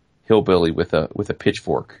 hillbilly with a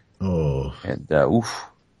pitchfork. Oh. And,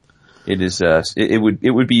 it is,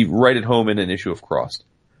 it would be right at home in an issue of Crossed.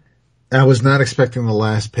 I was not expecting the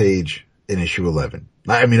last page in issue 11.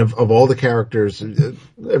 I mean, of all the characters,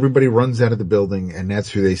 everybody runs out of the building and that's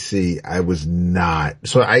who they see. I was not.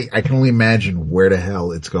 So I can only imagine where the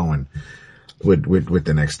hell it's going with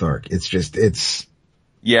the next arc.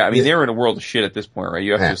 Yeah, I mean, they're in a world of shit at this point, right?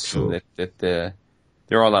 You have to assume that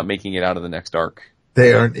they're all not making it out of the next arc.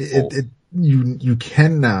 They aren't. You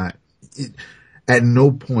cannot. At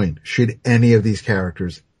no point should any of these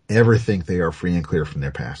characters ever think they are free and clear from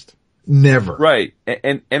their past. Never. Right.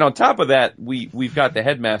 And on top of that, we've got the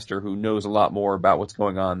headmaster who knows a lot more about what's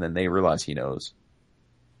going on than they realize he knows.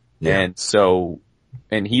 Yeah.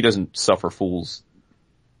 And he doesn't suffer fools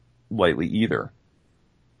lightly either.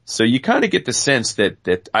 So you kind of get the sense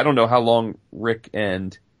that I don't know how long Rick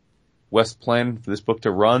and West plan for this book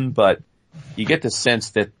to run, but you get the sense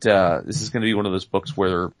that this is going to be one of those books where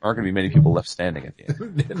there aren't going to be many people left standing at the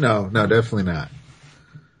end. No, definitely not.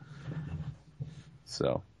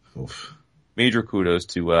 So, oof. Major kudos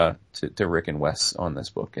to Rick and Wes on this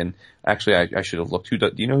book. And actually, I should have looked.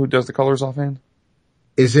 Do you know who does the colors offhand?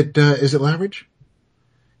 Is it Loughridge?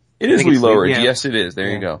 It is Lee Loughridge. Yeah. Yes, it is. There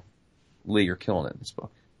you go. Lee, you're killing it in this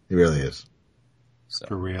book. He really is. So.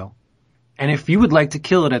 For real. And if you would like to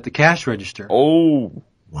kill it at the cash register. Oh.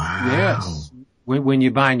 Wow. Yes. When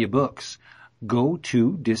you're buying your books, go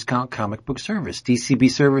to Discount Comic Book Service,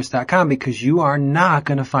 dcbservice.com, because you are not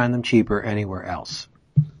going to find them cheaper anywhere else.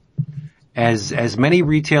 As many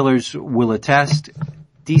retailers will attest,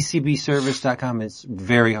 dcbservice.com is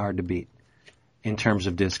very hard to beat in terms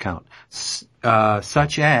of discount.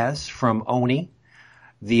 Such as from Oni,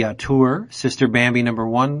 The tour, Sister Bambi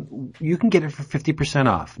 #1, you can get it for 50%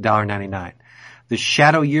 off, $1.99. The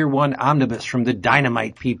Shadow Year One Omnibus from the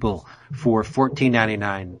Dynamite people for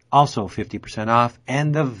 $14.99, also 50% off.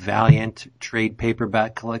 And the Valiant trade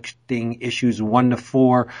paperback collecting issues 1 to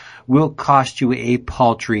 4 will cost you a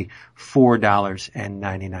paltry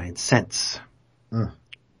 $4.99.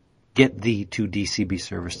 Get thee to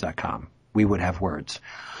dcbservice.com. We would have words.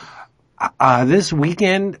 This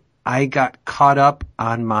weekend, I got caught up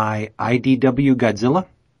on my IDW Godzilla.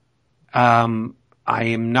 I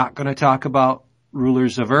am not going to talk about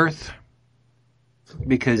Rulers of Earth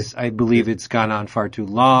because I believe it's gone on far too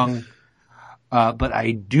long. But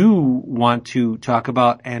I do want to talk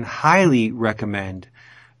about and highly recommend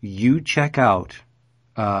you check out,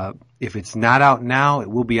 if it's not out now, it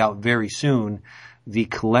will be out very soon, the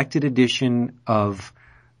collected edition of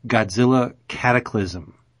Godzilla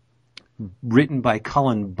Cataclysm, written by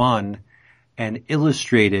Cullen Bunn and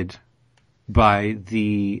illustrated by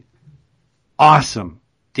the awesome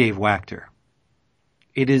Dave Wachter.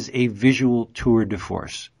 It is a visual tour de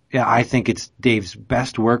force. Yeah, I think it's Dave's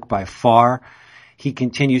best work by far. He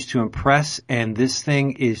continues to impress, and this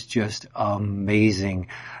thing is just amazing.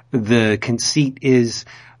 The conceit is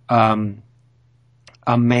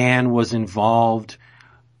a man was involved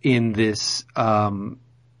in this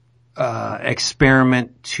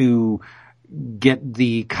experiment to get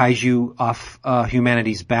the kaiju off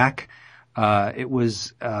humanity's back. It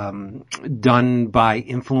was done by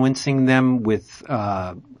influencing them with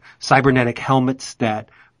cybernetic helmets that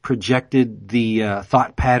projected the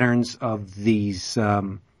thought patterns of these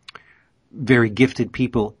very gifted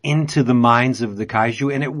people into the minds of the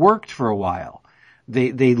kaiju, and it worked for a while.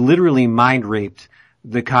 They literally mind raped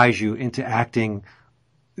the kaiju into acting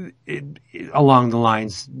along the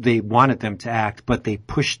lines they wanted them to act, but they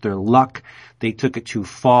pushed their luck. They took it too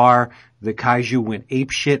far. The kaiju went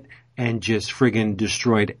apeshit and just friggin'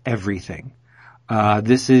 destroyed everything.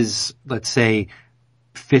 This is, let's say,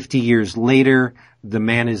 50 years later. The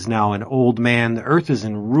man is now an old man. The earth is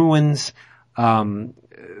in ruins.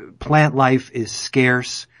 Plant life is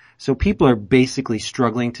scarce. So people are basically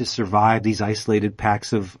struggling to survive. These isolated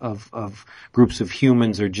packs of groups of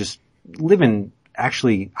humans are just living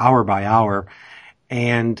actually hour by hour.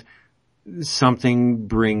 And something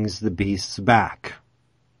brings the beasts back.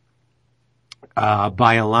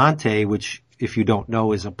 Biollante, which, if you don't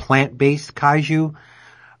know, is a plant-based kaiju,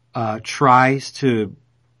 tries to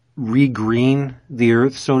regreen the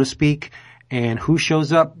earth, so to speak. And who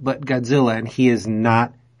shows up but Godzilla? And he is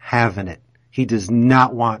not having it. He does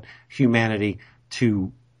not want humanity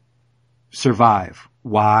to survive.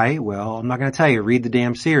 Why? Well, I'm not going to tell you. Read the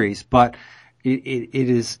damn series. But it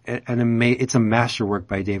is it's a masterwork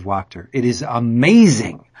by Dave Wachter. It is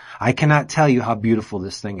amazing. I cannot tell you how beautiful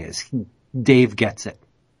this thing is. Dave gets it.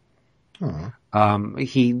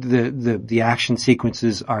 The action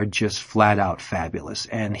sequences are just flat out fabulous,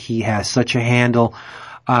 and he has such a handle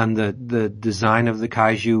on the design of the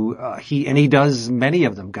kaiju. He does many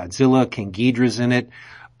of them. Godzilla, King Ghidorah's in it.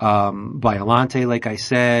 Biollante, like I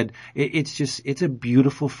said, it's a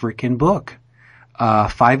beautiful freaking book.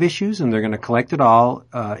 5 issues, and they're going to collect it all.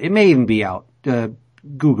 It may even be out.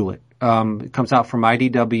 Google it. It comes out from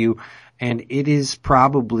IDW. And it is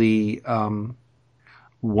probably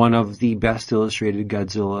one of the best illustrated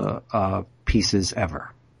Godzilla pieces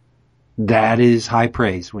ever. That is high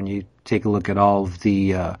praise when you take a look at all of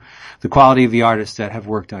the quality of the artists that have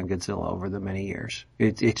worked on Godzilla over the many years.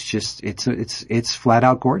 It's flat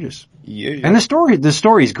out gorgeous. Yeah. And the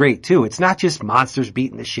story is great too. It's not just monsters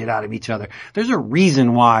beating the shit out of each other. There's a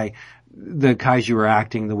reason why the kaiju are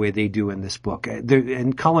acting the way they do in this book.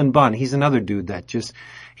 And Cullen Bunn, he's another dude that just,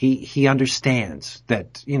 he understands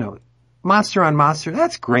that, monster on monster,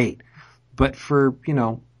 that's great. But for,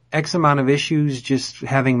 X amount of issues, just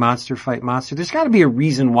having monster fight monster, there's got to be a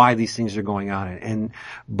reason why these things are going on. And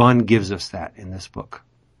Bunn gives us that in this book.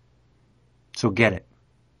 So get it.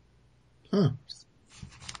 Huh.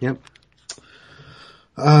 Yep.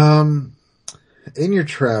 In your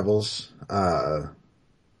travels, I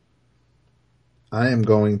am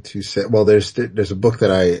going to say, well, there's a book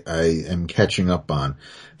that I am catching up on.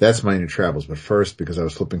 That's my new travels. But first, because I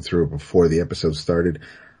was flipping through it before the episode started,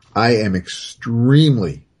 I am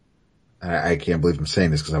extremely, I can't believe I'm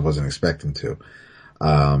saying this because I wasn't expecting to.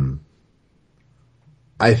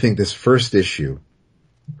 I think this first issue,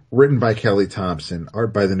 written by Kelly Thompson,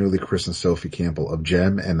 art by the newly christened Sophie Campbell of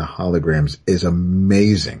Gem and the Holograms, is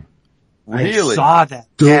amazing. Really? I saw that.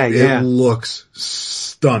 Dude, yeah. It looks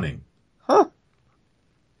stunning. Huh.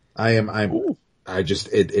 I'll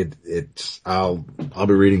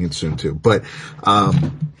be reading it soon too. But,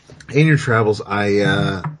 in your travels,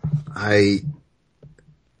 I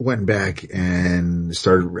went back and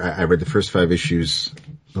I read the first 5 issues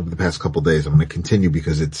over the past couple of days. I'm going to continue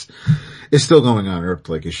because it's still going on. We're up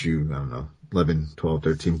to like issue, I don't know, 11, 12,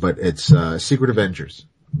 13, but it's, Secret Avengers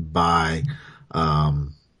by,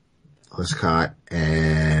 Scott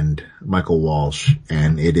and Michael Walsh.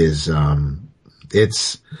 And it is,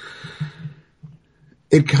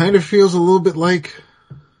 it kind of feels a little bit like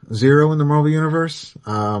Zero in the Marvel Universe.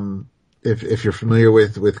 If you're familiar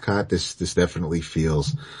with Cott, this definitely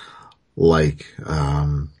feels like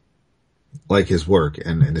his work.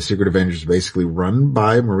 And the Secret Avengers is basically run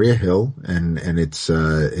by Maria Hill, and it's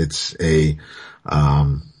a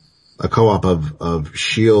co-op of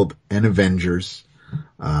Shield and Avengers,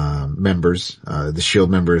 members. The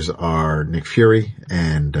Shield members are Nick Fury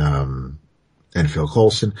and Phil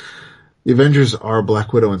Coulson. The Avengers are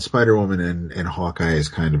Black Widow and Spider-Woman, and Hawkeye is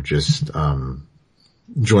kind of just,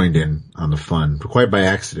 joined in on the fun, quite by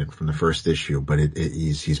accident from the first issue, but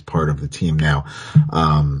he's part of the team now.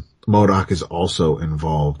 MODOK is also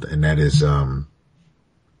involved, and that is,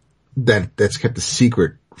 that's kept a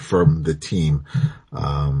secret from the team,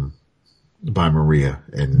 by Maria,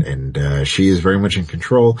 and she is very much in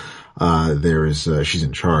control. She's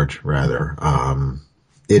in charge, rather.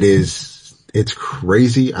 It's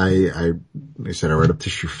crazy. Like I said, I read up to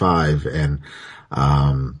issue 5, and,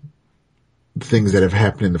 things that have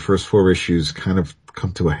happened in the first 4 issues kind of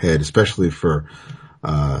come to a head, especially for,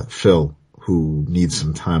 Phil, who needs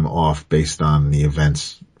some time off based on the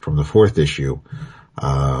events from the 4th issue.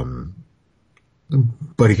 But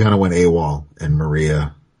he kind of went AWOL, and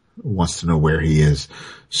Maria wants to know where he is.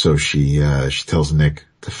 So she tells Nick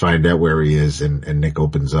to find out where he is, and Nick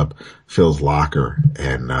opens up Phil's locker,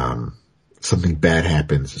 and, something bad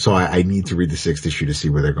happens. So I need to read the 6th issue to see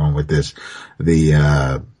where they're going with this.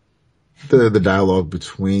 The dialogue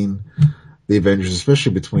between the Avengers,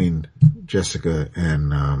 especially between Jessica and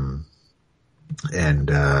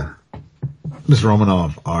Ms.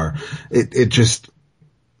 Romanoff, I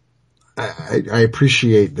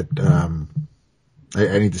appreciate that.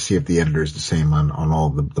 I need to see if the editor is the same on all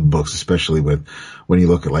the books, especially when you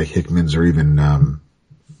look at like Hickman's or even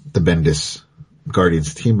the Bendis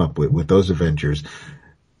Guardians team up with those Avengers.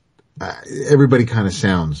 Everybody kind of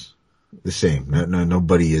sounds the same.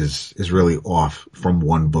 Nobody is really off from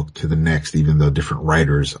one book to the next, even though different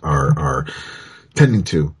writers are tending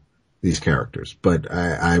to these characters. But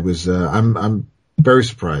I'm very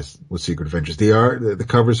surprised with Secret Adventures. The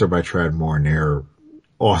covers are by Tradd Moore, and they're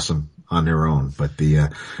awesome on their own. But the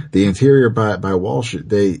interior by Walsh,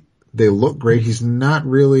 they look great. He's not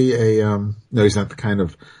really he's not the kind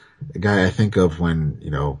of guy I think of when,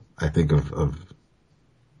 I think of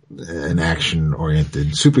an action-oriented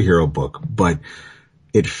superhero book, but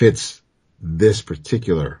it fits this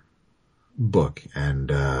particular book,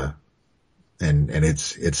 and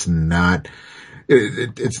it's not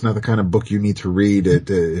the kind of book you need to read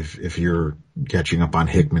if you're catching up on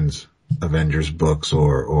Hickman's Avengers books,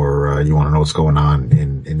 or you want to know what's going on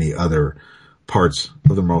in the other parts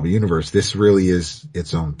of the Marvel Universe. This really is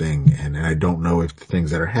its own thing, and I don't know if the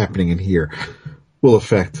things that are happening in here will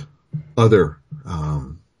affect other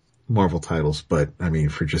Marvel titles, but I mean,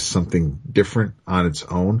 for just something different on its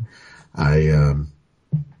own, I'm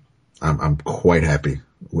quite happy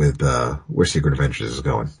with where Secret Adventures is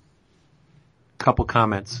going. Couple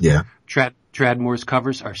comments. Yeah. Tradd Moore's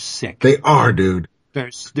covers are sick. They are, dude.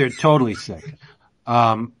 They're totally sick.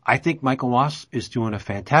 I think Michael Walsh is doing a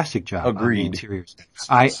fantastic job. Agreed. On the interiors.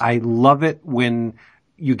 I love it when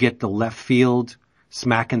you get the left field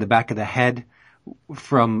smack in the back of the head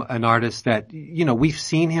from an artist that, we've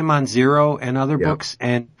seen him on Zero and other books,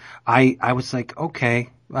 and I was like, okay,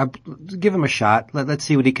 give him a shot. Let's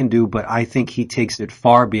see what he can do. But I think he takes it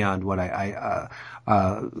far beyond what I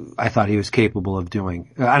thought he was capable of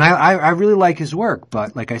doing. And I really like his work,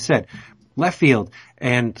 but like I said, left field.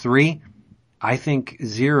 And 3, I think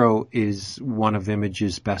Zero is one of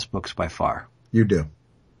Image's best books by far. You do.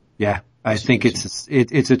 Yeah. I think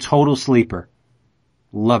it's a total sleeper.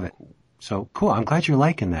 Love it. So cool. I'm glad you're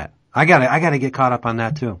liking that. I gotta get caught up on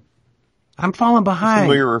that too. I'm falling behind.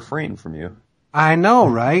 Familiar refrain from you. I know,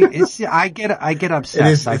 right? I get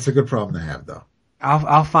upset. It's a good problem to have, though.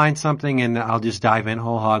 I'll find something and I'll just dive in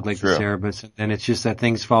whole hog like the Cerebus, and it's just that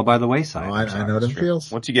things fall by the wayside. Oh, I know them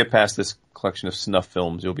feels. Once you get past this collection of snuff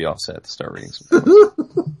films, you'll be all set to start reading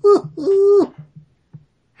some.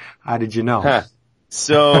 How did you know?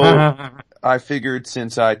 So I figured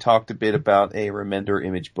since I talked a bit about a Remender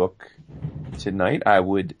Image book tonight, I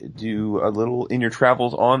would do a little in your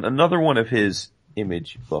travels on another one of his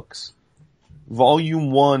Image books.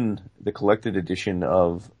 Volume 1, the collected edition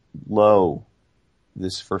of Low.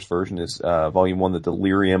 This first version is Volume 1, The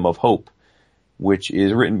Delirium of Hope, which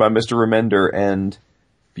is written by Mr. Remender and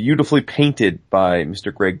beautifully painted by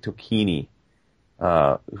Mr. Greg Tocchini,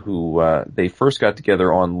 who they first got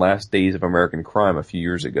together on Last Days of American Crime a few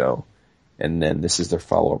years ago, and then this is their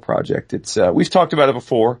follow-up project. It's we've talked about it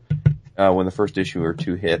before when the first issue or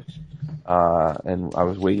two hit, and I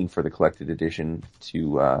was waiting for the collected edition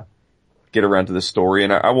to get around to the story,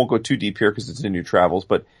 and I won't go too deep here because it's in New Travels,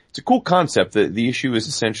 but it's a cool concept. The issue is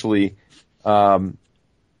essentially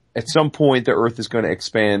at some point the Earth is going to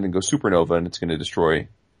expand and go supernova, and it's going to destroy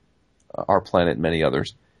our planet and many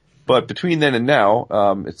others. But between then and now,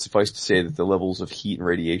 it's suffice to say that the levels of heat and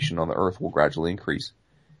radiation on the Earth will gradually increase.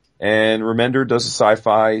 And Remender does a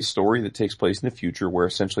sci-fi story that takes place in the future where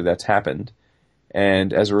essentially that's happened.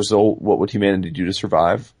 And as a result, what would humanity do to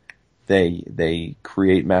survive? They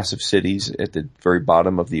create massive cities at the very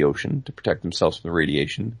bottom of the ocean to protect themselves from the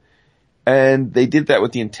radiation. And they did that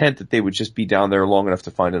with the intent that they would just be down there long enough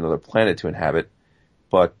to find another planet to inhabit.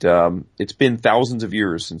 But it's been thousands of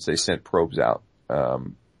years since they sent probes out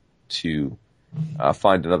to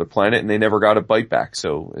find another planet, and they never got a bite back.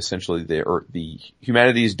 So essentially the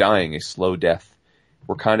humanity is dying a slow death.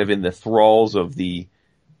 We're kind of in the thralls of the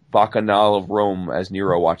Bacchanal of Rome as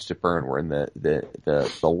Nero watched it burn. We're in the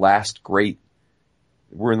last great,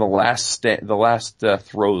 we're in the last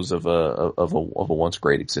throes of a once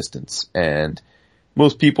great existence. And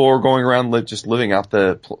most people are going around just living out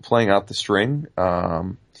playing out the string.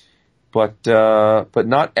 But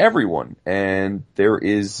not everyone. And there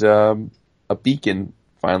is, a beacon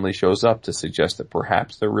finally shows up to suggest that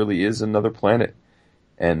perhaps there really is another planet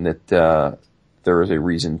and that, there is a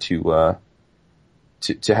reason to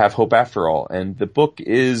have hope after all. And the book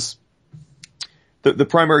is, the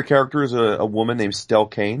primary character is a woman named Stell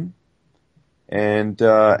Kane. And,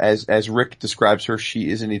 as Rick describes her, she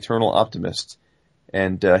is an eternal optimist.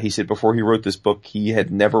 And, he said before he wrote this book, he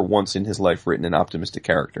had never once in his life written an optimistic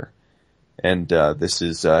character. And, this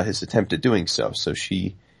is, his attempt at doing so. So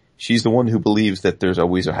she's the one who believes that there's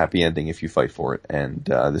always a happy ending if you fight for it. And,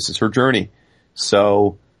 this is her journey.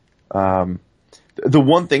 So, the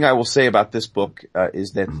one thing I will say about this book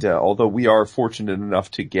is that although we are fortunate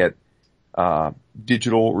enough to get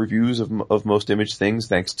digital reviews of most Image things,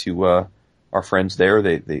 thanks to our friends there,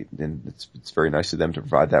 and it's very nice of them to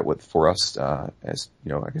provide that for us as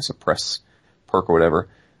I guess a press perk or whatever.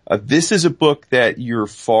 This is a book that you're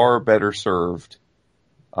far better served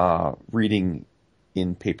reading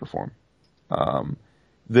in paper form.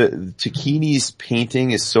 The Tocchini's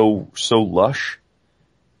painting is so lush.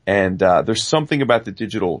 And there's something about the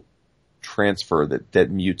digital transfer that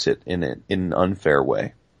mutes it in an unfair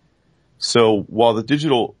way. So while the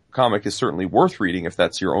digital comic is certainly worth reading if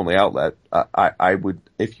that's your only outlet, I would,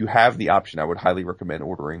 if you have the option, I would highly recommend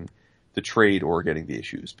ordering the trade or getting the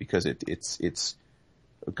issues because it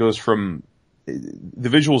goes from the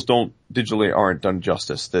visuals digitally aren't done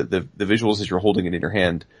justice. The visuals as you're holding it in your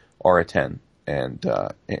hand are a 10, and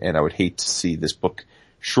I would hate to see this book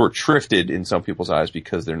short shrifted in some people's eyes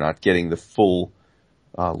because they're not getting the full,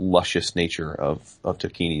 luscious nature of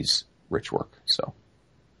Tocchini's rich work. So.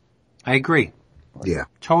 I agree. Yeah.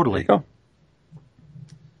 Totally. There you go.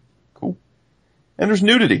 Cool. And there's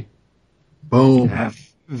nudity. Boom. Yeah,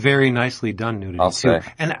 very nicely done nudity I'll too. say.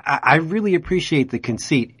 And I really appreciate the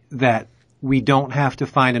conceit that we don't have to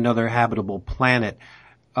find another habitable planet,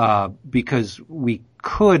 because we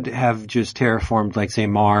could have just terraformed, like, say,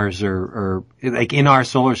 Mars or like in our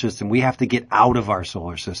solar system. We have to get out of our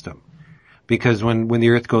solar system because when the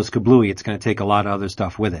Earth goes kablooey, it's going to take a lot of other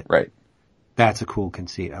stuff with it. Right. That's a cool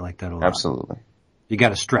conceit. I like that a lot. Absolutely. You got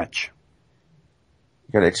to stretch.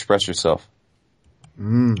 You gotta express yourself.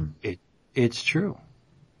 It's true.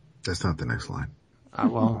 That's not the next line.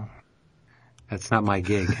 Well, that's not my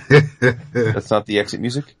gig. That's not the exit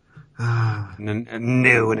music? No, and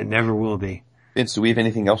it never will be. Vince, do we have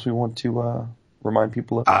anything else we want to remind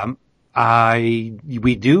people of?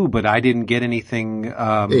 We do, but I didn't get anything.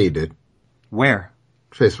 Yeah, you did. Where?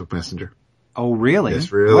 Facebook Messenger. Oh, really?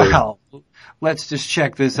 Yes, really. Well, let's just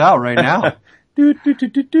check this out right now. You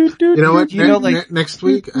know what? Next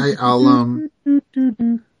week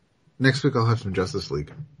next week I'll have some Justice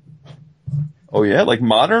League. Oh yeah, like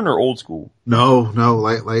modern or old school? No,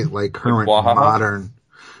 like current, Wahaha? modern.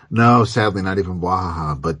 No, sadly not even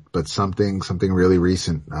Wahaha, but something really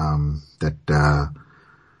recent, that,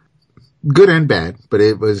 good and bad, but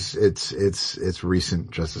it's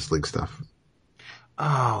recent Justice League stuff.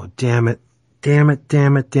 Oh, damn it.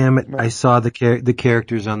 I saw the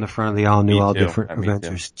characters on the front of the all new, all different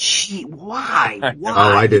Avengers. Gee, why? Oh,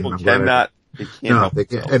 I didn't. They can't help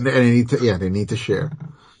and they need to share.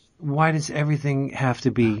 Why does everything have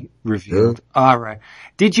to be revealed? All right.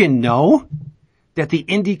 Did you know that the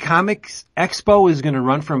Indie Comics Expo is going to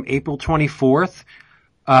run from April 24th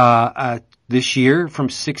this year from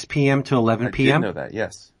 6 p.m. to 11 p.m.? I did know that,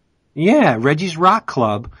 yes. Yeah, Reggie's Rock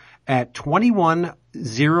Club at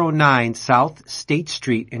 2109 South State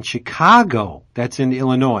Street in Chicago. That's in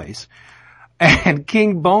Illinois. And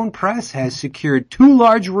King Bone Press has secured 2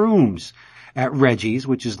 large rooms at Reggie's,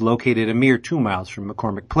 which is located a mere 2 miles from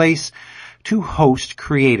McCormick Place, to host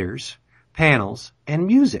creators, panels, and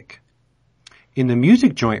music. In the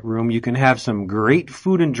music joint room, you can have some great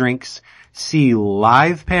food and drinks, see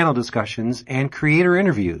live panel discussions, and creator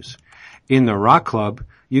interviews. In the Rock Club,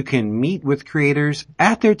 you can meet with creators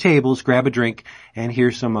at their tables, grab a drink, and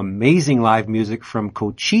hear some amazing live music from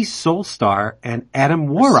Cochise Soulstar and Adam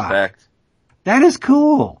Warrock. Respect. That is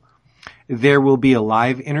cool. There will be a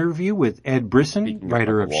live interview with Ed Brisson,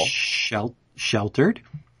 writer of Sheltered,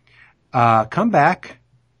 Come Back,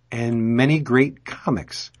 and many great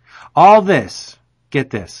comics. All this,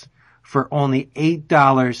 get this, for only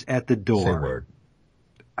 $8 at the door. Say word.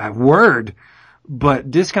 A word. But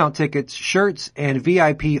discount tickets, shirts, and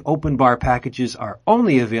VIP open bar packages are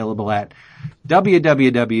only available at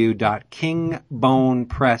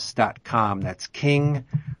www.kingbonepress.com. That's kingbone,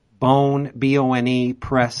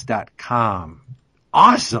 press.com.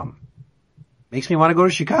 Awesome. Makes me want to go to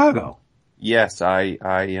Chicago. Yes, I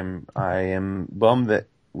am bummed that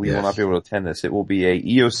we will not be able to attend this. It will be a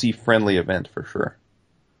EOC friendly event for sure.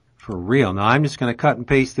 For real. Now I'm just going to cut and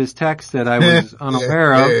paste this text that I was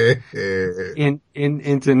unaware of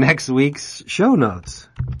into next week's show notes.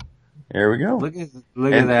 There we go. Look at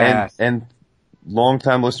that. And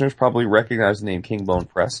longtime listeners probably recognize the name King Bone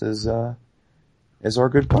Press as our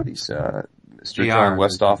good buddies, Mr. John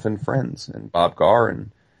Westhoff and friends, and Bob Garr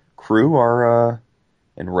and crew are,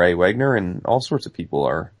 and Ray Wagner and all sorts of people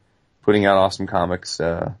are putting out awesome comics,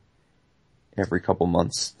 every couple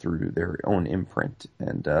months through their own imprint.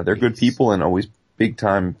 And, they're good people and always big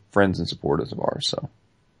time friends and supporters of ours, so.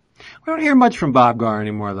 We don't hear much from Bob Garr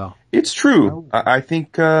anymore though. It's true. I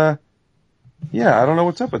think, I don't know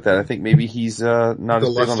what's up with that. I think maybe he's, not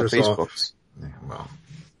as big on the Facebooks.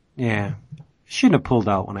 Yeah. Shouldn't have pulled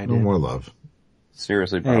out when I did. No more love.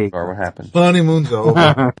 Seriously, Bob Garr, what happened? Honeymoon's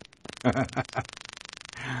over.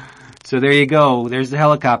 So there you go. There's the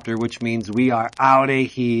helicopter, which means we are out of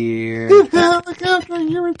here. Helicopter,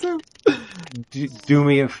 you were too. Do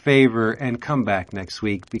me a favor and come back next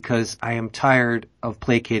week because I am tired of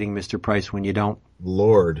placating Mr. Price when you don't.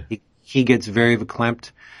 Lord. He gets very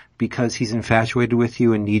verklempt because he's infatuated with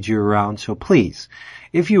you and needs you around. So please,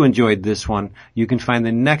 if you enjoyed this one, you can find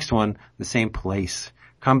the next one the same place.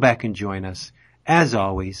 Come back and join us. As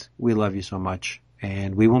always, we love you so much,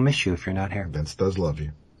 and we will miss you if you're not here. Vince does love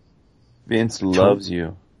you. Vince loves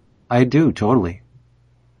you. I do, totally.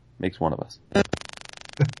 Makes one of us.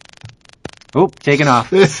 Oh, taking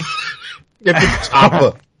off. Get to the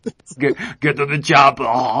chopper. Get to the chopper.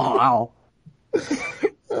 Oh,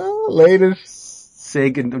 Later.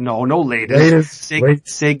 Say good. No later. Later. Say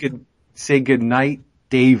good night,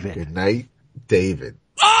 David. Good night, David.